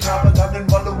es in den Körper dann in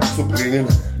Wallung zu bringen,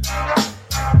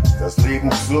 das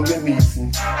Leben zu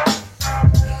genießen.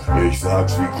 Ich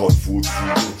sag's wie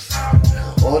Konfuzius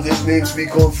und ich nehm's wie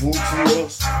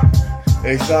Konfuzius.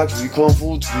 Ich sag's wie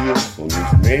Konfuzius und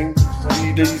ich nehm's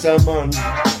wie dieser Mann.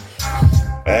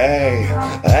 Ey,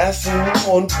 Essen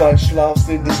und bei Schlaf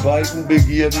sind die beiden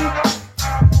Begierden.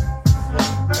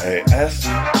 Ey,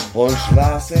 Essen und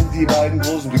Schlaf sind die beiden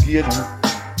großen Begierden.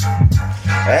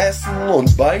 Essen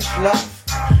und bei Schlaf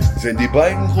sind die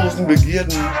beiden großen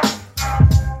Begierden,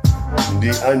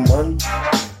 die ein Mann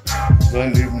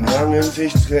sein Leben lang in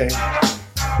sich trägt.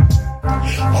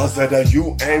 I said that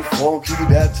you ain't funky,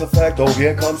 that's a fact. Oh,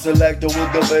 here comes Selector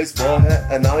with the baseball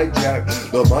hat and I jack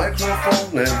the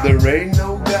microphone, and there ain't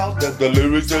no doubt that the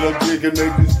lyrics that I'm kicking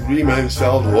make you scream and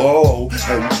shout, whoa.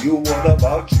 And you, what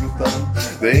about you, son?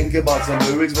 Think about some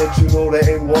lyrics, but you know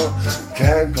they ain't one.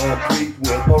 Can't compete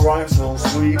with my rhyme so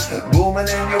sweet. Booming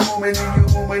in your booming in your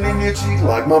booming in your cheek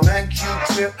like my man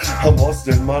Q-tip. I'm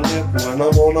busting my lip when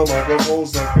I'm on a microphone,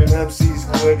 sucking MCs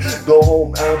quick. Go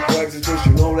home and practice, cause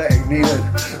you know they ain't needed.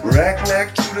 Rack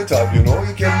neck to the top, you know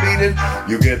you can beat it.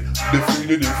 You get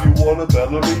defeated if you wanna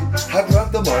battle me. I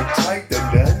grab the mic tight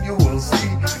and then you will see.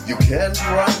 You can't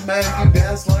rhyme, man, you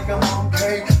dance like a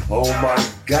monkey. Oh my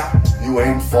God, you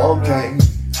ain't funky.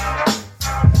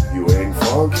 You ain't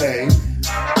funky.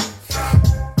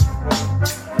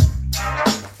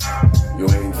 You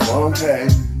ain't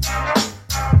funky.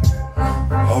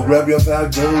 Oh, grab your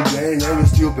fat gold chain and your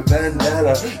stupid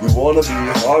bandana. You wanna be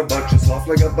hard but you're soft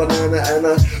like a banana, and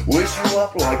I wish you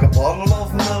up like a bottle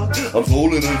of milk. I'm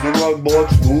solid as a rock board,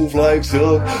 smooth like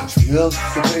silk. Skills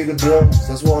to pay the bills,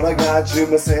 that's what I got. You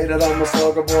must say that I'm a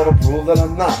sucker, but to prove that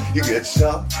I'm not, you get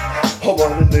shot. Oh, by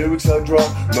the lyrics I drop.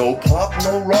 No pop,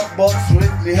 no rock, but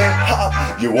strictly hip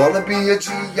hop. You wanna be a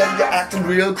G and you're acting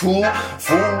real cool.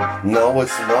 Fool, now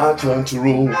it's my turn to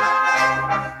rule.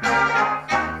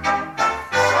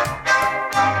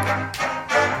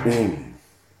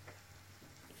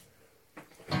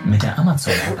 Mit der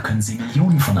Amazon-App können Sie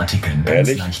Millionen von Artikeln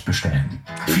ganz leicht bestellen.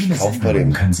 Viele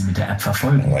Sendungen können Sie mit der App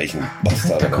verfolgen.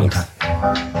 Bastard, Kontakt.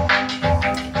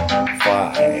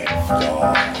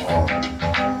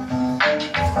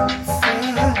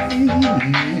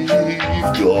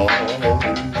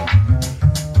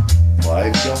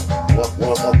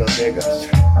 One of the niggas.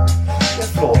 Der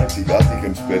Flow einzigartig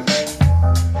im Spit.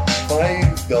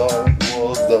 5 Dog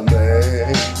was the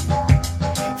man.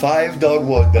 5 Dog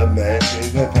was the man.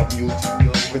 In hip-hop music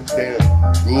go with them.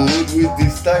 Good with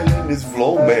his style and his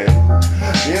flow, man.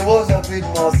 It was a bit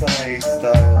more side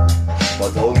style,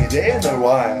 but only day in a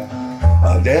while.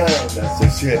 Oh damn, that's the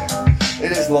shit.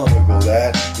 It is long ago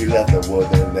that he left the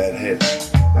world in that hit.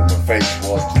 And my face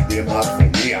was too dim up for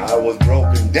me. I was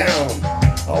broken down.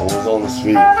 I was on the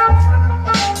street.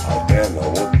 Oh damn, I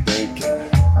was thinking,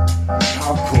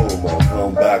 how cool man,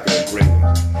 come back and bring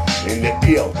it in the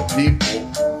ear of the people.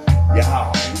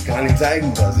 Ja, ich kann nicht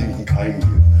zeigen, dass ich ein Keim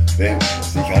gebe. Denn,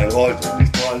 dass ich ein wollte und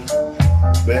ich toll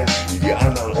bin, wie die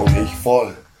anderen und ich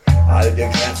voll. All den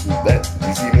Kräften,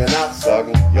 die sie mir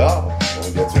nachsagen, ja.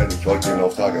 Und jetzt werde ich heute den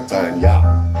Auftrag erteilen,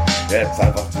 ja. Jetzt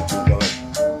einfach zuhören.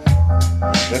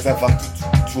 Jetzt einfach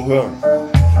zuhören.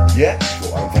 Jetzt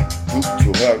so einfach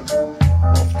zuhören.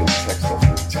 Auf dem Text, auf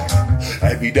dem Text.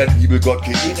 Hey, wie der liebe Gott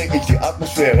kreiere ich die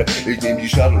Atmosphäre. Ich nehme die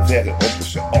Shuttle-Fähre und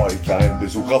bische euch kleinen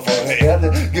Besucher auf eure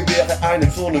Erde. Gebäre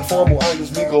eine Zonenform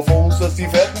eines Mikrofons, das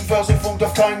die Weltenverse funkt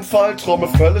auf keinen Fall.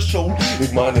 Trommelfälle schon,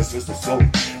 ich meine es ist es so.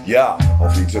 Ja,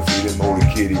 auf viel zu viele ohne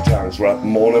Kitty Tanks,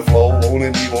 rappen ohne Flow,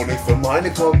 ohne Niveau, nicht für meine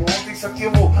kommen. Und ich sag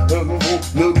dir wo, irgendwo,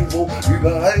 nirgendwo,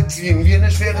 überall ziehen wir eine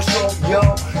schwere Show.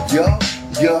 Ja, ja,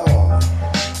 ja.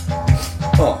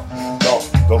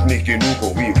 Doch nicht genug,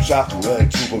 oh wie im Schachtel,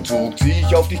 Zug um Zug zieh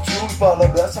ich auf dich zu, ich baller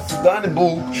besser für deinen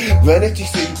Bug. Wenn ich dich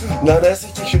seh, dann ess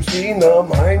ich dich im Stehen, am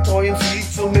einen teuren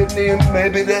Flieg zum Mitnehmen, hey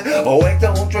bitte, oh Hector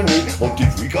und Johnny, und die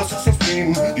Freakers ist das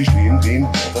Team, die stehen den,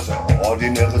 das sind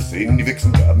ordinäre Szenen, die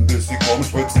wichsen werden, bis sie kommen,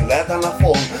 spritzen Leiter nach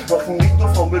vorn, machen nicht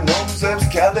nur vom Benommen, selbst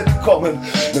Kerle bekommen,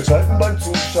 wir schleifen beim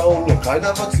Zuschauen, doch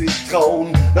keiner wird sich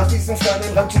trauen, nach diesen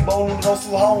Steinen ranzubauen und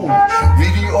rauszuhauen.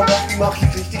 Videografie mach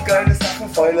ich richtig geile Sachen,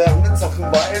 Pfeile an den Sachen,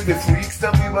 weil wir Freaks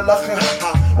darüber lachen,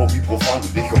 haha, oh wie profan du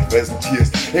dich auch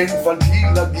präsentierst,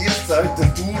 infantil agierst, seit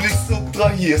dass du dich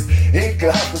subtrahierst,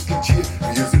 ekelhaftes Getier,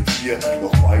 wir sind hier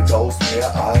noch weitaus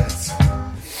mehr als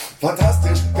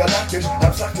fantastisch, galaktisch,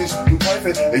 abstraktisch, du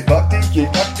Teufel, ich pack dich,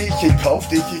 ich pack dich, ich kauf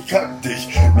dich, ich kack dich,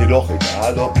 mir doch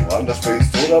egal, ob du anders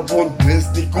bist oder bunt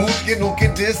bist, nicht gut genug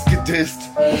gedisst,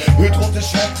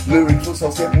 hydrotischer Lyrikfluss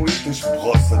aus der poetischen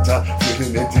Prostata, für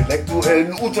den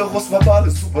intellektuellen Uterus,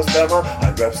 verbales Supersperma,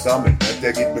 ein Rapstar mit Bett,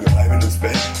 der geht mit Reiben ins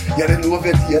Bett, ja denn nur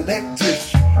wer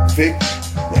dialektisch fickt,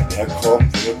 ja der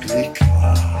kommt wirklich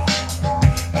klar,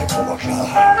 hey komm mal klar,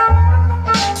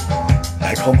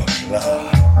 hey komm mal klar.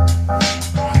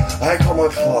 Hey, komm mal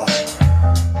klar.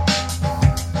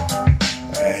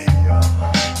 Hey, ja.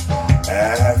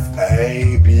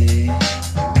 F-A-B.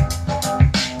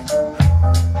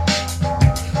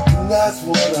 That's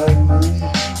what I need.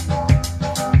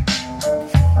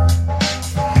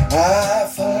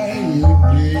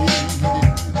 F-A-B.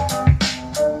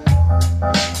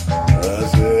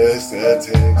 Das ist der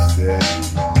Text, der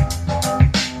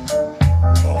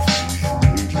auf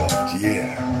diesem Lied läuft,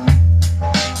 yeah.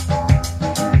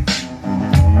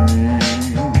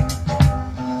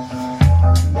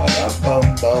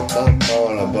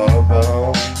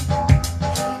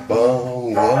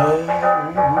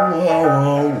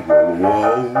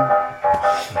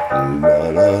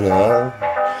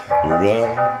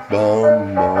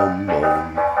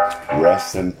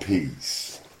 Rest in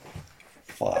peace.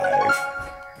 5.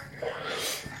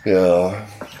 Ja,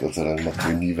 Gott sei Dank macht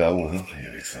ihr nie Werbung, ne?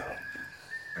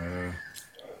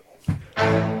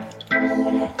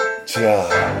 Tja,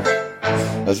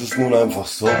 es ist nun einfach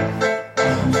so,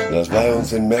 dass bei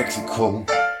uns in Mexiko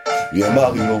wie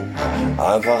Mario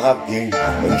einfach abging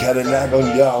in Cadillac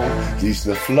und ja, dies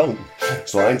ne Flow,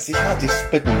 so einzigartig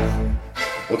spitten.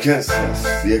 Du kennst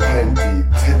das, ihr kennt die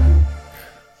Titten,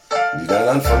 die dann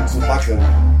anfangen zu wackeln,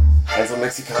 als ein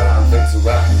Mexikaner anfängt zu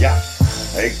rappen. Ja,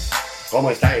 hey, komm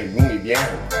euch rein, muy bien,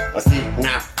 was die, na,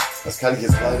 das kann ich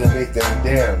jetzt leider nicht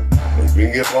entbehren. Ich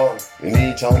bin geboren in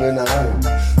die Town in Heim,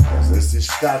 das ist die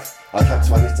Stadt. Ich hab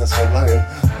zwar nichts das Verlangen,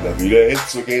 da wieder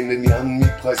hinzugehen, denn die haben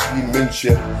Mietpreis wie in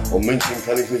München. Und München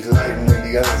kann ich nicht leiden, denn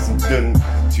die ganzen dünnen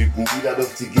Typen, die da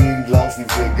durch die Gegend laufen,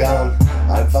 vegan.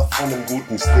 Einfach von einem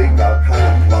guten Steak, gar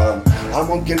keinen Plan haben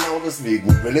und genau deswegen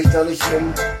will ich da nicht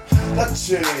hin. Da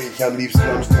chill ich am liebsten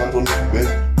am Strand und ich bin,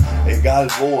 egal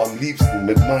wo, am liebsten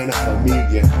mit meiner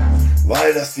Familie.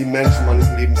 Weil das die Menschen meines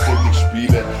Lebens sind, ich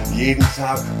spiele jeden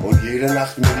Tag und jede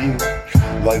Nacht mit ihnen.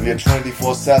 Weil wir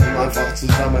 24/7 einfach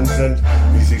zusammen sind,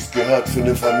 wie sich's gehört für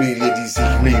eine Familie, die sich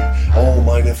liebt. Oh,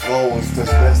 meine Frau ist das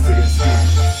Beste, es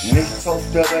gibt. Nichts auf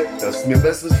der Welt, das mir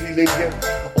besseres Feeling gibt.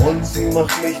 Und sie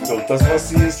macht mich durch das, was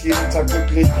sie ist, jeden Tag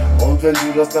glücklich. Und wenn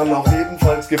du das dann auch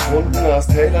ebenfalls gefunden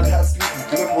hast, hey, dann herzlichen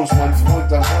Glückwunsch, mein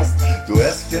Freund, dann hast du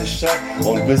es geschafft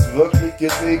und bist wirklich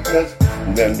gesegnet.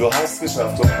 Denn du hast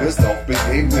geschafft und bist auch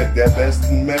begegnet der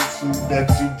besten Menschen, der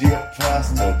zu dir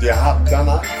passt. Und ihr habt dann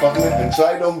einfach eine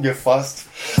Entscheidung gefasst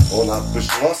und habt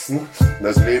beschlossen,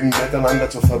 das Leben miteinander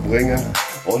zu verbringen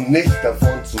und nicht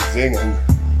davon zu singen.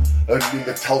 Irgendwie mit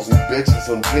 1000 Bitches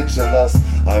und Bitcheras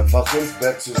einfach ins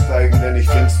Bett zu steigen, denn ich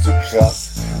find's zu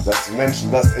krass, dass die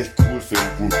Menschen das echt cool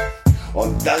finden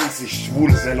und dann sich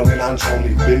schwule Sendungen anschauen.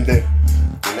 Ich bin den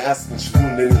ersten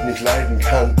Schwulen, den ich nicht leiden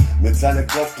kann. Mit seiner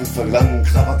Gottesverlangen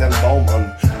krabbert er einen Baum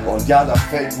an. Und ja, da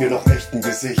fällt mir doch echt ein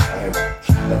Gesicht ein.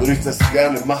 Da würde ich das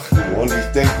gerne machen und ich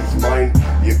denke, ich mein,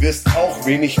 ihr wisst auch,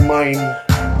 wen ich mein.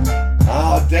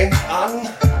 Denkt an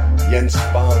Jens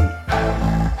Spahn.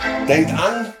 Denkt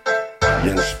an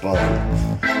Jens Spahn.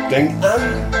 Denkt an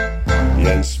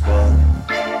Jens Spahn.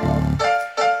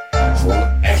 So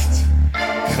ein echt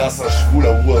krasser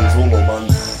schwuler Hurensohn, oh Mann.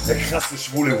 Der krasse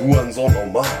schwule Hurensohn, oh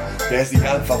Mann. Der sich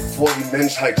einfach vor die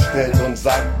Menschheit stellt und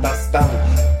sagt, dass dann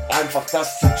einfach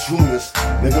das zu tun ist.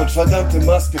 Der gottverdammte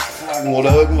Maske tragen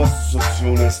oder irgendwas zu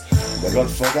tun ist. Der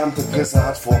gottverdammte Pisser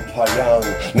hat vor ein paar Jahren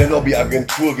eine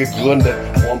Lobbyagentur gegründet,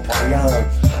 vor ein paar Jahren.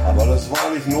 Aber das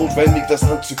war nicht notwendig, das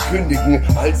anzukündigen,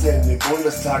 als er in den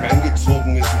Bundestag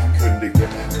eingezogen ist. Ich kündige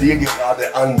dir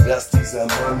gerade an, dass dieser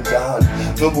Mann da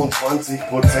 25%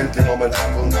 genommen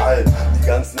hat und all die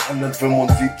ganzen anderen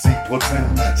 75%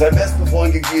 sein besten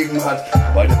Freund gegeben hat.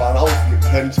 Beide waren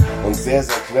ausgepennt und sehr,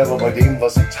 sehr clever bei dem,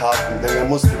 was sie taten. Denn er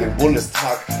musste dem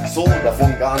Bundestag so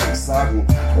davon gar nichts sagen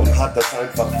und hat das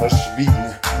einfach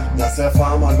verschwiegen, dass er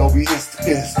Pharma-Lobbyist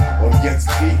ist. Und jetzt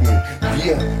kriegen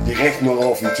wir die Rechnung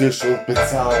auf den Tisch und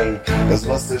bezahlen das,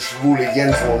 was der schwule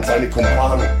Jens und seine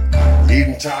Kumpanen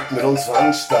jeden Tag mit uns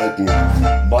veranstalten.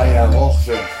 Bayer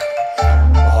Roche,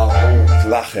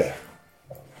 Flache.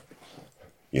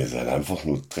 Ihr seid einfach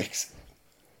nur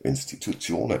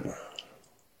Drecksinstitutionen.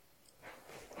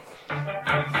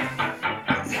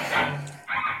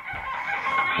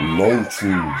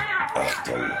 »1928.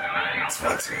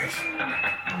 1928.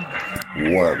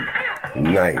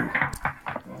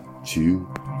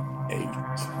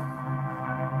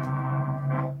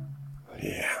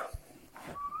 Yeah.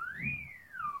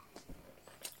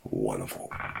 Wonderful.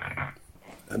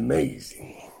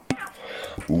 Amazing.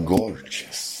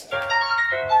 Gorgeous.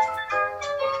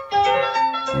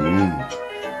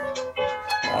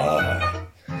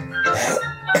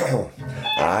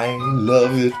 I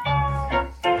love it.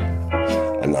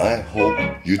 And I hope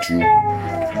you too.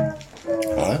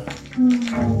 Huh?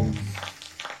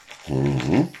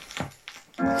 Mm-hmm.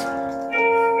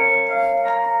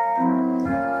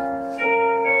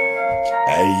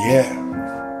 Yeah.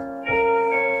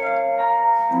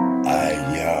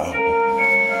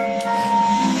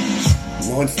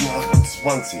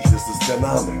 1928, das ist der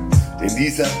Name, den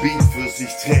dieser Beat für sich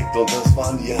trägt, und das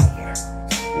waren die Jahre.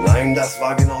 Nein, das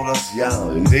war genau das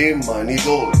Jahr, in dem mein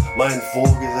Idol, mein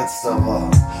Vorgesetzter war.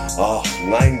 Ach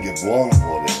nein, geboren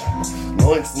wurde.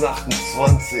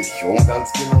 1928, um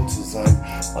ganz genau zu sein,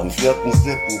 am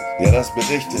 4.7., ja, das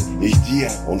berichte ich dir.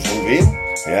 Und von wem?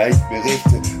 Ja, ich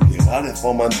berichte gerade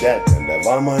von meinem Dad, denn der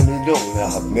war mein Idol.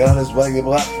 Er hat mir alles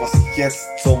beigebracht, was ich jetzt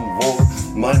zum Wohl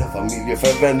meiner Familie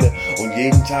verwende und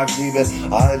jeden Tag liebe.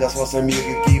 All das, was er mir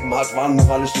gegeben hat, waren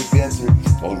moralische Werte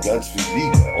und ganz viel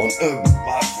Liebe und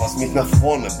irgendwas, was mich nach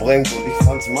vorne bringt. Und ich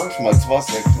fand's manchmal zwar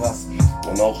sehr krass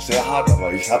und auch sehr hart,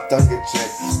 aber ich hab dann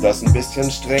gecheckt, dass ein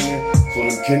bisschen Strenge so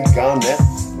einem Kind gar nicht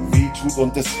weh tut,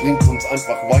 und es bringt uns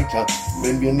einfach weiter,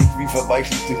 wenn wir nicht wie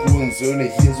verweichlichte Hurensöhne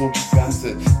hier so die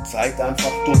ganze Zeit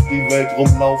einfach durch die Welt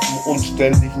rumlaufen und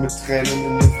ständig mit Tränen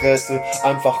in der Fresse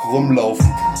einfach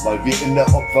rumlaufen, weil wir in der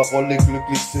Opferrolle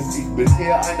glücklich sind. Ich bin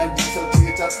eher einer dieser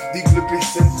Täter, die glücklich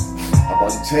sind,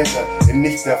 aber ein Täter in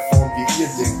nicht der Form, wie ihr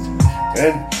denkt.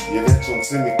 Denn ihr werdet schon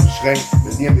ziemlich beschränkt,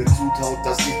 wenn ihr mir zutaut,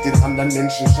 dass ich den anderen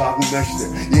Menschen schaden möchte.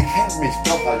 Ihr kennt mich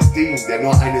doch als den, der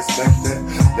nur eines möchte: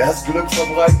 das Glück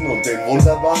verbreiten und den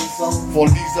wunderbaren Sound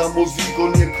von dieser Musik.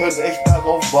 Und ihr könnt echt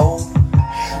darauf bauen,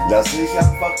 dass ich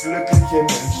einfach glückliche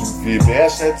Menschen viel mehr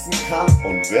schätzen kann,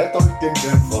 und werd euch den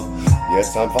Dämpfer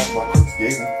jetzt einfach mal kurz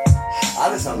geben.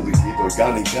 Alles andere geht euch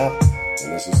gar nicht ab,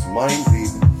 denn es ist mein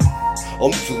Leben.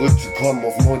 Um zurückzukommen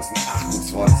auf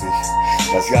 1928,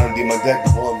 das Jahr, in dem mein Dad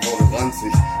geboren wurde,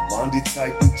 ranzig waren die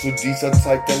Zeiten zu dieser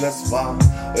Zeit, denn es war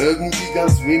irgendwie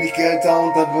ganz wenig Geld da,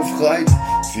 und da befreit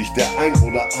sich der ein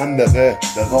oder andere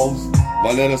daraus,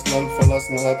 weil er das Land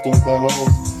verlassen hat und dann aus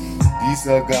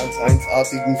dieser ganz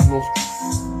einzigartigen Flucht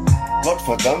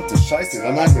Gottverdammte Scheiße,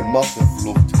 dann eine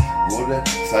Masseflucht wurde,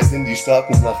 sei es in die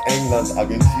Staaten, nach England,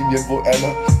 Argentinien, wo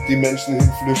immer die Menschen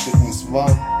hinflüchteten. Es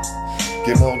waren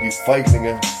genau die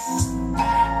Feiglinge,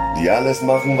 die alles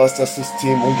machen, was das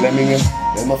System und Lemminge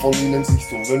immer von ihnen sich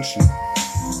so wünschen.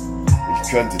 Ich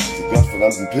könnte diese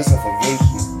gottverdammten Pisser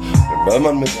verwünschen, denn wenn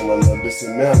man miteinander ein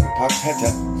bisschen mehr gepackt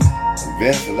hätte, dann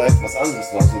wäre vielleicht was anderes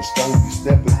raus entstanden. Die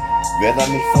Steppe wäre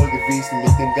dann nicht voll gewesen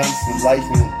mit den ganzen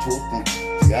Leichen und Toten,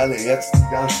 die alle jetzt die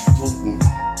ganzen Toten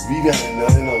wieder in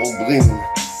Erinnerung bringen.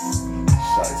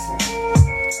 Scheiße.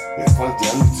 Jetzt fangt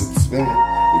ihr an, mich zu zwingen,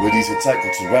 über diese Zeiten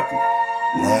zu rappen.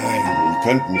 Nein, ihr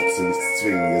könnt mich zu nichts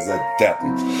zwingen, ihr seid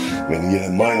Deppen, wenn ihr der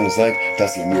Meinung seid,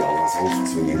 dass ihr mir auch was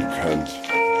aufzwingen könnt.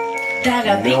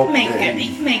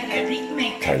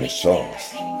 Keine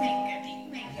Chance.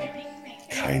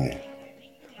 Keine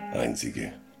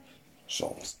einzige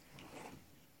Chance.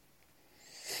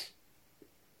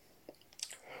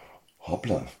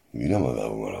 Hoppla, wieder mal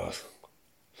Werbung oder was?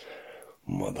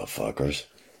 Motherfuckers.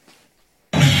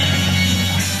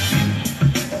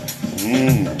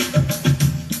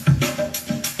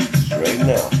 Straight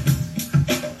now.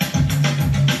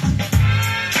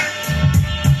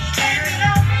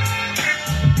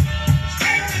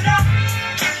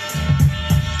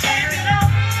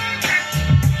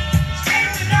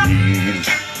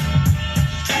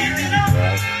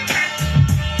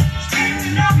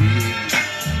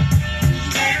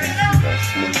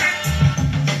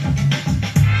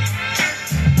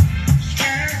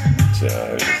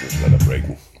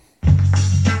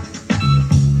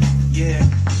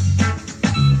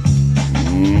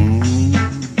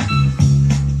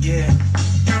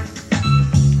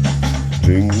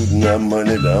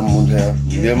 Meine Damen und Herren,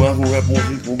 wir machen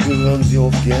Rapmusik, wo gehören Sie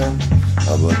auch gern.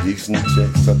 Aber diesen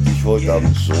Text hatte ich heute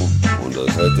Abend schon und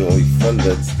das hätte euch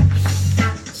verletzt.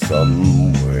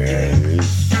 Somewhere is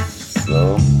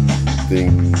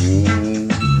something new.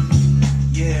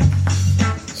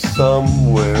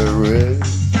 Somewhere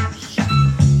is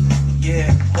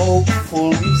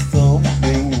hopefully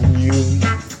something new.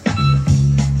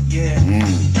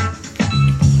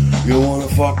 You wanna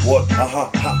fuck what?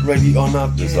 Hot, ready or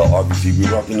not? This is RBC, we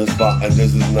rockin' the spot, and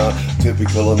this is not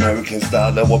typical American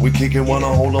style. That what we kickin', wanna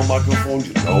hold on microphone,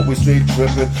 you know we straight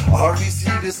trippin'. RBC,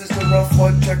 this is the rough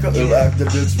one checker, ill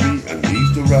active, it's me, and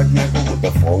he's the rack necker with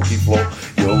the funky flow.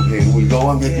 Yo, here we go,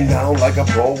 I'm getting down like a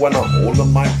pro when I hold a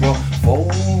microphone,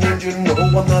 and you know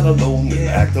I'm not alone. An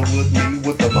actor with me,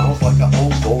 with the mouth like a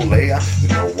old soul layer. You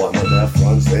know I'm on that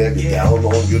front there, get down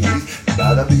on your knees,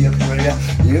 gotta be a prayer.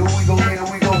 Here we go, here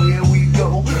we go, here we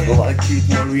go. Like Keith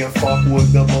Murray and fuck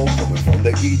with the ball, coming from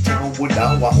the E-town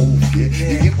without our own shit.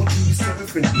 You get what you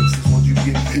deserve, and this is what you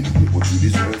get. You get what you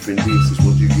deserve, and this is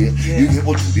what you get. You get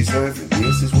what you deserve, and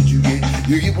this is what you get.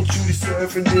 You get what you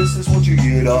deserve, and this is what you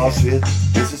get. Oh shit,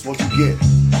 this is what you get,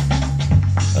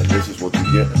 and this is what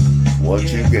you get. What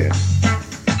you get.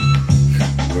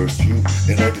 First you,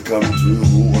 and have to come through.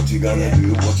 What you gonna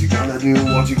do? What you gonna do?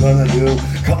 What you gonna do?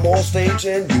 Come on stage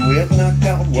and you get knocked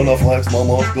out. Well, I flex my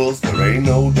muscles, there ain't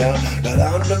no doubt that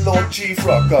I'm the Lord Chief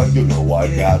Rocker. You know I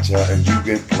gotcha, and you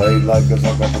get played like a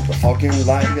sucker with the fucking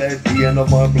light at the end of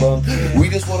my blunt. We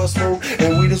just wanna smoke,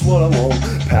 and we just wanna want.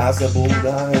 Passable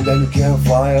die, and then you can't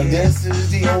fire. This is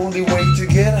the only way to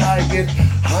get high. Get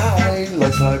high,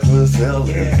 like Cypress Hill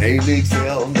and Haley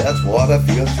Hill. That's what I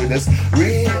feel, shit is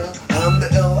real. I'm the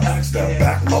LX, the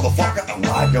back motherfucker, I'm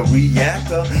like a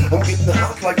reactor. I'm getting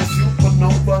hot like a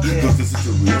supernova, cause this is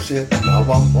the real shit, and now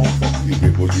I'm over. You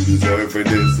get what you deserve, and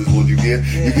this is what you get.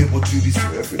 You get what you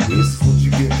deserve, and this is what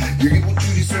you get. You get what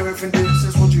you deserve, and this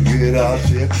is what you get. Oh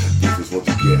shit, this is what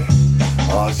you get.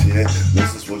 Oh shit,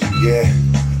 this is what you get.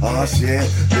 Oh shit,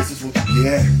 this is what you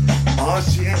get. Oh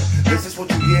shit, this is what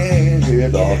you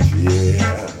get. Oh shit,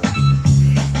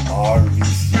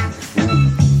 RVC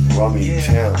crew, Rummy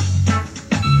Town.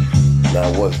 Now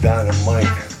what's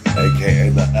Dynamike, aka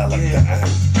the L at the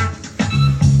end.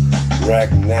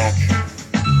 Ragnack,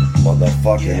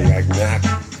 motherfucking Ragnack.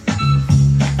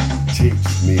 Teach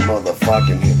me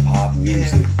motherfucking hip hop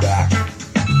music back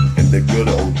in the good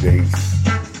old days.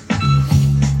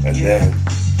 And then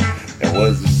it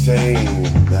was the same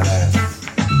that ass.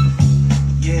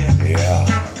 Ja.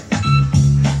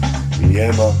 Wie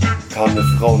immer kam eine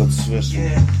Frau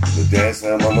dazwischen, mit der ist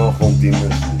er immer noch und die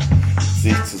mischen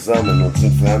sich zusammen und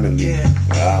sind Family.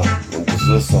 Ja, und es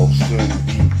ist auch schön,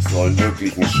 die sollen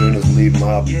wirklich ein schönes Leben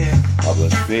haben. Aber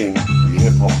es fehlen die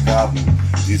Hip-Hop-Gaben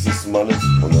dieses Mannes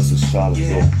und das ist schade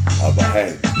so. Aber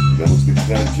hey, wir haben uns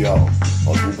getrennt, ja,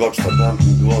 aus dem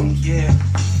gottverdammten Grund.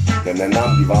 Denn er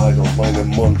nahm die Wahrheit aus meinem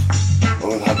Mund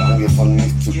und hat angefangen,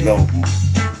 nicht zu glauben.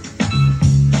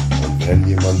 Und Wenn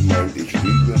jemand meint, ich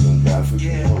lüge, dann werfe ich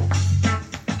ihn auf.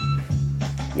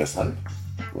 Weshalb?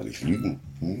 Weil ich Lügen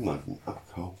niemanden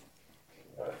abkaufe.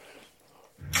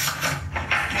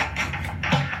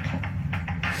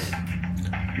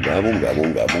 Werbung.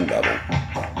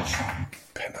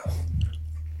 Penner.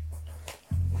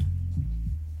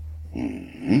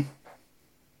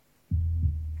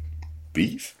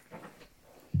 Beef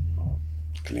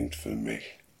klingt für mich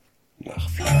nach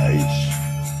Fleisch.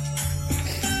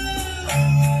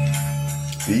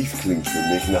 Beef klingt für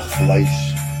mich nach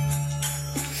Fleisch.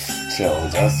 Tja,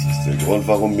 und das ist der Grund,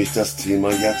 warum mich das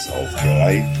Thema jetzt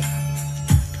aufgreift.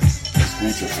 Das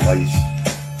gute Fleisch.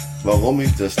 Warum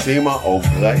ich das Thema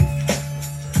aufgreife?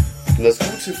 Das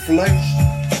gute Fleisch,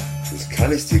 das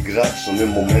kann ich dir gerade schon im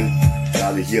Moment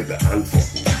gerade hier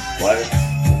beantworten. Weil,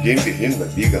 wo gehen wir hin,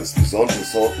 wenn wir ganz besondere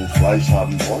Sorten Fleisch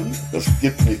haben wollen? Das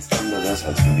gibt nichts anderes,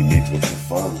 als in die Metro zu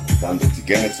fahren und dann durch die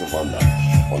Gänge zu wandern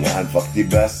und einfach die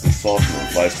besten Sorten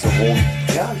und Fleisch zu holen.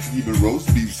 Ja, ich liebe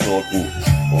Roastbeef-Sorten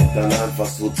und dann einfach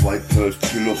so 12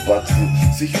 Kilo Batzen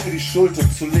sich über die Schulter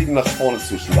zu legen, nach vorne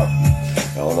zu schlappen.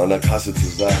 Ja, und an der Kasse zu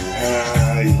sagen,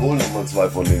 hey, ich hol noch mal 2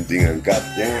 von den Dingen,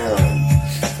 goddamn.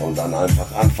 Und dann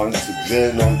einfach anfangen zu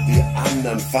grillen und die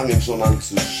anderen fangen schon an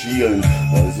zu schielen.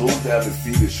 Weil so derbe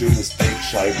viele schöne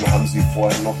Steakscheiben haben sie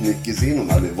vorher noch nicht gesehen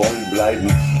und alle wollen bleiben.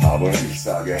 Aber ich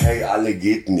sage, hey, alle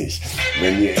geht nicht.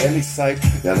 Wenn ihr ehrlich seid,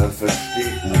 ja dann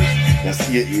versteht nicht, dass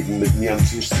ihr eben mit mir am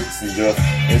Tisch sitzen dürft.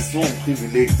 Es ist so ein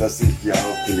Privileg, dass ich hier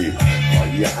auch lebe.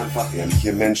 Weil ihr einfach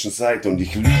ehrliche Menschen seid und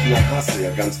ich Lügner hasse, ja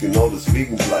ganz genau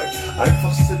deswegen bleibt.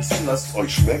 Einfach sitzen, lasst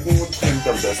euch schmecken und trinkt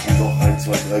am besten noch 1,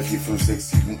 2, 3, 4, 5,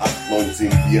 6, 7, 8, 9, 10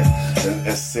 Bier. Denn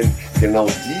es sind genau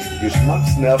die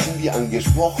Geschmacksnerven, die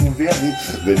angesprochen werden,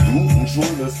 wenn du ein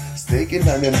schönes Steak in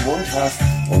deinem Mund hast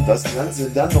und das Ganze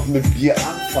dann noch mit Bier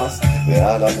anfasst.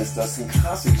 Ja, dann ist das eine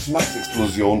krasse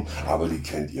Geschmacksexplosion. Aber die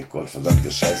kennt ihr,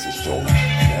 gottverdammte Scheiße schon.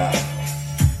 Ja,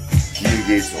 hier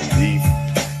geht's um Beef.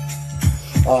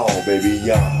 Oh, Baby,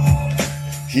 ja.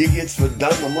 Hier geht's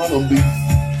verdammt nochmal um Beef.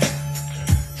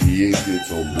 Hier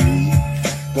geht's um Beef.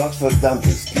 Gottverdammt,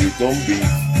 es geht um Beef.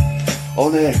 Oh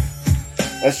ne,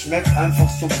 es schmeckt einfach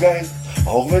so geil,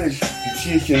 auch wenn ich die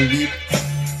Tierchen lieb.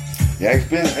 Ja, ich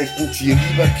bin echt ein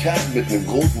tierlieber Kerl mit einem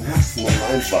großen Herzen und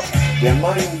einfach der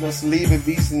Meinung, dass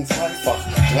Lebewesen zweifach,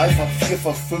 dreifach,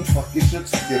 vierfach, fünffach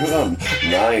geschützt gehören.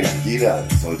 Nein, jeder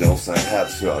sollte auf sein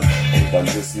Herz hören. Und dann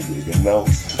wissen wir genau,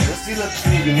 dass die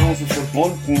Natur genauso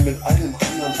verbunden mit allem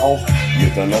anderen auch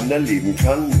miteinander leben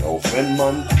kann. Auch wenn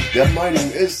man der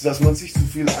Meinung ist, dass man sich zu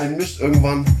viel einmischt,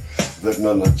 irgendwann wird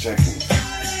man dann checken,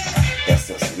 dass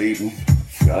das Leben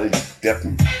für all die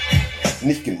Deppen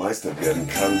nicht gemeistert werden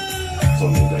kann,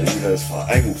 sondern jeder ist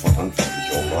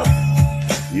eigenverantwortlich, oh Mann.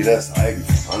 Jeder ist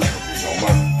eigenverantwortlich, oh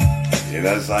Mann.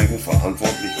 Jeder ist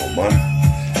eigenverantwortlich, oh Mann.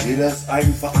 Jeder ist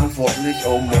eigenverantwortlich,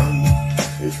 oh Mann.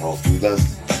 Ich hoffe, dass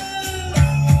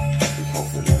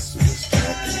du das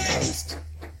merken kannst.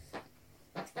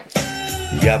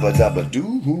 Yabba dabba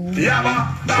do.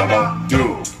 Yabba dabba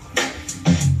do.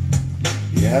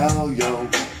 Yo.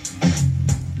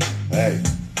 Hey.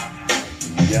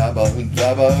 Yabba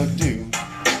dabba do.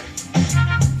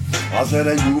 I said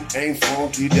that you ain't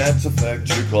funky, that's a fact.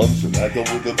 You come to like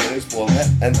with a baseball hat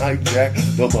and I jack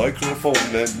the microphone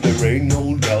and there ain't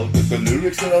no doubt that the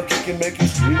lyrics that I'm kicking make you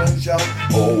scream and shout.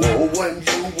 Oh, when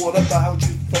you, what about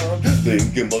you fun?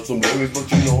 Thinking about some lyrics,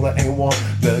 but you know that ain't one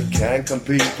that can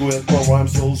compete with my rhyme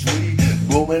so sweet.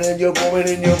 Booming and you're booming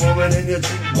and you're booming and you're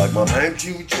cheap. Like my man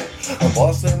Q-Chip. I'm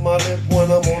busting my lip when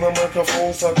I'm on a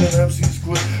microphone, sucking MCs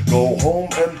quit. Go home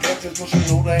and practice, cause you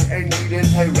know they ain't needed.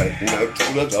 Hey, right now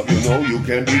to the top, you know you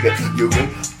can beat it. You get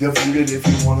defeated if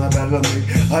you wanna battle me.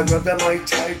 I grab that mic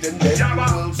tight and then you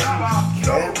will see.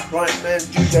 Can't right man,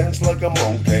 you dance like a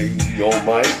monkey. Oh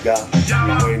my God, you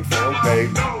ain't funky.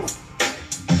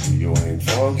 You ain't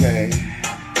funky.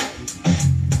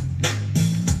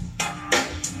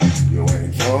 You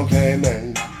ain't funky,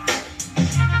 man.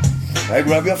 Hey,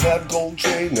 grab your fat gold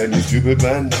chain and your stupid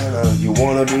bandana. You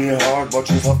wanna be hard, but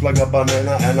you're soft like a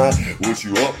banana. And I wish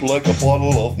you up like a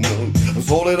bottle of milk. I'm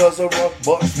solid as a rock,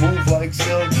 but smooth like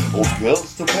silk. Old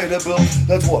skills to pay the bill,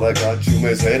 that's what I got. You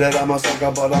may say that I'm a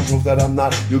sucker, but I'm proof that I'm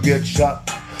not. You get shot.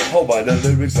 Oh, by the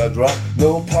lyrics I drop.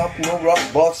 No pop, no rock,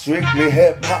 but strictly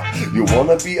hip-hop. You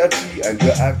wanna be a G and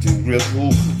you're acting real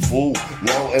cool. Fool,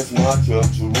 now it's my turn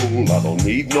to rule. I don't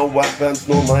need no weapons,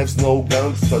 no knives, no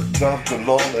guns to jump the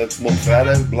law, let's smoke fat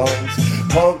and blunts.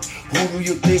 Punk, who do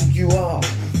you think you are?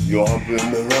 You're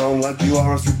humping around like you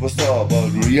are a superstar,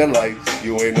 but realize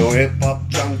you ain't no hip-hop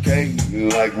junkie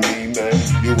like me, man.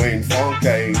 You ain't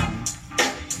funky.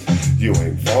 You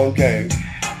ain't funky.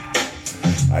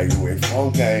 You ain't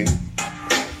funky.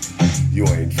 You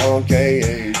ain't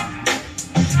funky.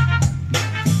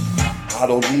 I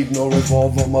don't need no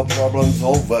revolver, my problem's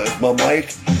over. It's my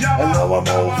mic, and now I'm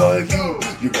over you.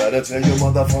 You better tell your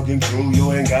motherfucking crew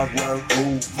you ain't got none.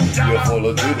 Ooh, you're full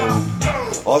of doo-doo.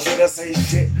 Or should I say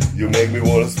shit? You make me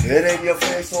wanna spit in your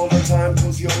face all the time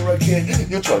cause you're a kid.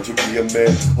 You try to be a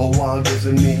man, oh why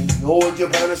doesn't mean? Oh, with your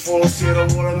pants full of shit, oh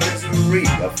what a misery.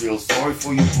 I feel sorry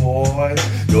for you, boy.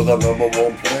 You're the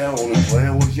 #1 player, only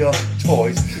playing with your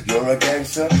toys. You're a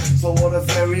gangster, so what a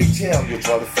fairy tale. You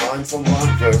try to find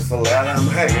someone versatile that I'm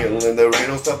hanging, and there ain't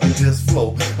no stopping this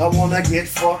flow. I wanna get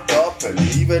fucked up and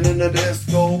even in the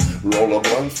disco, roll a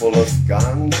blunt full of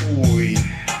skunk weed.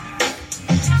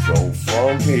 So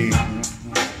funky,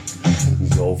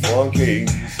 so funky,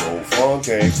 so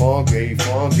funky, funky,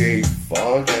 funky,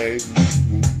 funky.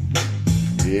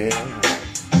 Yeah,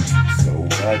 so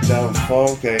goddamn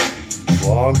funky,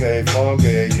 funky,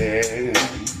 funky, yeah.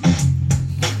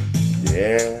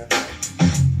 Yeah,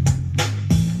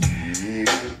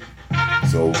 yeah,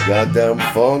 so goddamn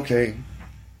funky.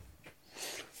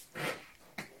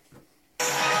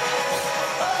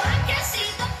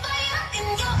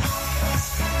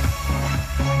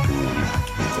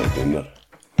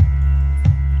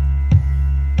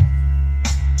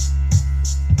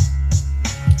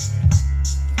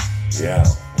 Yeah,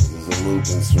 this is a loop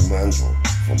instrumental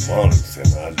from Monix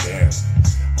and I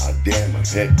damn, I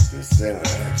hit this in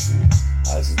action.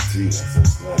 As a T, that's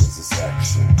as long as this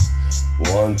action.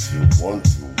 1, 2, 1, 2,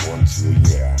 1,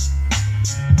 2, yeah.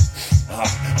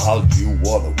 I'll do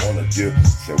what I wanna do,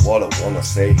 say what I wanna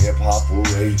say, hip-hop or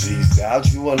AG's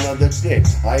out you another day,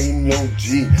 I ain't no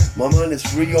G, my mind is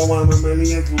free, oh I'm a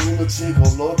maniac lunatic,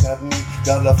 oh look at me,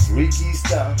 got a freaky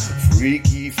style,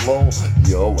 freaky flow,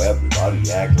 yo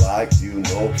everybody act like you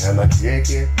know, can I kick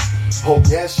it? Oh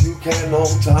yes you can, no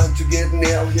time to get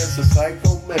nailed, here's a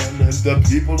psycho man, and the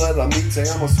people that I meet say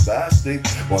I'm a spastic,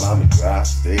 but I'm a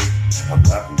drastic, I'm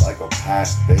rapping like a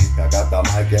plastic, I got the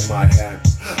mic in my hand,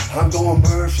 I'm going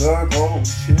berserk, oh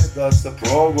shit, that's the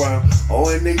program, oh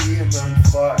in the year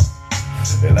 95,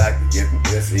 they like to get me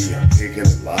busy, I'm kicking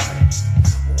it live,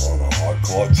 on a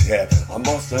hardcore tip, I'm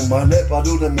busting my lip, I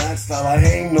do the mad style, I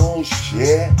ain't no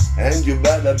shit, and you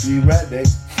better be ready.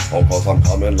 Oh, cause I'm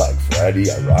coming like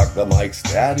Freddy, I rock the mic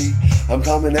steady. I'm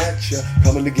coming at ya,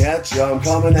 coming to get ya, I'm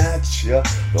coming at ya.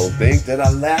 Don't think that I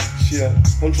lack ya,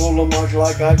 control the mic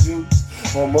like I do.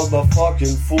 Oh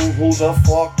motherfucking fool, who the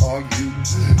fuck are you?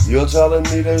 You're telling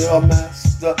me that you're a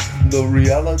master. The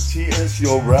reality is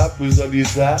your rap is a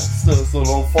disaster. So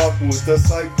don't fuck with the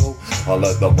psycho. I'll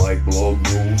let the mic blow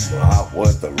boom out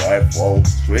with the rap flow.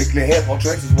 Strictly hip-hop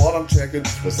tracks is what I'm checking.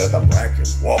 Cause that I'm racking,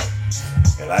 whoa,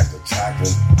 and act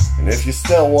attacking. And if you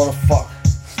still wanna fuck,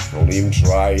 don't even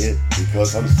try it,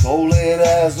 because I'm solid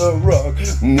as a rock.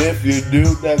 And if you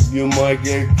do that, you might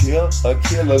get killed. A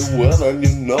killer will, and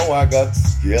you know I got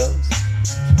skills.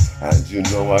 And you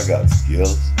know I got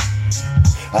skills.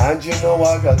 And you know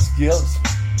I got skills.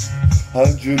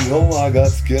 And you know I got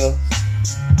skills.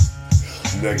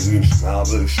 Der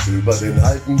Grünschnabel stöber den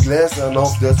alten Gläsern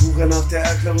auf der Suche nach der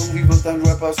Erklärung, wie wird ein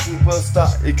Rapper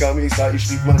Superstar? Ich kann mich sagen, ich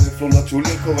schrieb meine Flow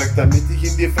natürlich korrekt, damit ich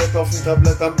in dir Fett auf dem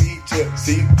Tablett anbiete.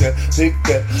 Siegte,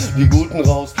 pickte die Guten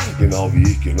raus, genau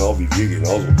wie ich, genau wie wir,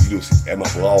 genauso wie du sie immer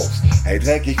brauchst. Hey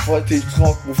dreckig, feuchtig,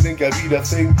 trocken, flinker wieder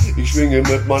Fing. Ich schwinge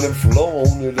mit meinem Flow,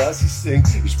 ohne dass ich sing.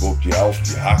 Ich spuck dir auf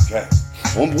die Hacke.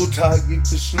 Und brutal gibt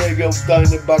es Schläge auf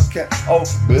deine Backe. Auch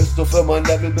bist du für mein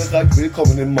Level bereit?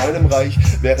 Willkommen in meinem Reich.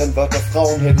 Während Wörter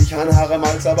Frauen hätte ich ein Harem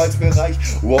als Arbeitsbereich.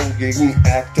 Wow, gegen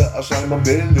Akte erscheint man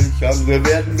billig. Andere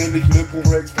werden willig,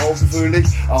 Lückenbreaks, Pausen fühl ich.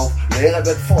 Auf leere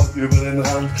Bett voll über den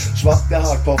Rand. Schwach der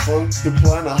Hardcore-Funk, du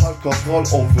kleiner Hardcore-Troll.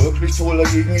 Oh wirklich toll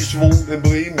dagegen, ich wohne in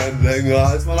Bremen. Länger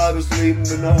als mein halbes Leben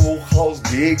in der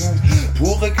Hochhausgegend.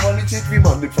 Pure Qualität, wie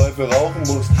man die Pfeife rauchen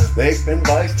muss. Ich bin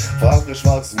weiß, fahre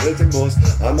schwarz mit dem Bus.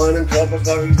 An meinem Körper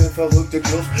trage ich eine verrückte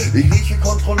Kluft. Ich rieche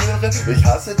Kontrolleure, ich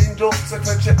hasse den Duft.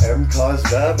 Zerquetsche MK ist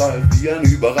verbal wie ein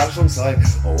Überraschungsei.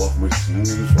 Hau auf mich schnell,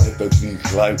 weiter wie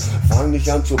klein. Fang nicht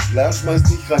an zu flash, schmeiß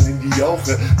dich rein in die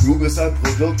Jauche. Du bist ein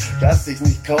Produkt, das ich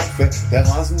nicht kaufe. Der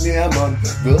Rasenmähermann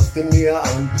wirft den Mäher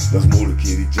an. Das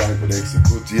Molekier, die Junk und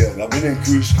exekutieren ab in den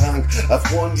Kühlschrank.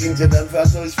 Erfroren diente dann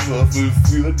Wertungswürfel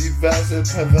für diverse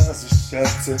perverse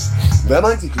Schätze. Wer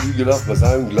meint, ich lüge, darf bei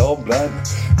seinem Glauben bleiben?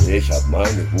 Ich hab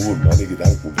meine Ruhe, meine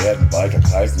Gedanken werden weiter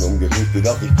kreisen um Gerichte,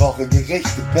 doch ich koche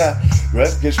Gerichte per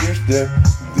Rap-Geschichte.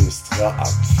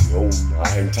 Distraktion,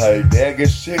 ein Teil der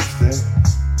Geschichte.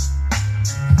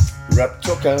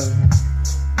 Rap-Tucker,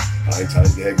 ein Teil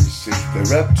der Geschichte.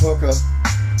 Rap-Tucker,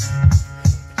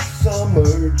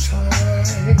 Summertime.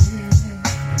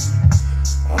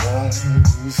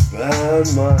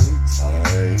 spend my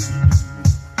time.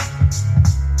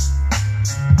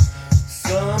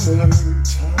 Summertime,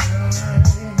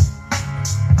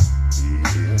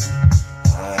 yeah,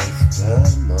 I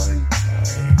spend my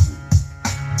time.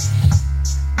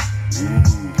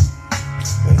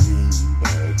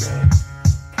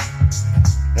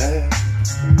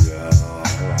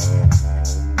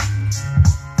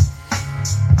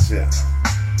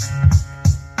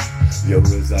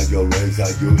 Your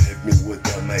razor, you hit me with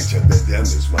the major, the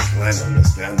damage, my plan,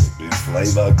 understand it, big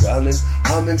flavor gunning,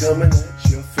 I'm coming at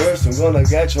you, first I'm gonna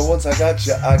get you, once I got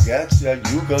you,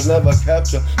 you could never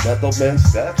capture, method man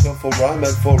stature, for rhyme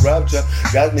and for rapture,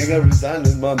 got nigga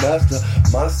resigning my master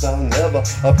never,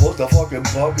 I put the fucking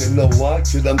bug in the white,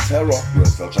 shit I'm terror,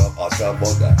 research up, I got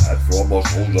what the head from my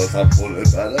shoulders, I'm pulling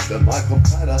better than my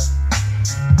competitor,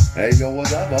 hey yo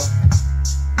whatever,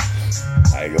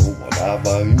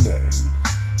 you name.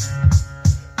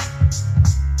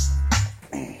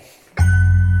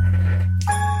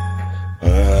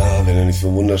 Wenn er nicht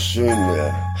so wunderschön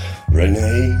wäre.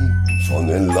 Renee von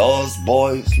den Lost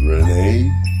Boys,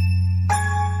 Renee.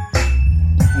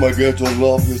 My ghetto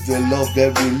love is the love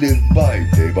that we live by.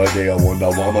 Day by day I wonder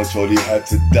why my shorty had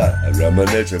to die. I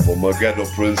reminisce for my ghetto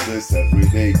princess. Every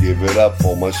day give it up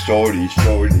for my shorty.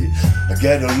 My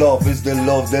ghetto love is the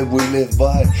love that we live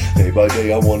by. Day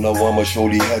I wonder why my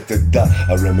shorty had to die.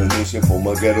 I reminisce for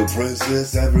my ghetto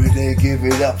princess. Every day give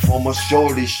it up for my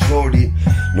shorty.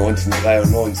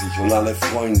 1993 und alle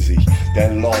freuen sich.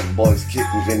 Denn Lost Boys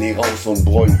kicken René raus und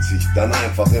bräunt sich. Dann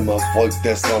einfach immer folgt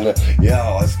der Sonne.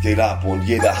 Ja, es geht ab und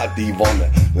jeder hat die Wonne.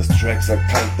 Das Tracks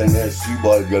erkannt, denn er ist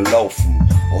überall gelaufen.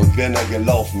 Und wenn er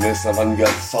gelaufen ist, dann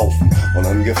angesaufen und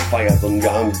angefeiert und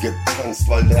getanzt,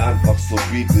 weil der einfach so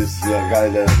beat ist, ja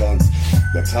geil der Tanz.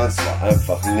 Der Tanz war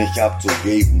einfach nicht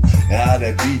abzugeben. Ja,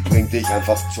 der Beat bringt dich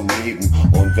einfach zum Leben.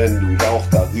 Und wenn du auch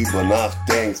darüber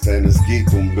nachdenkst, denn es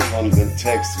geht um besonderen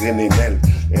Text, René nennt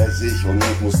er sich und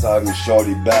ich muss sagen,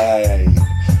 Shorty babe,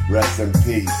 rest in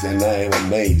peace and I am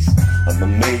amazed. I'm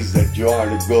amazed that you are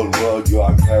the good world, you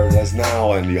are in paradise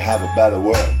now and you have a better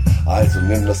world. Also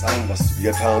nimm das an, was du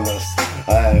getan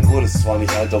hast. Wurdest zwar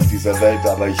nicht alt auf dieser Welt,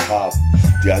 aber ich hab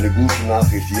dir eine gute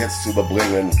Nachricht jetzt zu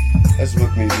überbringen. Es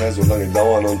wird nicht mehr so lange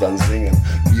dauern und dann singen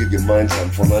wir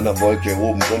gemeinsam von einer Wolke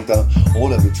oben runter.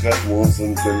 Oder wir treffen uns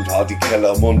und im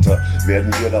Partykeller munter.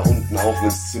 Werden wir da unten, auch wenn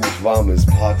es ziemlich warm ist,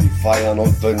 Party feiern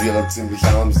und wenn wir dann ziemlich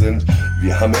arm sind.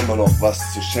 Wir haben immer noch was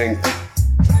zu schenken.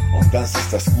 Und das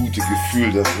ist das gute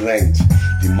Gefühl, das lenkt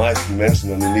die meisten Menschen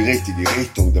dann in die richtige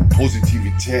Richtung, denn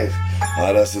Positivität,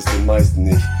 das ist den meisten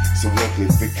nicht so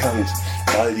wirklich bekannt,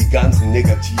 weil die ganzen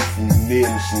negativen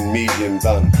Medien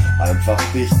dann einfach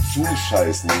dich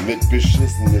zuscheißen mit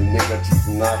beschissenen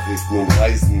negativen Nachrichten und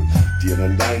reißen dir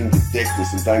dann dein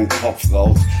Gedächtnis und deinen Kopf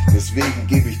raus. Deswegen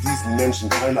gebe ich diesen Menschen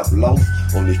keinen Applaus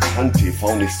und ich kann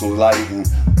TV nicht so leiden.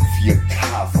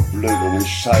 4K Verblödung,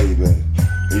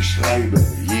 ich schreibe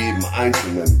jedem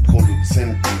einzelnen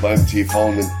Produzenten beim TV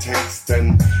einen Text,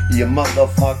 denn ihr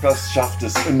Motherfuckers schafft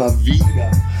es immer wieder,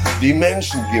 die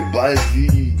Menschen geballt wie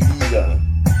Glieder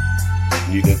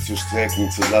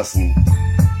niederzustrecken zu lassen.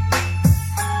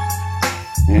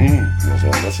 Was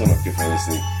war das für ein abgefallenes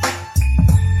Ding?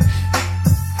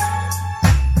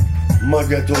 My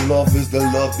ghetto love is the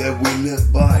love that we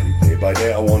live by. Day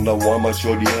day I wonder why my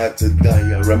shorty had to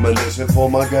die. I reminisce for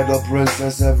my ghetto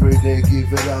princess. Every day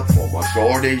give it up for my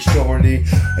shorty.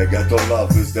 My ghetto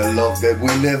love is the love that we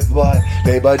live by.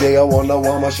 Day I wonder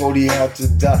why my shorty had to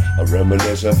die. I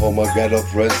reminisce for my ghetto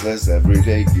princess. Every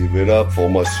day give it up for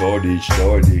my shorty.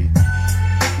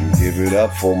 Give it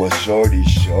up for my shorty.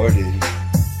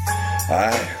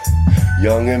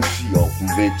 Young MC auf dem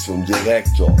Weg zum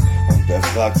Direktor. Und der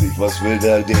fragt sich, was will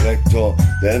der Direktor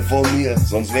denn von mir?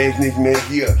 Sonst wär ich nicht mehr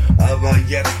hier. Aber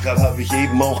jetzt grad hab ich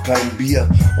eben auch kein Bier.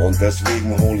 Und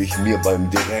deswegen hol ich mir beim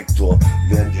Direktor,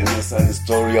 während er mir seine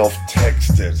Story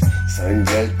auftextet, seinen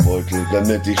Geldbeutel,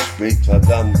 damit ich später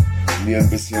dann mir ein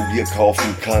bisschen Bier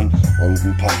kaufen kann und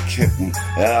ein paar Kippen.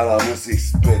 Ja, da muss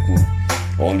ich's bitten.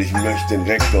 Und ich möchte den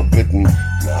Rektor bitten,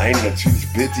 nein,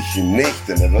 natürlich bitte ich ihn nicht,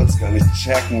 denn er wird's gar nicht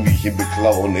checken, wie ich ihn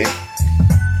beklaue nicht.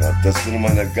 Hab das in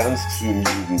meiner ganz frühen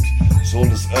Jugend so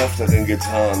des Öfteren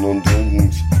getan und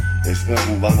Jugend ist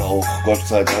irgendwann auch Gott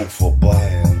sei Dank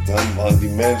vorbei. Und dann waren die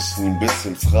Menschen ein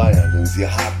bisschen freier, denn sie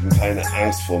hatten keine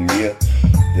Angst vor mir.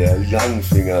 Der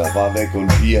Langfinger war weg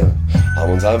und wir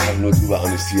haben uns einfach nur drüber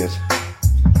amüsiert.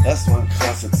 Das waren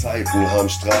krasse Zeiten, haben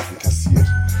Strafen kassiert,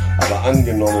 aber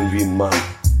angenommen wie ein Mann,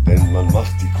 denn man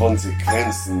macht die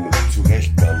Konsequenzen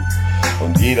zurecht kann.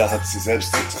 Und jeder hat sie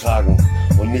selbst zu tragen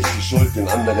und nicht die Schuld den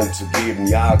anderen zu geben.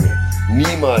 Jage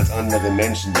niemals andere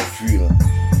Menschen dafür,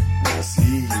 dass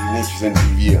sie nicht sind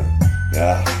wie wir.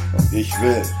 Ja, und ich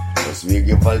will, dass wir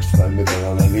gewaltfrei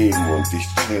miteinander leben und ich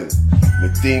chill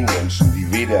mit den Menschen,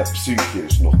 die weder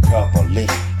psychisch noch körperlich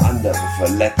andere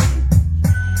verletzen.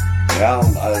 Ja,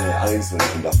 und alle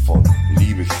einzelnen davon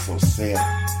liebe ich so sehr.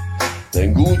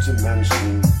 Denn gute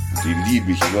Menschen, die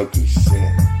liebe ich wirklich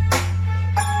sehr.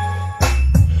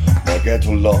 My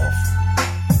Ghetto Love.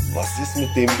 Was ist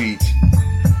mit dem Beat?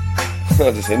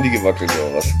 Das Handy gewackelt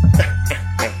oder was?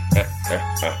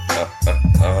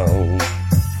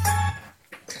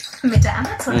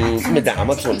 Mit der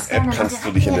Amazon-App kannst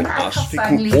du dich in den Arsch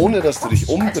ficken, ohne dass du dich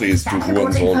umdrehst, du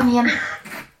Hurensohn.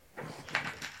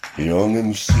 Young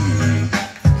MC,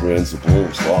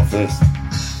 Principal's Office.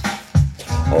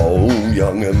 Oh,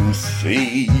 Young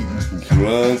MC,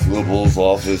 Principal's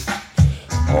Office.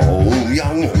 Oh,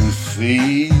 Young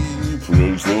MC,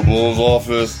 Principal's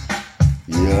Office.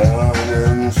 Young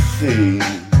MC.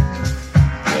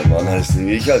 Der Mann heißt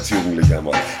wie ich als Jugendlicher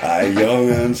Mann. Young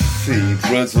MC,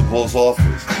 Principal's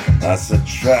Office. That's a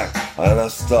track and I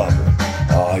stop it.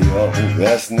 Ja,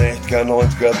 wer ist nicht kein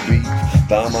 90er Beat?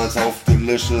 Damals auf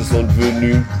Delicious und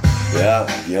Vinyl. Ja,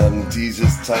 wir haben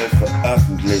dieses Teil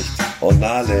veröffentlicht und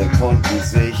alle konnten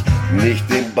sich nicht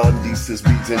den Bann dieses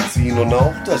Beats entziehen. Und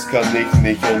auch das kann ich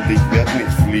nicht und ich werd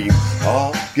nicht fliehen.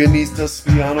 Genießt das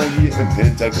Piano hier im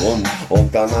Hintergrund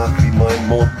und danach wie mein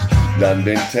Mund dann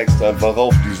den Text einfach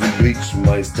auf diesen Beat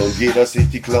schmeißt und jeder sich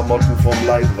die Klamotten vom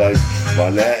Leib reißt,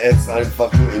 weil er jetzt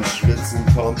einfach nur ins Schwitzen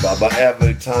kommt, aber er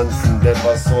will tanzen, denn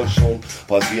was soll schon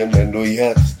passieren, wenn du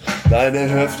jetzt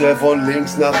deine Hüfte von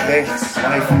links nach rechts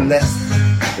schweifen lässt?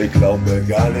 Ich glaube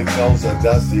gar nichts, außer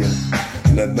dass ihr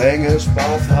eine Menge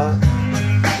Spaß habt.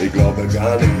 Ich glaube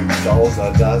gar nichts,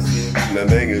 außer dass ihr eine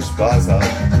Menge Spaß habt.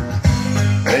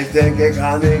 Ich denke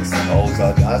gar nichts,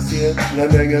 außer dass ihr eine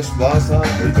Menge Spaß habt.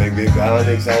 Ich denke gar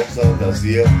nichts, außer dass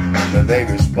ihr eine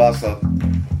Menge Spaß habt.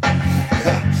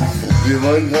 Wir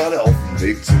wollen gerade auf dem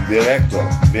Weg zum Direktor.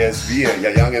 Wer ist wir? Ja,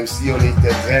 Young MC und nicht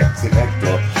der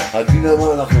Direktor. Hat wieder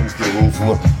mal nach uns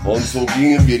gerufen und so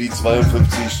gingen wir die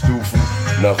 52 Stufen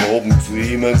nach oben zu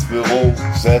ihm ins Büro,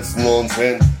 setzten uns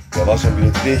hin. Der war schon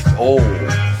wieder dicht. Oh,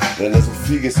 wenn er so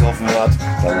viel gesoffen hat,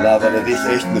 dann labert er dich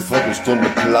echt eine Viertelstunde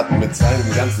platt mit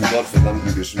seinem ganzen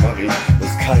gottverdammten Geschmack,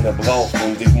 das keiner braucht.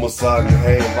 Und ich muss sagen,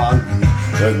 hey, waren die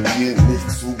irgendwie nicht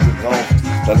zu gebraucht.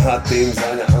 Dann hat dem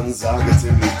seine Ansage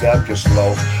ziemlich derb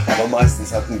geschlaucht. Aber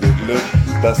meistens hatten wir Glück,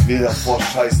 dass wir davor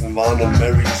scheißen waren und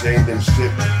Mary Jane den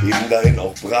Shit eben dahin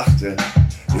auch brachte.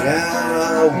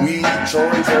 Ja, Weed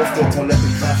Joints auf der Toilette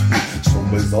krachten, schon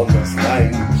besonders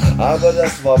rein. Aber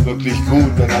das war wirklich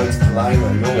gut, denn als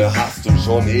kleiner Junge hast du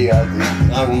schon eher den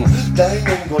Drang,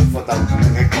 deinen gottverdammten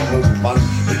Dreck irgendwann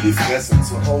in die Fresse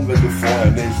zu hauen, wenn du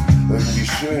vorher nicht irgendwie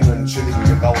schön einen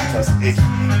chilligen geraucht hast. Ich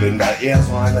bin da eher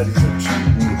so einer dieser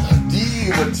Typen, die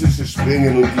über Tische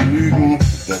springen und die Lügen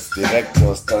des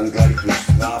Direktors dann gleich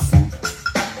bestrafen.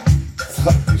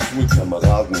 Frag die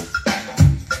Schulkameraden.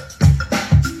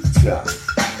 Tja,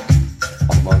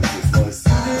 auch manches weiß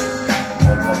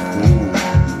einfach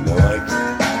Dynamike.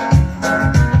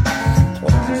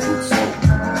 Und das tut so,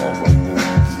 auch wenn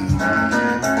sie.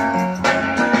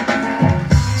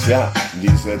 Tja,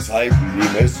 diese Zeiten, die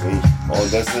miss ich.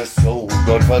 Und es ist so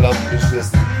gottverdammt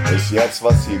beschissen. Ist jetzt,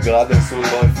 was hier gerade so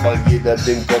läuft, weil jeder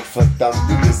dem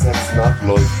gottverdammten Gesetz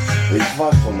nachläuft. Ich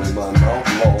war schon immer ein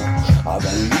Outlaw,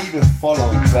 aber liebevoller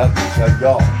und zärtlicher,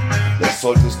 ja. Das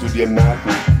solltest du dir merken.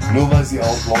 Nur weil sie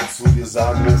Outlaws zu dir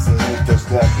sagen, ist das nicht der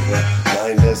Stärkere.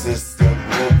 Nein, das ist der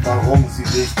Grund, warum sie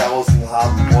dich draußen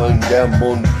haben wollen. Der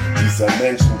Mund dieser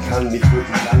Menschen kann nicht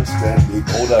wirklich anständig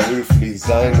oder höflich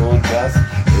sein. Und das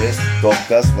ist doch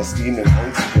das, was ihnen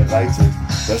Angst bereitet.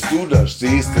 Dass du da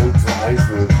stehst und so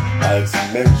einzeln als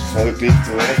Mensch wirklich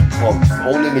zurechtkommst,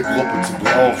 ohne eine Gruppe zu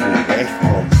brauchen und recht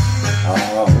kommst.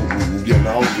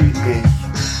 Genau wie ich.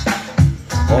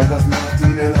 Und das macht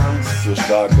ihnen Angst, so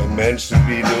starke Menschen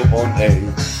wie du und ich.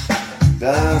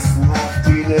 Das macht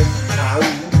ihnen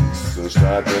Angst, so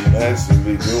starke Menschen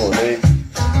wie du und ich.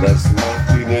 Das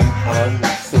macht ihnen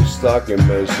Angst, so starke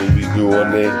Menschen wie du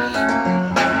und ich.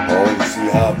 Und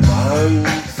sie haben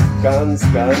Angst, ganz,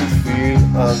 ganz viel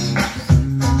Angst.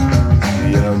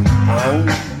 Sie haben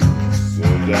Angst, so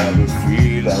derbe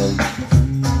viel Angst.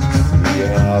 Sie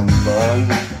haben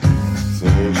Angst, so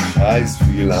scheiß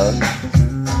viel Angst.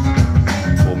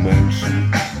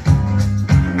 Menschen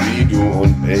wie du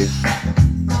und ich.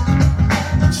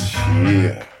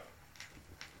 Cheer.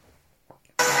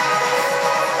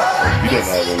 Wieder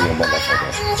Werbung, ihr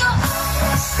Motherfucker.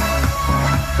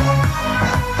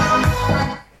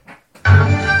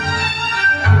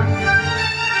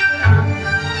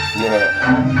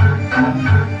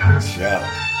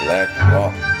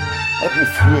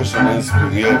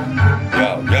 inspiriert.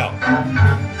 Ja, ja.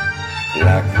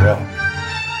 Black Rock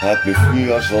hat mich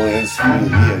früher schon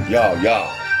inspiriert. Ja, ja.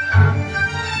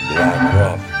 Black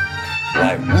Rock.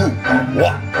 Like woo.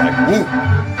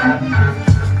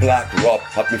 Black Rock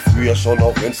hat mich früher schon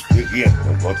auch inspiriert.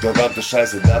 Und Gott, verdammte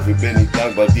Scheiße, dafür bin ich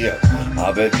dankbar dir.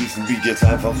 Habe diesen Beat jetzt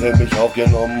einfach in mich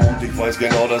aufgenommen und ich weiß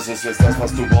genau, das ist jetzt das,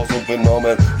 was du brauchst und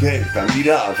benommen. Okay, ich kann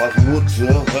wieder einfach nur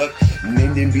zurück.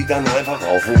 Nimm den Beat dann einfach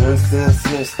auf und ist.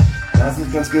 Das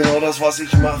ist ganz genau das, was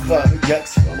ich mache.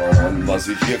 Jetzt hör mal an, was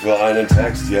ich hier für einen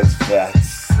Text jetzt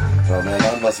fetz. Hör mal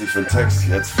an, was ich für einen Text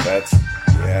jetzt fetz.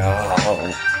 Yeah.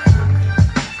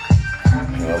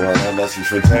 Hör mal an, was ich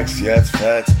für einen Text jetzt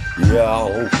fetz. Yeah.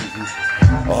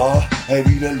 Oh, hey,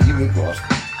 wieder liebe Gott.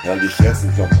 Kann dich jetzt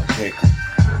nicht nochmal kicken.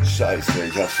 Scheiße,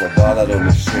 ich hab's verballert und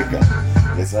nicht schicker.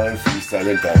 Jetzt ein Freestyle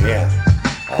hinterher.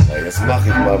 Aber jetzt mach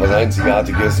ich mal was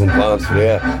Einzigartiges und was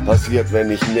wär passiert,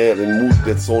 wenn ich mehr den Mut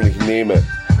jetzt so nicht nehme.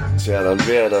 Tja, dann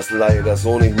wäre das leider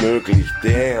so nicht möglich.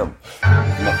 Damn,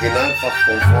 ich mach ihn einfach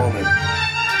von vorne.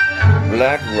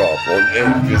 Black Rock und ich,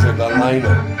 wir sind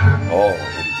alleine. Oh,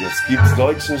 und jetzt gibt's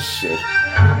deutschen Shit.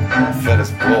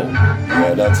 Fettes Brot,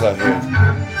 yeah, that's a hit.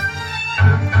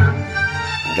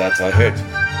 That's a hit.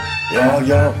 Ja,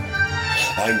 ja,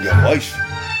 ein Geräusch.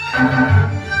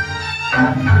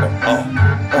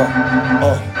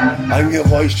 Ein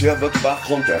Geräusch, der wird wach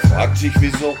und der fragt sich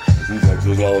wieso. Und sagt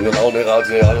so Laune,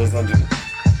 rate, alles an den.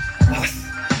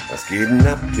 Was geht denn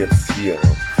ab jetzt hier?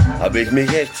 Hab ich mich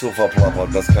echt so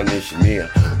verplappert, das kann ich mir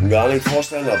gar nicht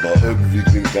vorstellen, aber irgendwie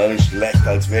klingt gar nicht schlecht,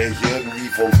 als wäre ich irgendwie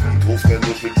vom Friedhof der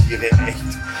Nuscheltiere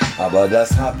echt. Aber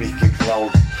das hab ich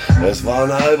geklaut. Es war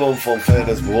ein Album vom Feld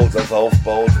des Brots, das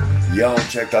aufbaut. Ja, und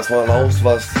check das mal aus,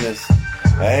 was das ist.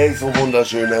 Hey, so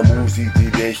wunderschöne Musik,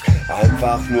 die dich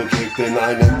einfach nur kriegt in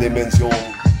eine Dimension,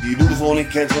 die du so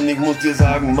nicht kennst. Und ich muss dir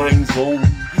sagen, mein Sohn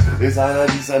ist einer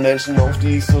dieser Menschen, auf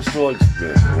die ich so stolz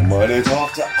bin. Und meine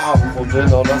Tochter auch. Und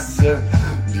genau das sind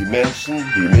die Menschen,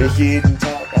 die mich jeden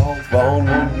Tag aufbauen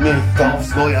und mich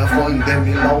aufs Neue erfreuen, denn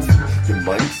wir laufen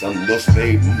gemeinsam durchs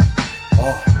Leben.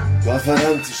 Oh, Gott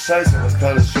verdammte Scheiße, was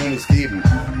kann es Schönes geben?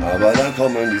 Aber dann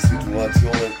kommen die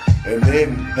Situationen im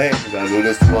Leben, hey, da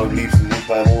würdest du am liebsten nicht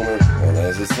bei wohnen. Und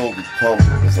es ist so gekommen,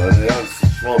 dass alle ganz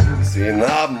verschwommen gesehen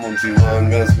haben und sie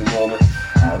waren ganz benommen.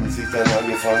 Haben sich dann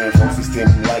angefangen vom System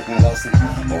leiten lassen.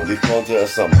 Und ich konnte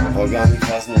es am Anfang gar nicht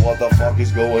fassen. What the fuck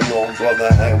is going on,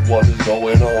 brother? Hey, what is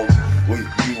going on with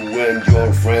you and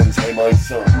your friends? Hey, my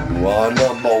son, you are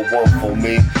number one for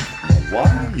me. But why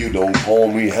you don't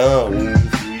call me, huh?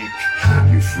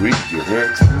 You freak, you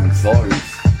hurt and sorry.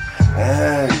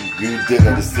 And you did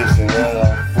a decision that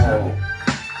I fall.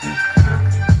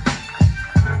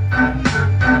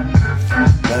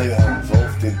 Naja, um es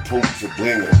auf den Punkt zu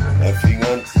bringen, er fing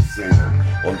an zu singen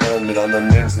und dann mit anderen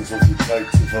Menschen so viel Zeit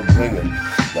zu verbringen,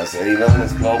 dass er ihnen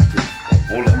alles glaubte,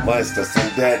 obwohl er weiß, dass sein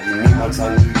Dad ihn niemals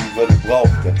anlügen würde,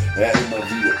 brauchte er immer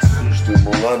wieder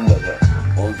Zustimmung anderer.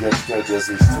 Und jetzt stellt er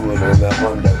sich zu, wenn er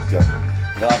wandert, ja,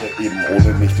 gerade eben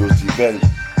ohne mich durch die Welt.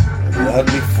 Er hat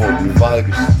mich vor die Wahl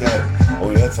gestellt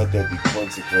und jetzt hat er die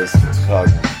Konsequenzen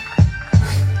getragen.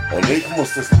 Und ich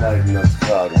muss das Leiden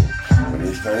ertragen. Und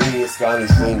ich kann ihn jetzt gar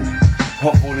nicht singen,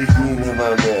 obwohl ich ihn immer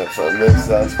mehr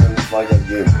vermisse, als kann es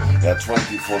weitergehen. Ja,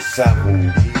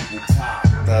 24/7, jeden Tag,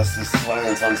 das ist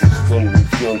 22 Stunden,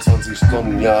 24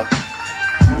 Stunden, ja.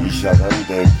 Wie ich daran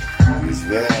denke, wie es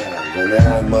wäre, wenn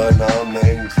er an meinen Arm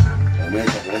hängt. Dann ich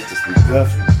hab echtes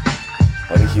Bedürfnis.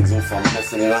 Weil ich ihn so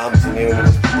vermisse, in den Arm zu nehmen und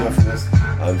das Bedürfnis,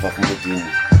 einfach mit ihm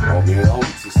Auge in Auge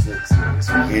zu sitzen,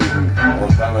 zu reden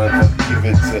und dann einfach die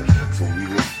Witze, so wie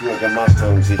wir es früher gemacht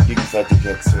haben, sich gegenseitig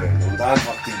erzählen und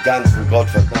einfach die ganzen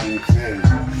gottverdammten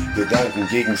Gedanken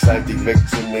gegenseitig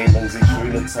wegzunehmen, sich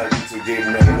schöne Zeiten zu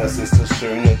geben. Hey, das ist das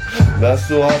Schöne, was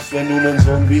du hast, wenn du einen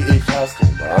Sohn wie ich hast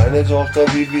und eine Tochter,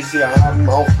 wie wir sie haben,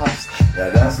 auch hast. Ja,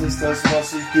 das ist das,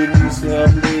 was ich genieße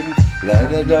am Leben.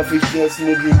 Leider darf ich jetzt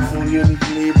mit ihm von hier nicht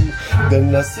leben,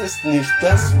 denn das ist nicht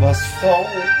das, was Frau,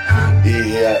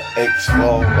 eher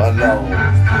Ex-Frau erlaubt.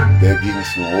 Der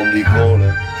ging's nur um die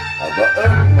Kohle, aber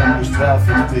irgendwann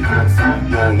bestrafe ich dich mit so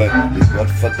Idole. Die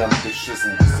gottverdammt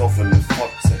beschissen, besoffene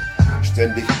Fotze,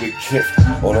 ständig bekifft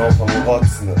und auch am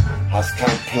Rotzen. Hast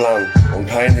keinen Plan und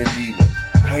keine Liebe,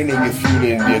 keine Gefühle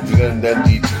in dir drin, denn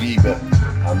die Triebe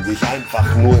haben dich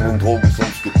einfach nur in den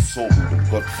Drogensumpf gezogen. Du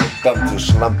gottverdammte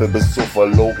Schlampe, bist so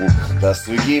verlogen, dass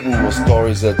du jedem nur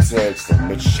Storys erzählst und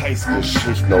mit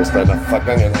Scheißgeschichten aus deiner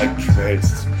Vergangenheit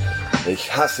quälst.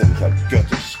 Ich hasse dich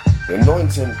abgöttisch. Den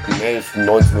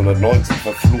 19.11.1919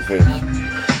 verfluche ich.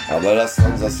 Aber dass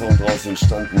unser Sohn draus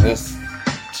entstanden ist,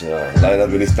 tja, leider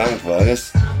bin ich dankbar,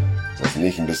 ist das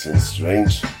nicht ein bisschen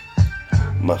strange?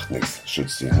 macht nix,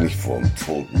 schützt dich nicht vorm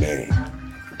Tod, nee.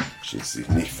 Schützt dich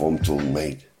nicht vorm Tod,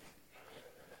 mate.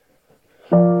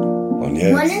 Und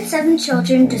jetzt, 1 in 7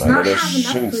 children does not der have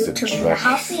enough schönste food to live a Track,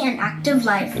 healthy and active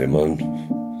life. den man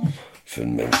für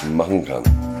einen Menschen machen kann.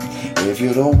 If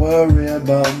you don't worry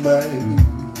about me,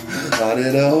 I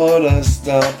did a whole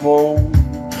stop on.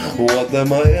 What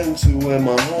am I into? Am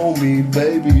I homie?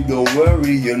 Baby, don't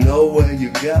worry, you know where you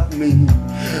got me.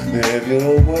 If you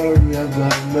don't worry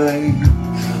about me,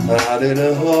 I did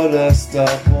a whole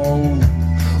stop on.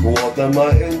 What am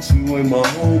I into? Am I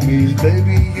homies?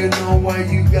 Baby, you know where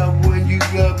you got when you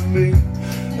got me.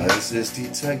 Es ist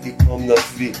die Zeit gekommen, dass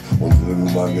wir uns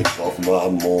irgendwann getroffen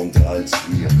haben und als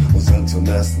wir uns dann zum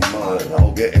ersten Mal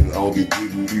Auge in Auge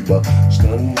gegenüber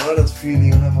standen, war das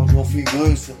Feeling einfach noch viel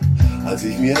größer, als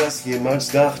ich mir das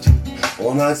jemals dachte.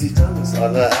 Und als ich dann das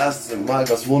allererste Mal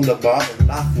das wunderbare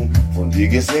Lachen von dir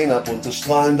gesehen hab und das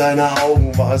Strahlen deiner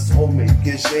Augen, war es um mich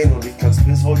geschehen und ich kann's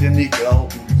bis heute nicht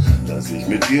glauben, dass ich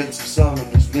mit dir zusammen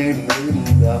das Leben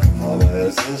leben darf. Aber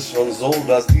es ist schon so,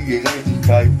 dass die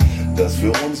Gerechtigkeit das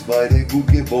für uns beide gut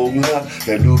gebogen hat.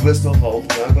 Denn du bist doch auch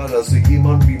dankbar, dass du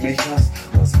jemand wie mich hast.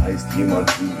 Was heißt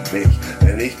jemand wie mich?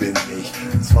 Denn ich bin nicht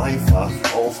zweifach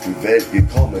auf die Welt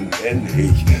gekommen. Denn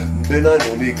ich bin ein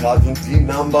Unikat und die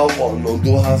Number One. Und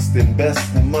du hast den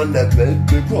besten Mann der Welt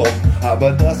bekommen.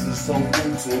 Aber das ist auch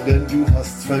gut so, denn du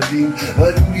hast's verdient.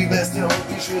 Weil du die Beste und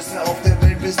die Schönste auf der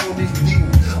Welt bist und ich lieb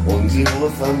unsere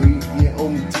Familie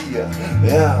und dir.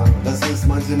 Ja, das ist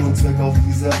mein Sinn und Zweck auf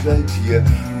dieser Welt hier.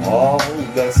 Oh,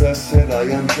 that's a shit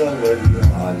I am doing.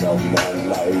 I love my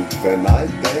life and I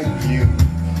thank you.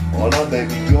 Oh, no,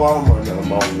 baby, you are my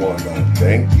number one. I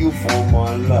thank you for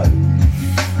my life.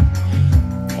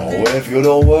 Oh, if you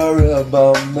don't worry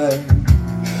about me,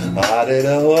 I did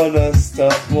a whole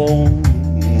stop on.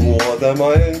 What am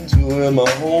I into? Am I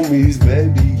homies,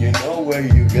 baby? You know where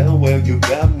you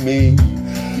got me.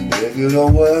 If you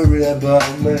don't worry about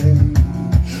me,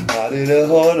 I did a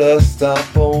whole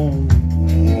stop on.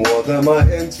 What am I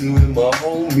into? Am I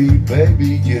homie,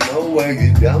 baby? You know where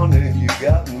you down and you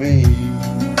got me.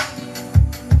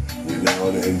 You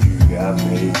down and you got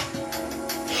me.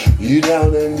 You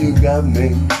down and you got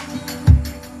me.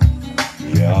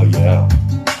 Yeah, yeah.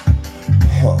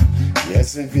 Huh.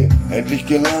 Jetzt sind wir endlich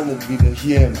gelandet, wieder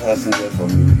hier im Herzen der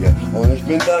Familie. Und ich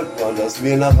bin dankbar, dass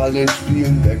wir nach all den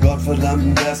Spielen der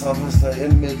gottverdammten Besserwisser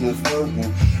in Mittelfranken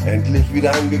endlich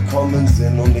wieder angekommen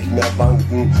sind und nicht mehr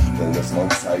banken. Denn es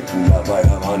waren Zeiten dabei,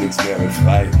 da war nichts mehr mit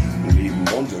frei. Wir leben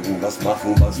und irgendwas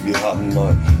machen, was wir haben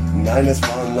mal. Nein, es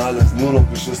waren alles nur noch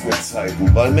beschissene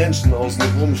Zeiten, weil Menschen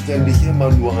außenrum ständig immer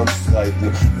nur am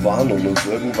Streiten waren und uns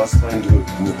irgendwas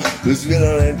reindrückten, bis wir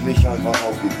dann endlich einfach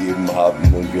aufgegeben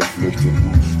haben und wir flüchteten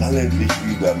dann endlich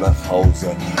wieder nach Hause.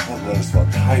 Aber es war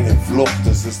keine Flucht,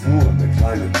 es ist nur eine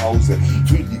kleine Pause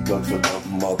für die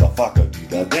gottverdammten Motherfucker, die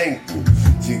da denken,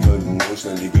 sie könnten uns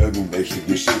ständig irgendwelche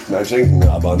Geschichten einschenken.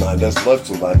 Aber nein, das läuft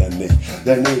so leider nicht,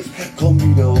 denn ich komm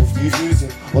wieder auf die Füße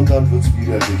und dann wird's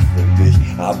wieder Licht für dich.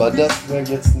 Aber das wäre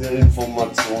jetzt eine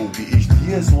Information, die ich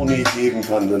dir so nicht geben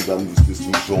kann, denn dann wüsstest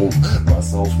du schon,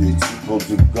 was auf dich zukommt,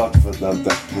 du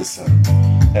gottverdammter Pisser.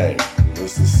 Hey, du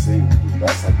wirst es sehen, du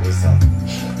besser.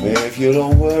 If you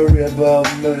don't worry about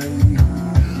me,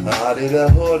 I did a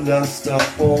whole stop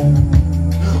on.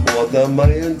 What am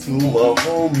I into, my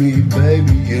homie,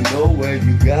 baby? You know where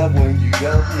you got when you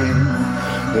got me.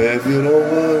 If you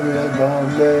don't worry about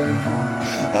me,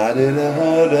 I did a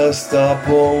whole stop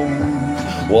on.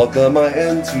 What am I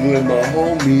into, my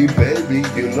homie, baby?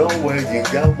 You know where you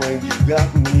got when you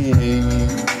got me.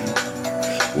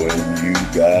 When you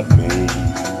got me.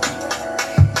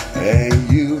 Hey,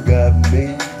 you got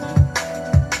me.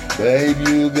 Babe,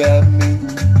 you got me.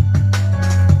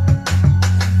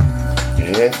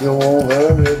 If you won't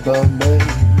worry about me,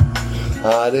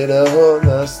 I did a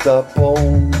whole stop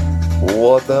on.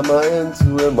 What am I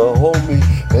into, my homie?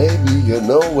 Baby, you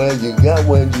know where you got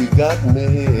when you got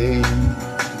me.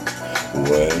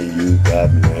 Where you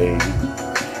got me.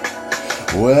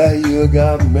 Where you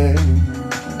got me.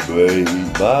 Babe,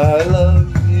 I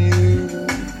love you.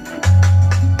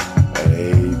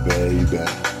 Hey, baby,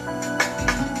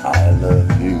 I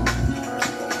love you.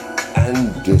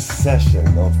 And this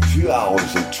session of 2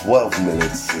 hours and 12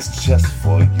 minutes is just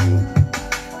for you.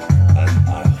 And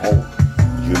I hope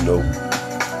you know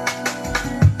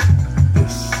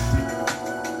this.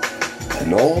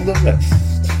 And all the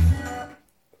rest,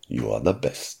 you are the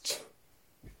best.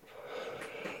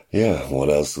 Yeah, what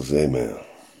else to say, man?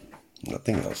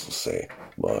 Nothing else to say.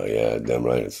 Well, yeah, damn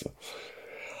right. It's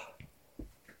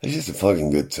just a fucking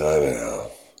good time, and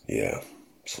yeah.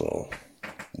 So,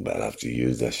 but I have to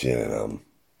use that shit, and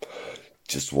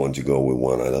just want to go with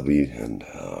one other beat, and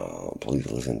please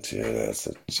listen to it as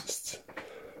just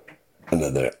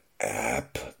another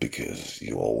app, because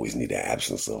you always need apps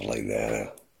and stuff like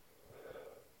that.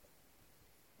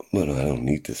 But I don't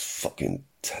need this fucking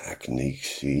technique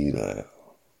sheet. I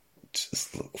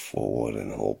just look forward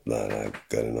and hope that I've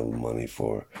got enough money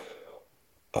for,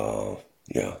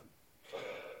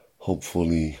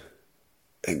 hopefully,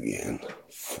 again,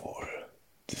 for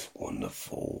this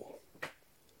wonderful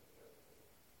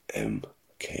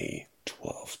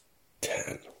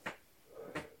MK1210.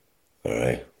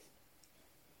 Alright?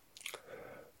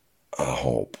 I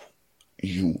hope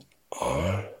you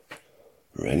are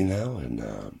ready now, and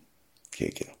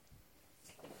kick it.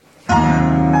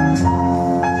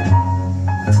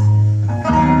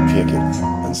 Kick it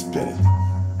and spin it.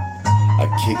 I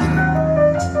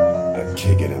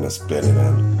kick it and I spin it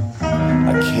out.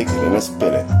 I kick it and I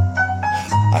spin it.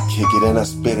 I kick it and I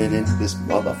spin it in this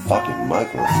motherfucking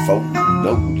microphone. You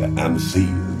know the MC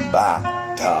is back,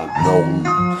 known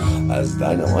as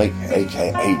Dynamike,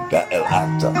 aka the L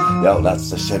actor. Yo, that's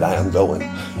the shit I am doing.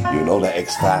 You know the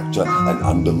X Factor, an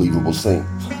unbelievable thing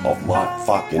of my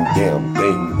fucking damn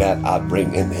thing that I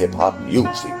bring in hip hop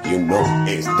music. You know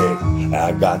it's dead.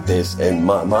 I got this in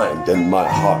my mind and my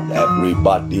heart.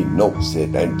 Everybody knows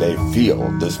it and they feel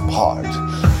this part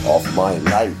of my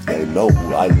life. They know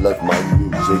I love my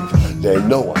music. They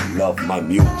know I love my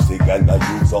music, and the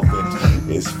use of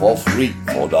it is for free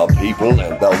for the people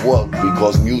and the world,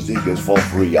 because music is for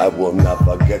free. I will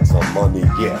never get some money,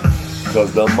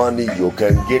 cause the money you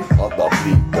can get other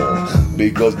people,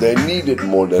 because they need it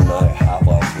more than I have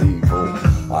as people.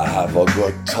 I have a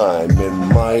good time in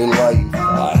my life.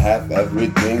 I have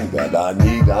everything that I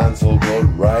need. I'm so good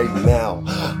right now.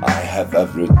 I have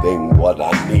everything what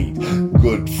I need.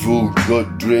 Good food,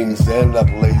 good drinks and a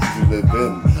place to live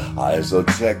in. Also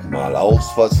check mal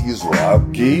aus, was hier so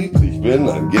abgeht. Ich bin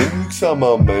ein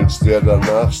genügsamer Mensch, der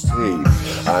danach strebt,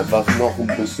 einfach noch ein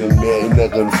bisschen mehr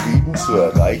inneren Frieden zu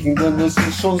erreichen, denn es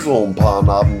ist schon so ein paar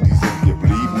Narben, die sind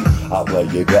geblieben. Aber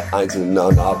jede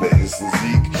einzelne Narbe ist ein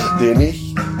Sieg, den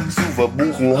ich zu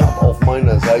verbuchen hab, auf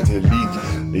meiner Seite liegt.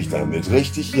 Nicht damit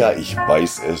richtig? Ja, ich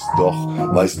weiß es doch.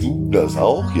 Weißt du das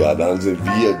auch? Ja, dann sind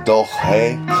wir doch,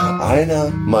 hey, einer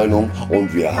Meinung,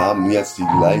 und wir haben jetzt die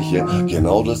gleiche.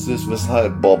 Genau das ist,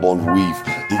 weshalb Bob und Weave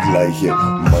die gleiche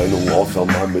Meinung außer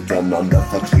mal miteinander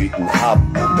vertreten haben.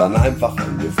 Und dann einfach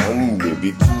angefangen, den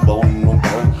Beat zu bauen, und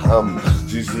dann haben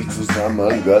sie sich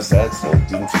zusammengesetzt und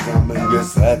ihn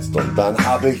zusammengesetzt. Und dann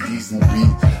habe ich diesen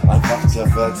Beat einfach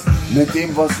zerfetzt mit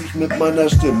dem, was ich mit meiner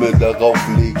Stimme darauf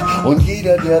leg. Und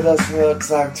jeder, der das hört,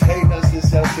 sagt, hey, das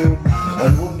ist ja schön.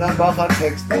 Ein wunderbarer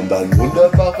Text und ein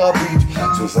wunderbarer Beat.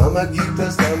 Zusammen gibt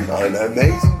es dann ein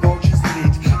amazing, gorgeous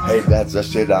Lied. Hey, that's the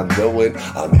shit I'm doing.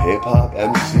 I'm Hip-Hop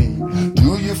MC.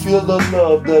 Do you feel the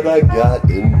love that I got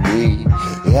in me?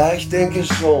 Ja, ich denke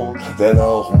schon, denn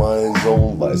auch mein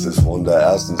Sohn weiß es von der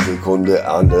ersten Sekunde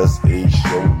an, dass ich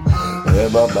schon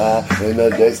immer back in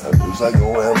the days, ein böser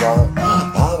Junge war,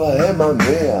 aber immer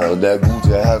mehr der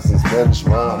gute Herzensmensch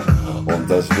war. Und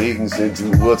deswegen sind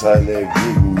die Urteile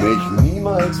gegen mich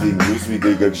niemals wegen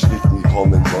böswilliger Geschichten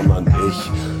gekommen, sondern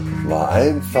ich war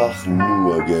einfach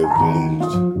nur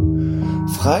gewillt,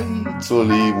 frei zu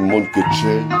leben und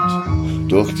gechillt,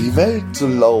 durch die Welt zu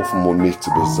laufen und mich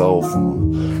zu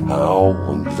besaufen. Au,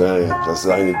 und wer das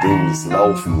eine Ding des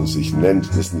Laufen sich nennt,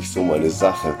 ist nicht so meine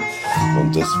Sache.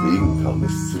 Und deswegen kam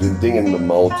es zu den Dingen mit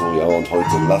dem Auto, ja, und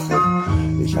heute lache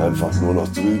ich einfach nur noch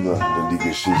drüber, denn die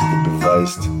Geschichte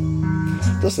beweist,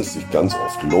 dass es sich ganz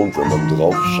oft lohnt, wenn man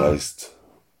drauf scheißt.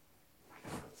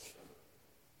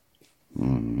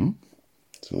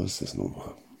 So ist es nun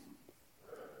mal.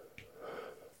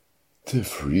 The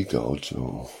Freak Out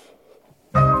Show.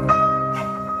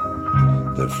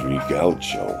 The Freak Out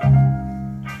Show.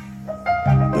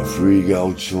 The Freak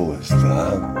Out Show ist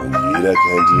da und jeder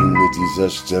kennt ihn mit dieser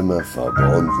Stimme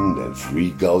verbunden. Der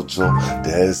Freak Out Show,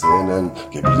 der ist innen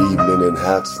geblieben in den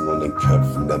Herzen und den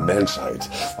Köpfen der Menschheit,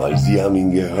 weil sie haben ihn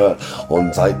gehört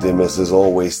und seitdem ist es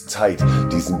always tight,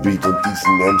 diesen Beat und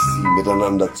diesen MC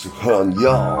miteinander zu hören.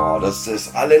 Ja, das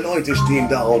ist, alle Leute stehen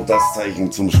da und das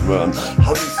Zeichen zum Schwören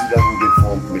haben sie dann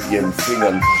geformt mit ihren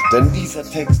Fingern, denn dieser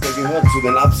Text, der gehört zu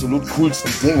den absolut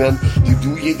coolsten Dingern, die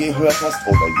du je gehört hast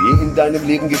oder je in deinem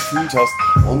Leben gefühlt hast.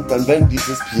 Und dann, wenn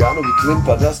dieses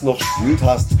Piano-Geklimper das noch spielt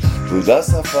hast, du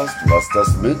das erfasst, was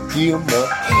das mit dir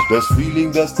macht. Das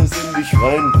Feeling, das das in dich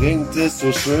reinbringt, ist so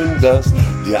schön, dass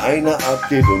dir einer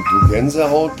abgeht und du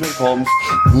Gänsehaut bekommst.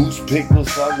 Goose Pick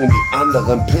muss sagen, die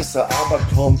anderen Pisser aber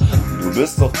kommen. Du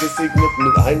bist doch gesegnet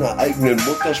mit einer eigenen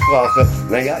Muttersprache.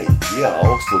 Naja, ich gehe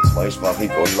auch so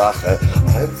zweisprachig und lache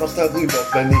einfach darüber,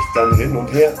 wenn ich dann hin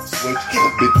und her switch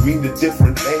between the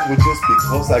different languages,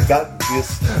 because I got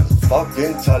this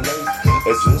fucking Talent.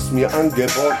 Es ist mir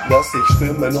angeboren, dass ich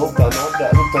Stimmen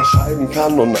untereinander unterscheiden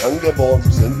kann, und angeboren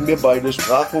sind mir beide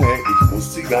Sprachen. Hey, ich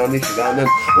muss sie gar nicht lernen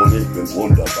und ich bin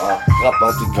wunderbar.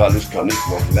 Grammatikalisch kann ich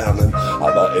noch lernen,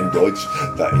 aber in Deutsch,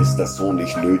 da ist das so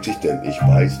nicht nötig, denn ich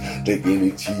weiß, der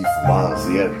Genitiv war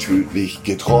sehr tödlich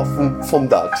getroffen vom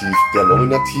Dativ. Der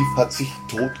Nominativ hat sich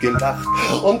totgelacht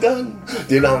und dann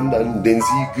den anderen den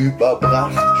Sieg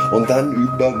überbracht, und dann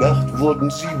über Nacht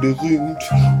wurden sie berühmt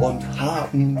und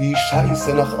haben die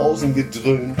Scheiße nach außen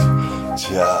gedröhnt.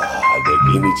 Tja,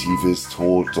 der Genitiv ist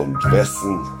tot, und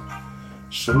wessen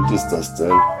Schuld ist das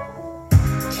denn?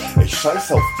 Ich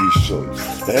scheiß auf die Schuld,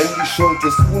 denn die Schuld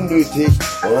ist unnötig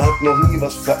und hat noch nie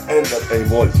was verändert. Ey,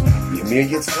 wollt ihr mir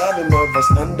jetzt gerade mal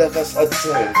was anderes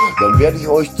erzählen, dann werde ich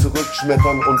euch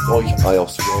zurückschmettern und euch Ei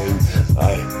aufs Wellen.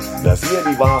 Ei, dass ihr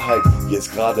die Wahrheit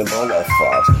jetzt gerade mal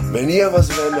erfahrt. Wenn ihr was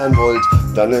ändern wollt,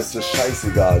 dann ist es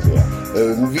scheißegal, wer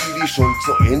irgendwie die Schuld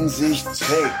so in sich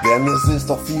trägt. Denn es ist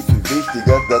doch viel, viel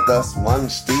wichtiger, dass man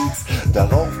stets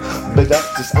darauf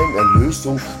bedacht ist, eine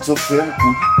Lösung zu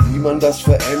finden, wie man das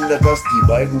verändert, dass die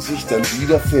beiden sich dann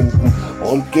wiederfinden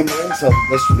und gemeinsam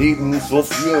das Leben so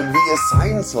führen, wie es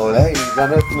sein soll. Hey,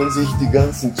 dann öffnen sich die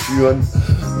ganzen Türen,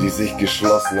 die sich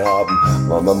geschlossen haben,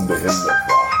 weil man behindert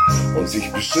war und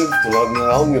sich beschimpft oder einen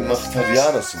Raum gemacht hat.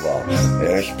 Ja, das war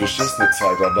echt beschissene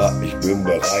Zeit, aber ich bin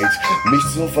bereit, mich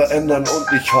zu verändern, und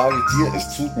ich sage dir,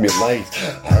 es tut mir leid.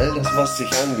 All das, was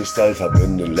ich angestellt habe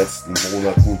in den letzten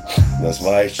Monaten, das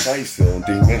war echt scheiße und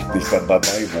ich möchte nicht dabei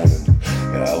beiwohnen.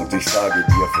 Ja, und ich sage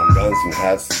dir von ganzem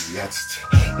Herzen jetzt,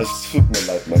 es tut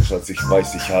mir leid, mein Schatz, ich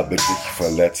weiß, ich habe dich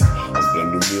verletzt. Und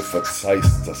wenn du mir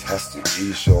verzeihst, das hast du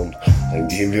eh schon, dann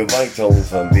gehen wir weiter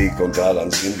unseren Weg, und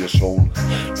daran sind wir schon.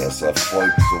 Das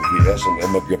Erfolg, so wie er schon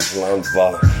immer geplant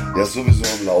war, der sowieso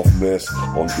am Laufen ist,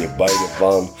 und wir beide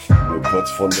waren nur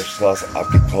kurz von der Straße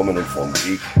abgekommen und vom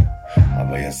Weg.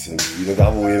 Aber jetzt sind wir wieder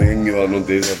da, wo wir hingehören, und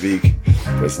dieser Weg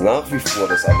ist nach wie vor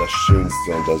das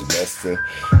Allerschönste und das Beste,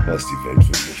 was die Welt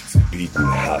für mich zu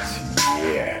bieten hat.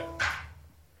 Yeah.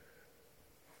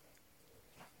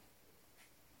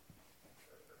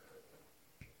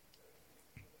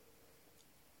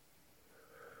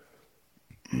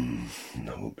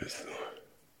 Na, wo bist du?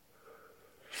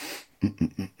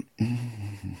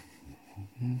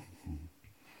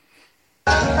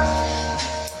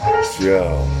 Tja.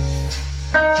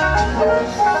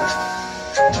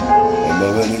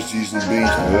 Immer wenn ich diesen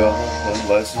Beat höre, dann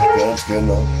weiß ich ganz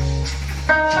genau,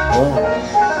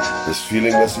 das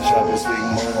Feeling, das ich habe, ist wegen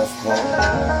meiner Frau.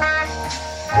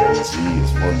 Und sie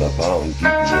ist wunderbar und gibt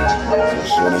mir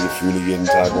so schöne Gefühle jeden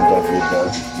Tag, und dafür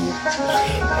danke ich dir.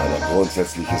 Aber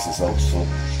grundsätzlich ist es auch so,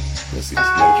 dass sie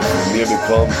das Gleiche von mir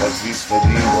bekommt, was sie es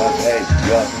verdient hat. Hey,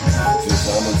 ja,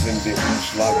 zusammen sind wir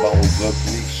unschlagbar und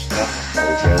wirklich stark.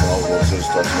 Und genau das ist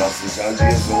das, was ich an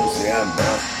dir so sehr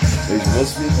mag. Ich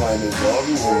muss mir keine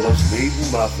Sorgen um das Leben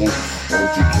machen, und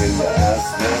die Kinder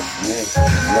erst recht nicht.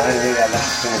 Nein, wir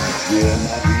lachen wir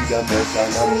immer wieder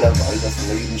miteinander, weil das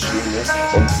Leben schön ist,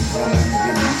 und zusammen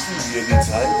genießen wir die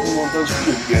Zeiten, und dann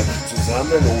spielen wir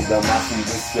zusammen oder machen ein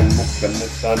bisschen Mucke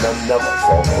miteinander, was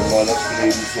auch immer das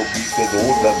Leben so bietet,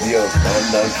 oder wir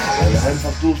wandern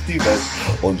einfach durch die Welt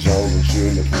und schauen uns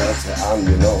schöne Plätze an.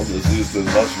 Genau, das ist es,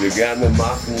 was wir gerne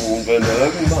machen, und wenn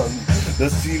irgendwann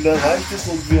das Ziel erreicht ist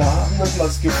und wir haben einen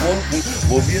Platz gefunden,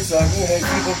 wo wir sagen, hey,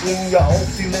 wir verbringen ja auch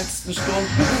die letzten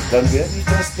Stunden, dann werde ich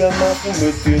das gern machen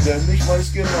mit dir, denn ich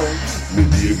weiß genau, mit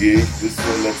dir gehe ich bis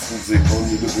zur letzten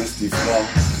Sekunde. Du bist die Frau,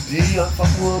 die einfach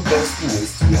nur am besten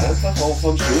ist, die einfach auch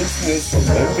am schönsten ist, und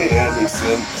wenn wir ehrlich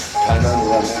sind, kein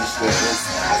anderer Mensch, der ist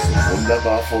so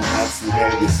wunderbar vom Herzen her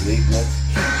gesegnet,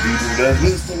 wie du da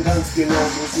bist, und ganz genau,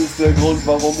 das ist der Grund,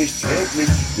 warum ich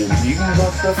täglich den lieben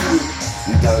Gott dafür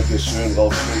ein Dankeschön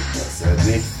rausschickt, dass er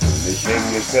dich für mich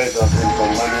hingestellt hat und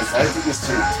an meine Seite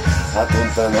gestrickt hat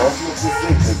und dann auch noch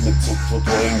gesegnet mit so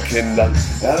tollen Kindern.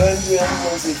 Ja, wenn wir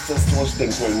einmal sich das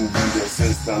vorstellen können, wie das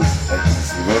ist, dann hätten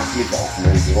sie wirklich auch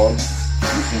einen Grund,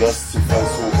 das zu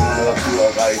versuchen oder zu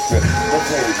erreichen. Doch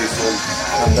hey, gesund,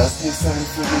 kann das nicht sein,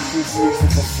 für dich ins Ziel zu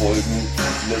verfolgen,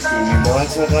 dass du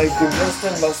niemals erreichen wirst,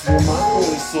 denn was wir machen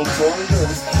ist so toll,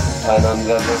 dass kein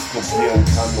anderer das kopieren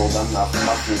kann oder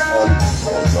nachmachen kann.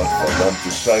 Oh Gott, verdammte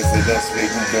Scheiße,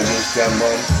 deswegen bin ich der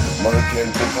Mann. Man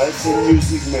kennt mich als den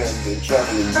Music Man, den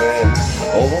Traveling Man.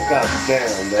 Oh god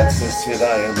damn, that's the shit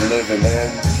I am living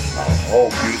in. I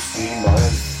hope you see my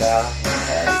style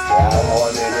as that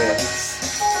what it is.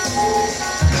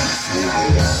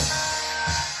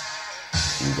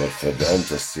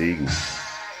 Verdammter Segen.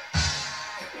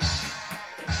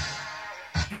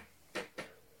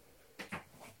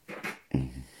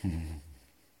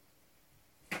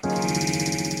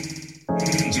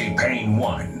 DJ Pain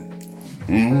One.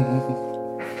 Yeah.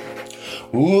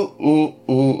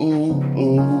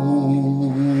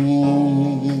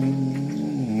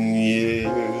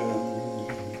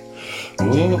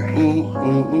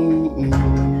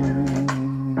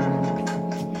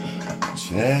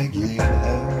 Check it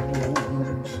out.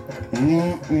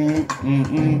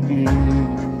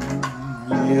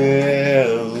 Yeah,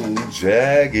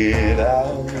 check it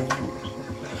out.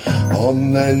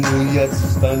 Und wenn du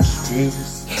jetzt dann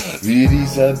spürst, wie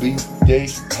dieser Beat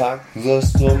dich packt,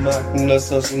 wirst du merken, dass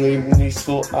das Leben nicht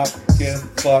so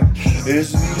abgefuckt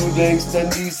ist, wie du denkst, denn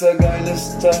dieser geile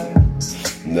Style,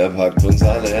 der packt uns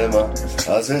alle immer.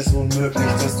 Das ist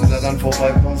unmöglich, dass du daran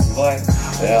vorbeikommst, weil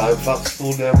er einfach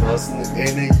so dermaßen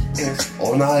innig ist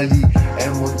und all die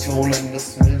Emotionen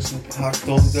des Menschen packt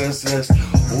und es ist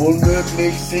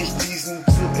unmöglich, sich diesen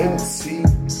zu entziehen.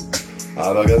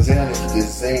 Aber ganz ehrlich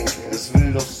gesehen, es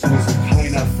will doch sowieso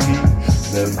keiner fliegen,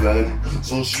 denn wenn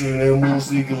so schöne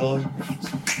Musik läuft,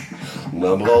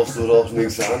 dann brauchst du doch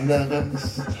nichts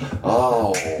anderes.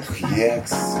 Auch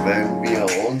jetzt, wenn wir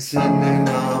uns in den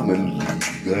Armen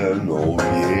liegen, oh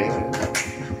yeah.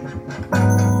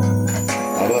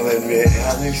 Aber wenn wir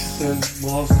ehrlich sind,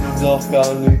 brauchst du doch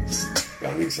gar nichts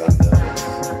anderes.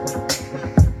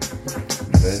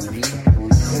 Wenn wir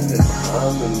uns in den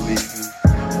Armen liegen,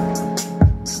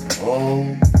 oh.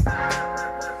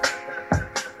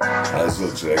 Also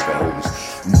check aus.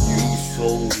 New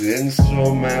Soul,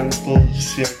 Instrumental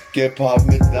Shit, gepaart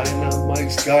mit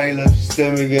Dynamikes geiler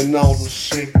Stimme, genau das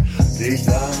Shit. Dich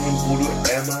dahin, wo du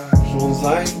immer schon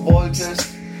sein wolltest.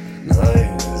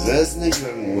 Nein, es ist nicht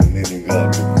irgendwo in den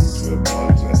Garten gut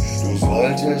wollte. Du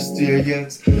solltest dir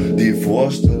jetzt die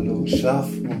Vorstellung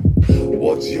schaffen.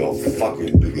 What's your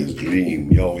fucking biggest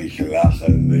dream? Yo, ich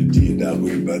lache mit dir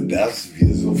darüber, dass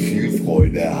wir so viel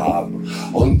Freude haben.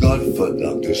 Und Gott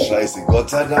verdammte Scheiße,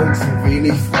 Gott sei Dank so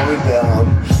wenig Freunde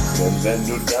haben. Denn wenn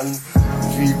du dann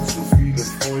viel zu viele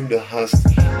Freunde hast,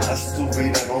 hast du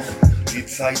weder noch die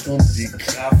Zeit und die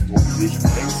Kraft, um dich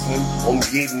einzeln um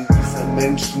jeden dieser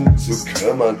Menschen zu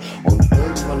kümmern. Und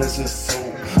irgendwann ist es so,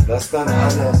 dass dann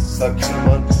alle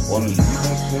verkümmern und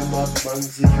lieber kümmert man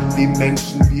sich um die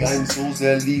Menschen, die einen so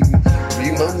sehr lieben,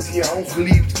 wie man sie auch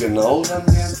liebt. Genau dann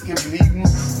wären's geblieben,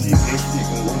 die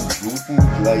richtigen und guten,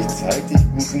 gleichzeitig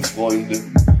guten Freunde.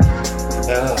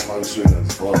 Ja, war ein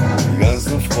schönes Wort. Die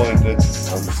ganzen Freunde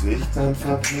haben sich dann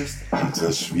verpisst, als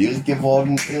es schwierig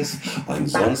geworden ist.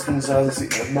 Ansonsten saßen sie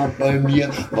immer bei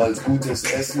mir, weil es gutes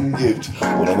Essen gibt.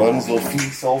 Oder man so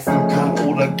viel saufen kann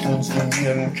oder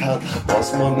konsumieren kann,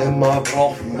 was man immer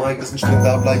braucht. Mike ist ein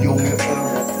spendabler Junge,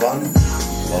 irgendwann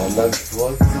waren dann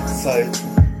kurze Zeiten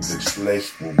mit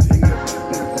schlechten Dingen.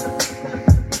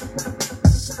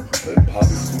 Ein paar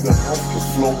Betrüger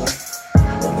aufgeflogen.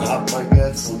 Dann hat mein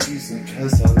Geld von diesen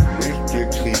Kessern nicht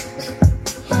gekriegt.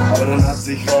 Aber dann hat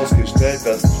sich rausgestellt,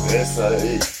 dass besser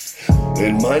ich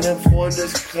in meinem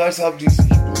Freundeskreis hab, die sich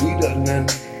Brüder nennen.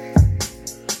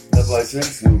 Dabei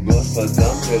sind's nur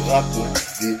gottverdammte Ratten,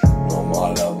 die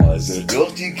normalerweise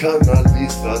durch die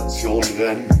Kanalisation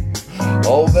rennen.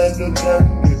 Auch wenn du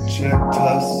dann gecheckt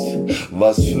hast,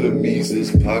 was für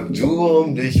mieses Pack du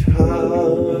um dich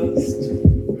hast,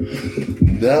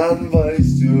 dann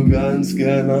weißt du ganz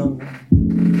genau,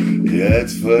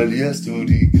 jetzt verlierst du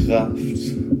die Kraft.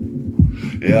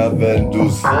 Ja, wenn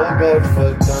du's vor Gott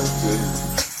verdammte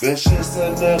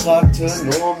beschissene Ratten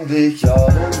um dich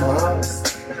herum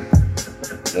hast,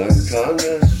 dann kann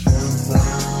es schon sein,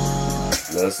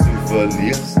 dass du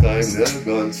verlierst deine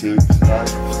ganze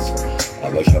Kraft.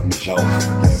 Aber ich hab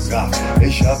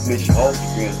mich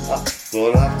aufgerafft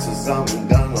und hab zusammen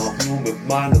dann auch nur mit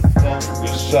meiner Frau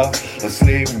geschafft, das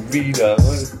Leben wieder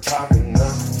Tag und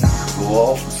Nacht so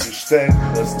aufzustellen,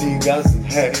 dass die ganzen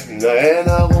Helden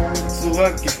Erinnerungen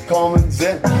zurückgekommen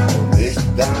sind. Und ich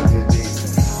danke den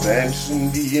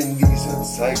Menschen, die in dieser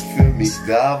Zeit für mich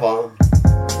da waren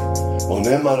und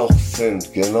immer noch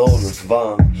sind, genau das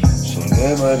waren schon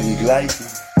immer die gleichen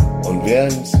und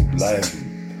werden sie bleiben.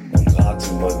 Und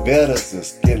rate mal, wer das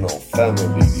ist, genau,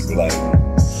 Family, die bleiben.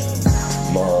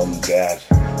 Mom, Dad,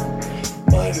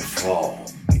 meine Frau,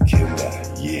 die Kinder,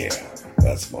 yeah,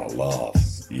 that's my love,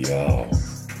 yo,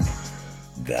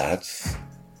 that's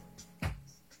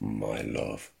my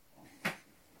love.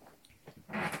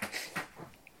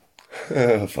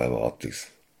 Fiber Optics.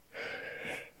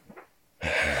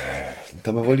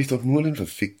 Dabei wollte ich doch nur den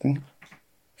verfickten,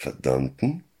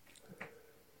 verdammten,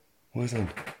 wo ist er?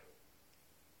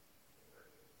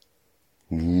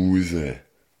 Huse.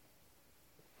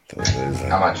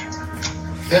 How much?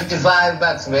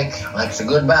 $55, Vic. That's a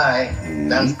good buy.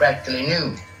 Guns practically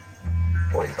new.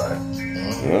 45.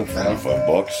 Yeah, 45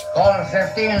 bucks. Call it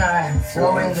 50 and I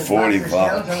throw in the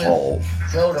 45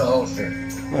 half. shoulder holster.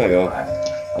 There you go.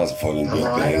 That's a fucking good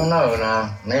I thing. don't know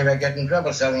now. Maybe I get in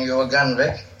trouble selling you a gun,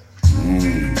 Vic.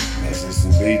 Das ist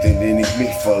ein Beat, in den ich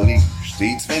mich verlieb.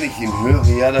 Stets, wenn ich ihn höre,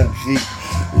 ja dann krieg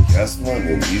ich erstmal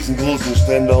einen riesengroßen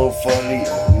Ständer und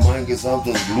verliere mein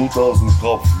gesamtes Blut aus dem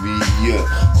Kopf, wie ihr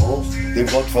aus dem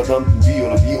gottverdammten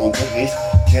Biologieunterricht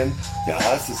kennt. Ja,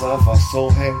 heißt es einfach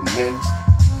so, hey Mensch,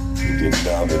 mit dem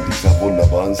Namen dieser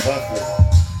wunderbaren Sache.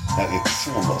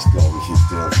 Erektion, was glaube ich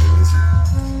ist der gewesen.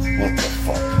 What the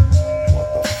fuck? What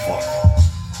the fuck?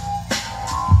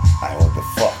 Hey, what the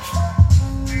fuck?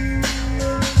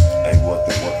 Hey, what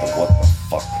the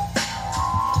fuck?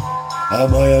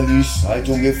 Meier liest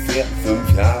Zeitung ungefähr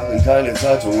 5 Jahre, keine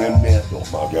Zeitungen mehr.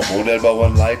 Doch mag er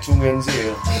Modellbauern Leitungen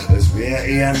sehr. Es wäre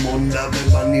eher ein Wunder,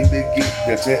 wenn man ihm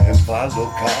begegnete im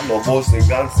Wahllokal, obwohl es den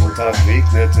ganzen Tag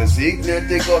regnete.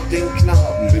 Segnete Gott den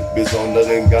Knaben mit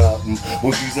besonderen Gaben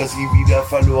und dieser sie wieder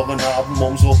verloren haben.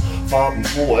 Umso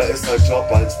farbenfroher ist sein Job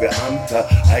als Beamter.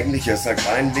 Eigentlich ist er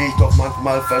kleinlich, doch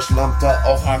manchmal verschlammt er.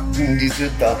 Auch Akten, die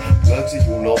sind da plötzlich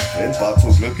unauffindbar.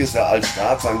 Zum Glück ist er als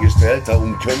Staatsangestellter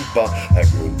unkündbar. Herr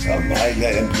Günther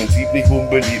Meier im Prinzip nicht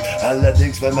unbeliebt.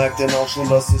 Allerdings, wer merkt denn auch schon,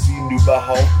 dass es ihn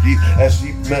überhaupt gibt? Er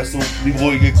schiebt mehr so die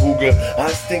ruhige Kugel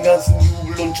als den ganzen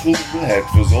Jubel und Trubel. Hätte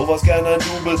für sowas gern ein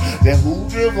Double. Der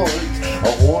Hubel rollt,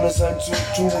 auch ohne sein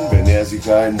Zutun. Wenn er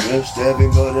sich einwischt,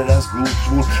 wem würde das gut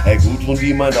tun? Herr Gudrun,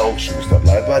 die meint auch Schuster,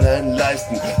 bleib bei deinen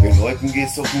Leisten. Den Leuten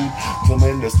geht's doch gut,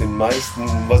 zumindest den meisten.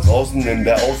 Was draußen in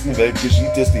der Außenwelt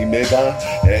geschieht, ist ihm egal.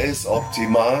 Er ist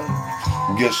optimal,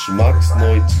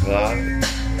 geschmacksneutral.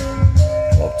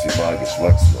 Optimal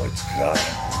geschmacksneutral.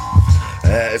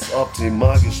 Er ist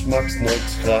optimal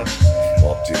geschmacksneutral.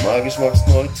 Optimal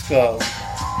geschmacksneutral.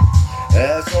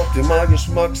 Er ist optimal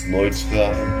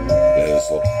geschmacksneutral. Er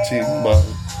ist optimal.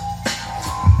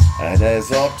 Er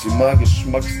ist optimal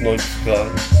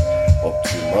geschmacksneutral.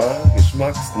 Optimal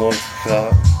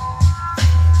geschmacksneutral.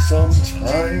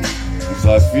 Sometimes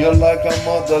I feel like a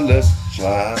motherless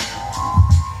child.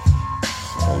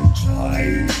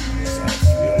 Sometimes I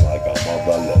feel like a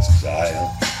motherless child.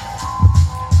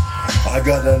 I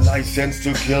got a license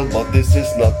to kill, but this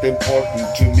is not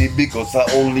important to me because I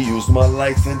only use my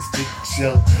license to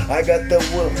chill. I got the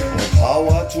will and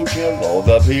power to kill all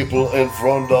the people in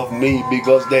front of me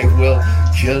because they will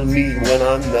kill me when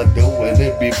I'm not doing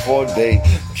it before they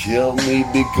kill me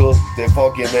because they're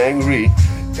fucking angry.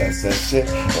 Das ist shit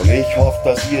und ich hoffe,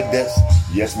 dass ihr das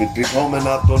jetzt mitbekommen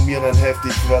habt und mir dann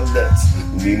heftig verletzt.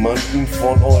 Niemanden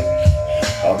von euch,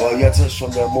 aber jetzt ist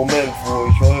schon der Moment, wo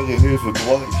ich eure Hilfe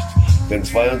bräuchte. Denn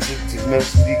 72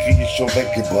 Menschen, die krieg ich schon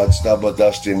weggebratscht, aber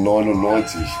da stehen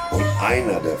 99 und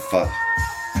einer der Fall.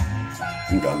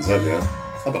 Ein ganzer leer,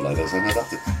 aber leider seine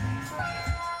Ratte.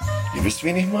 Ihr wisst,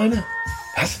 wen ich meine?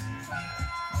 Was?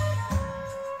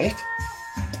 Echt?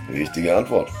 Richtige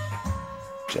Antwort.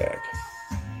 Jack.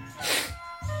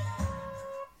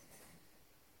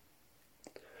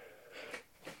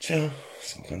 Tja,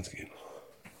 so kann's gehen.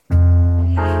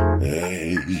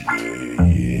 Hey, yeah,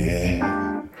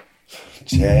 yeah.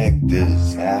 Check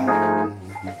this out.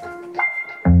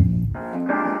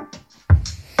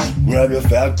 Grab your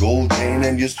fat gold chain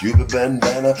and your stupid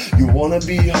bandana. You wanna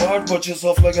be hard, but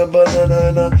yourself like a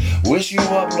banana. Wish you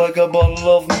up like a bottle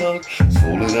of milk.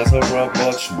 Solid as a rock,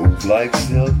 but smooth like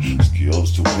silk.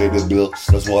 Skills to pay the bills,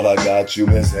 that's what I got. You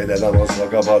may say that I'm a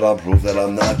sucker, but I'm proof that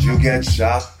I'm not. You get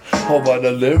shot. Oh, by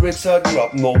the lyrics I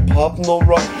drop, no pop, no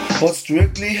rock, but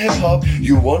strictly hip-hop.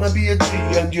 You wanna be a G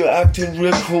and you're acting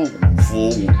real cool.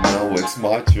 Fool, now it's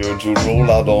my turn to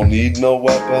roll. I don't need no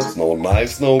weapons, no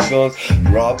knives, no guns.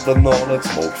 Drop the knowledge,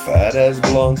 smoke fat ass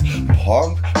blunts.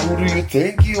 Punk, who do you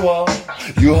think you are?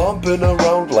 You humping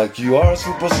around like you are a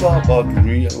superstar, but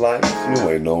realize you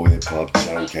ain't no hip-hop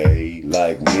junkie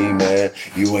like me, man.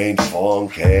 You ain't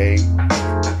funky.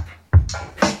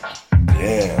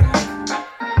 Yeah.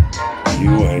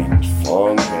 You ain't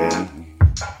funky.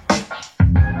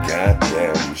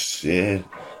 Goddamn shit.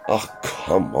 Oh,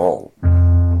 come on.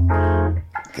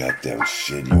 Goddamn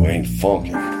shit, you ain't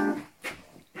funky.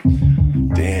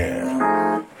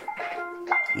 Damn.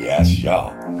 Yes,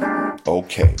 y'all.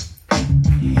 Okay.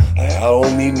 I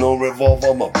don't need no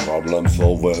revolver, my problem's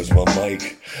over, it's my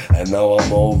mic. And now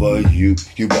I'm over you.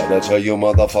 You better tell your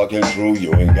motherfucking crew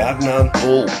you ain't got none.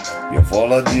 Bull, you're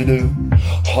full of doo-doo.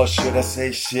 Oh, should I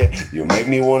say shit? You make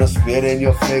me wanna spit in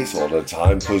your face all the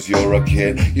time, cause you're a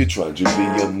kid. You're trying to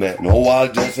be a man. No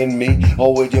wild dissing me.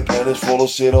 Oh, wait, your pen is full of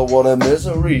shit. Oh, what a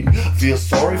misery. Feel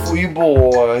sorry for you,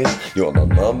 boy. You're the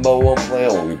number one player,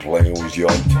 only playing with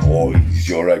your toys.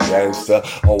 You're a gangster.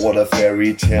 Oh, what a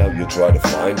fairy tale. You try to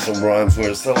find some rhymes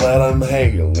where it's to let them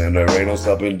hail. And there ain't no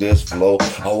stopping this flow.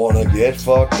 I wanna get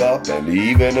fucked up, and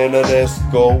even in a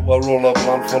disco, I roll a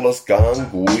blunt full of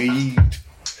skunk weed.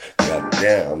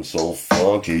 Goddamn, so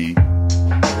funky.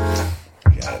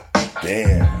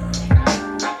 Goddamn,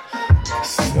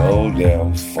 so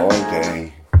damn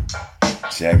funky.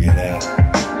 Check it out.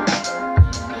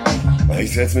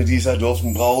 Ich setz mit dieser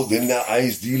doofen Braut in der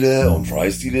Eisdiele und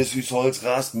Freestyle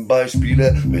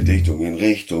Süßholzraspenbeispiele mit Dichtung in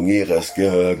Richtung ihres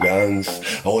Gehörgangs.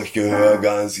 Oh, ich gehöre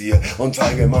ganz ihr und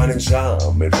zeige meinen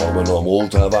Charme mit Formen um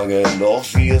roter Wangen. Doch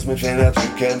sie ist mit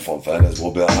Phänotypen vom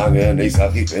Felleswo behangen. Ich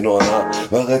sag, ich bin nur ein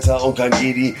Ritter und kein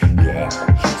Jedi. Yeah,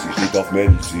 sie steht auf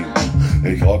Medizin.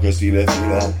 Ich rocke Stile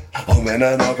vieler. Auch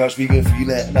Männer Knocker spiegel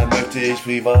viele. Dann möchte ich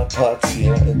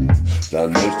Privatpatient.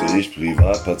 Dann möchte ich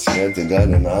Privatpatient in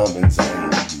deinen Armen sein.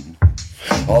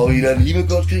 Oh, wieder liebe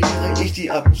Gott kreiere ich die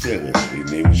Atmosphäre. Ich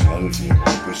nehme Schallfilm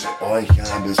und küsse euch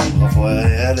ein Besuch auf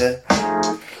eure Erde.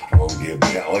 Und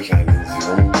gebe euch eine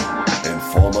Vision in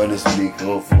Form eines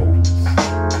Mikrofons.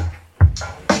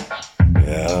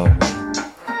 Ja,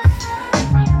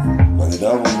 meine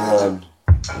Damen und Herren,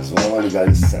 das war eine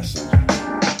geile Session.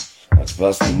 Hat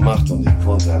Spaß gemacht und ich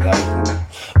konnte erreichen,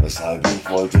 weshalb ich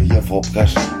wollte hier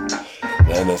vorpreschen.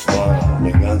 Denn es war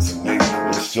eine ganze Menge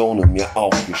Aggression in mir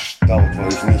aufgestaut, weil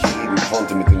ich nicht reden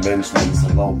konnte mit den Menschen, und es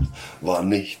erlaubt war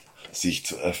nicht, sich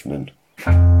zu öffnen.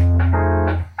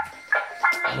 Aber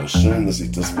schön, dass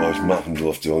ich das bei euch machen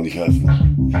durfte und ich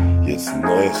öffne jetzt ein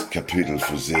neues Kapitel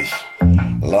für sich.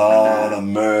 Lord of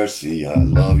mercy, I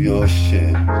love your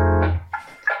shit.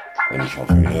 Und ich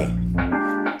hoffe, ihr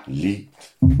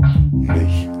liebt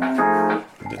mich.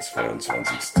 Und der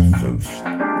 22.05.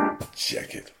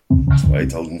 Check it.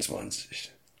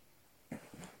 2020.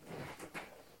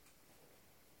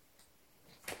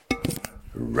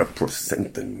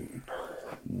 Representing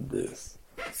this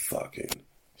fucking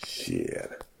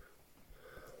shit.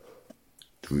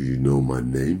 Do you know my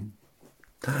name?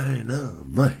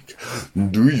 Dynamike.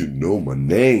 Do you know my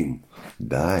name?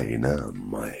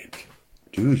 Dynamike.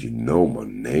 Do you know my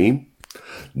name?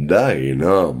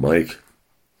 Dynamike.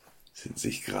 Sitze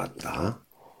ich gerade da?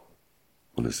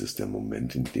 Und es ist der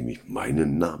Moment, in dem ich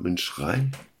meinen Namen schreie?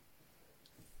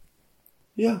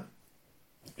 Ja,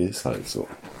 ist halt so.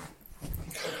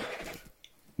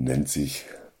 Nennt sich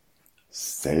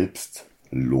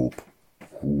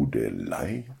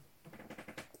Selbstlobhudelei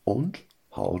und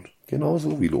haut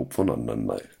genauso wie Lob von anderen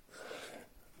rein.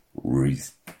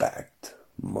 Respect,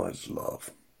 much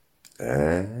love,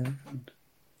 and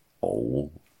all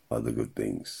other good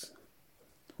things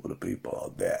for the people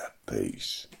out there.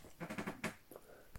 Peace.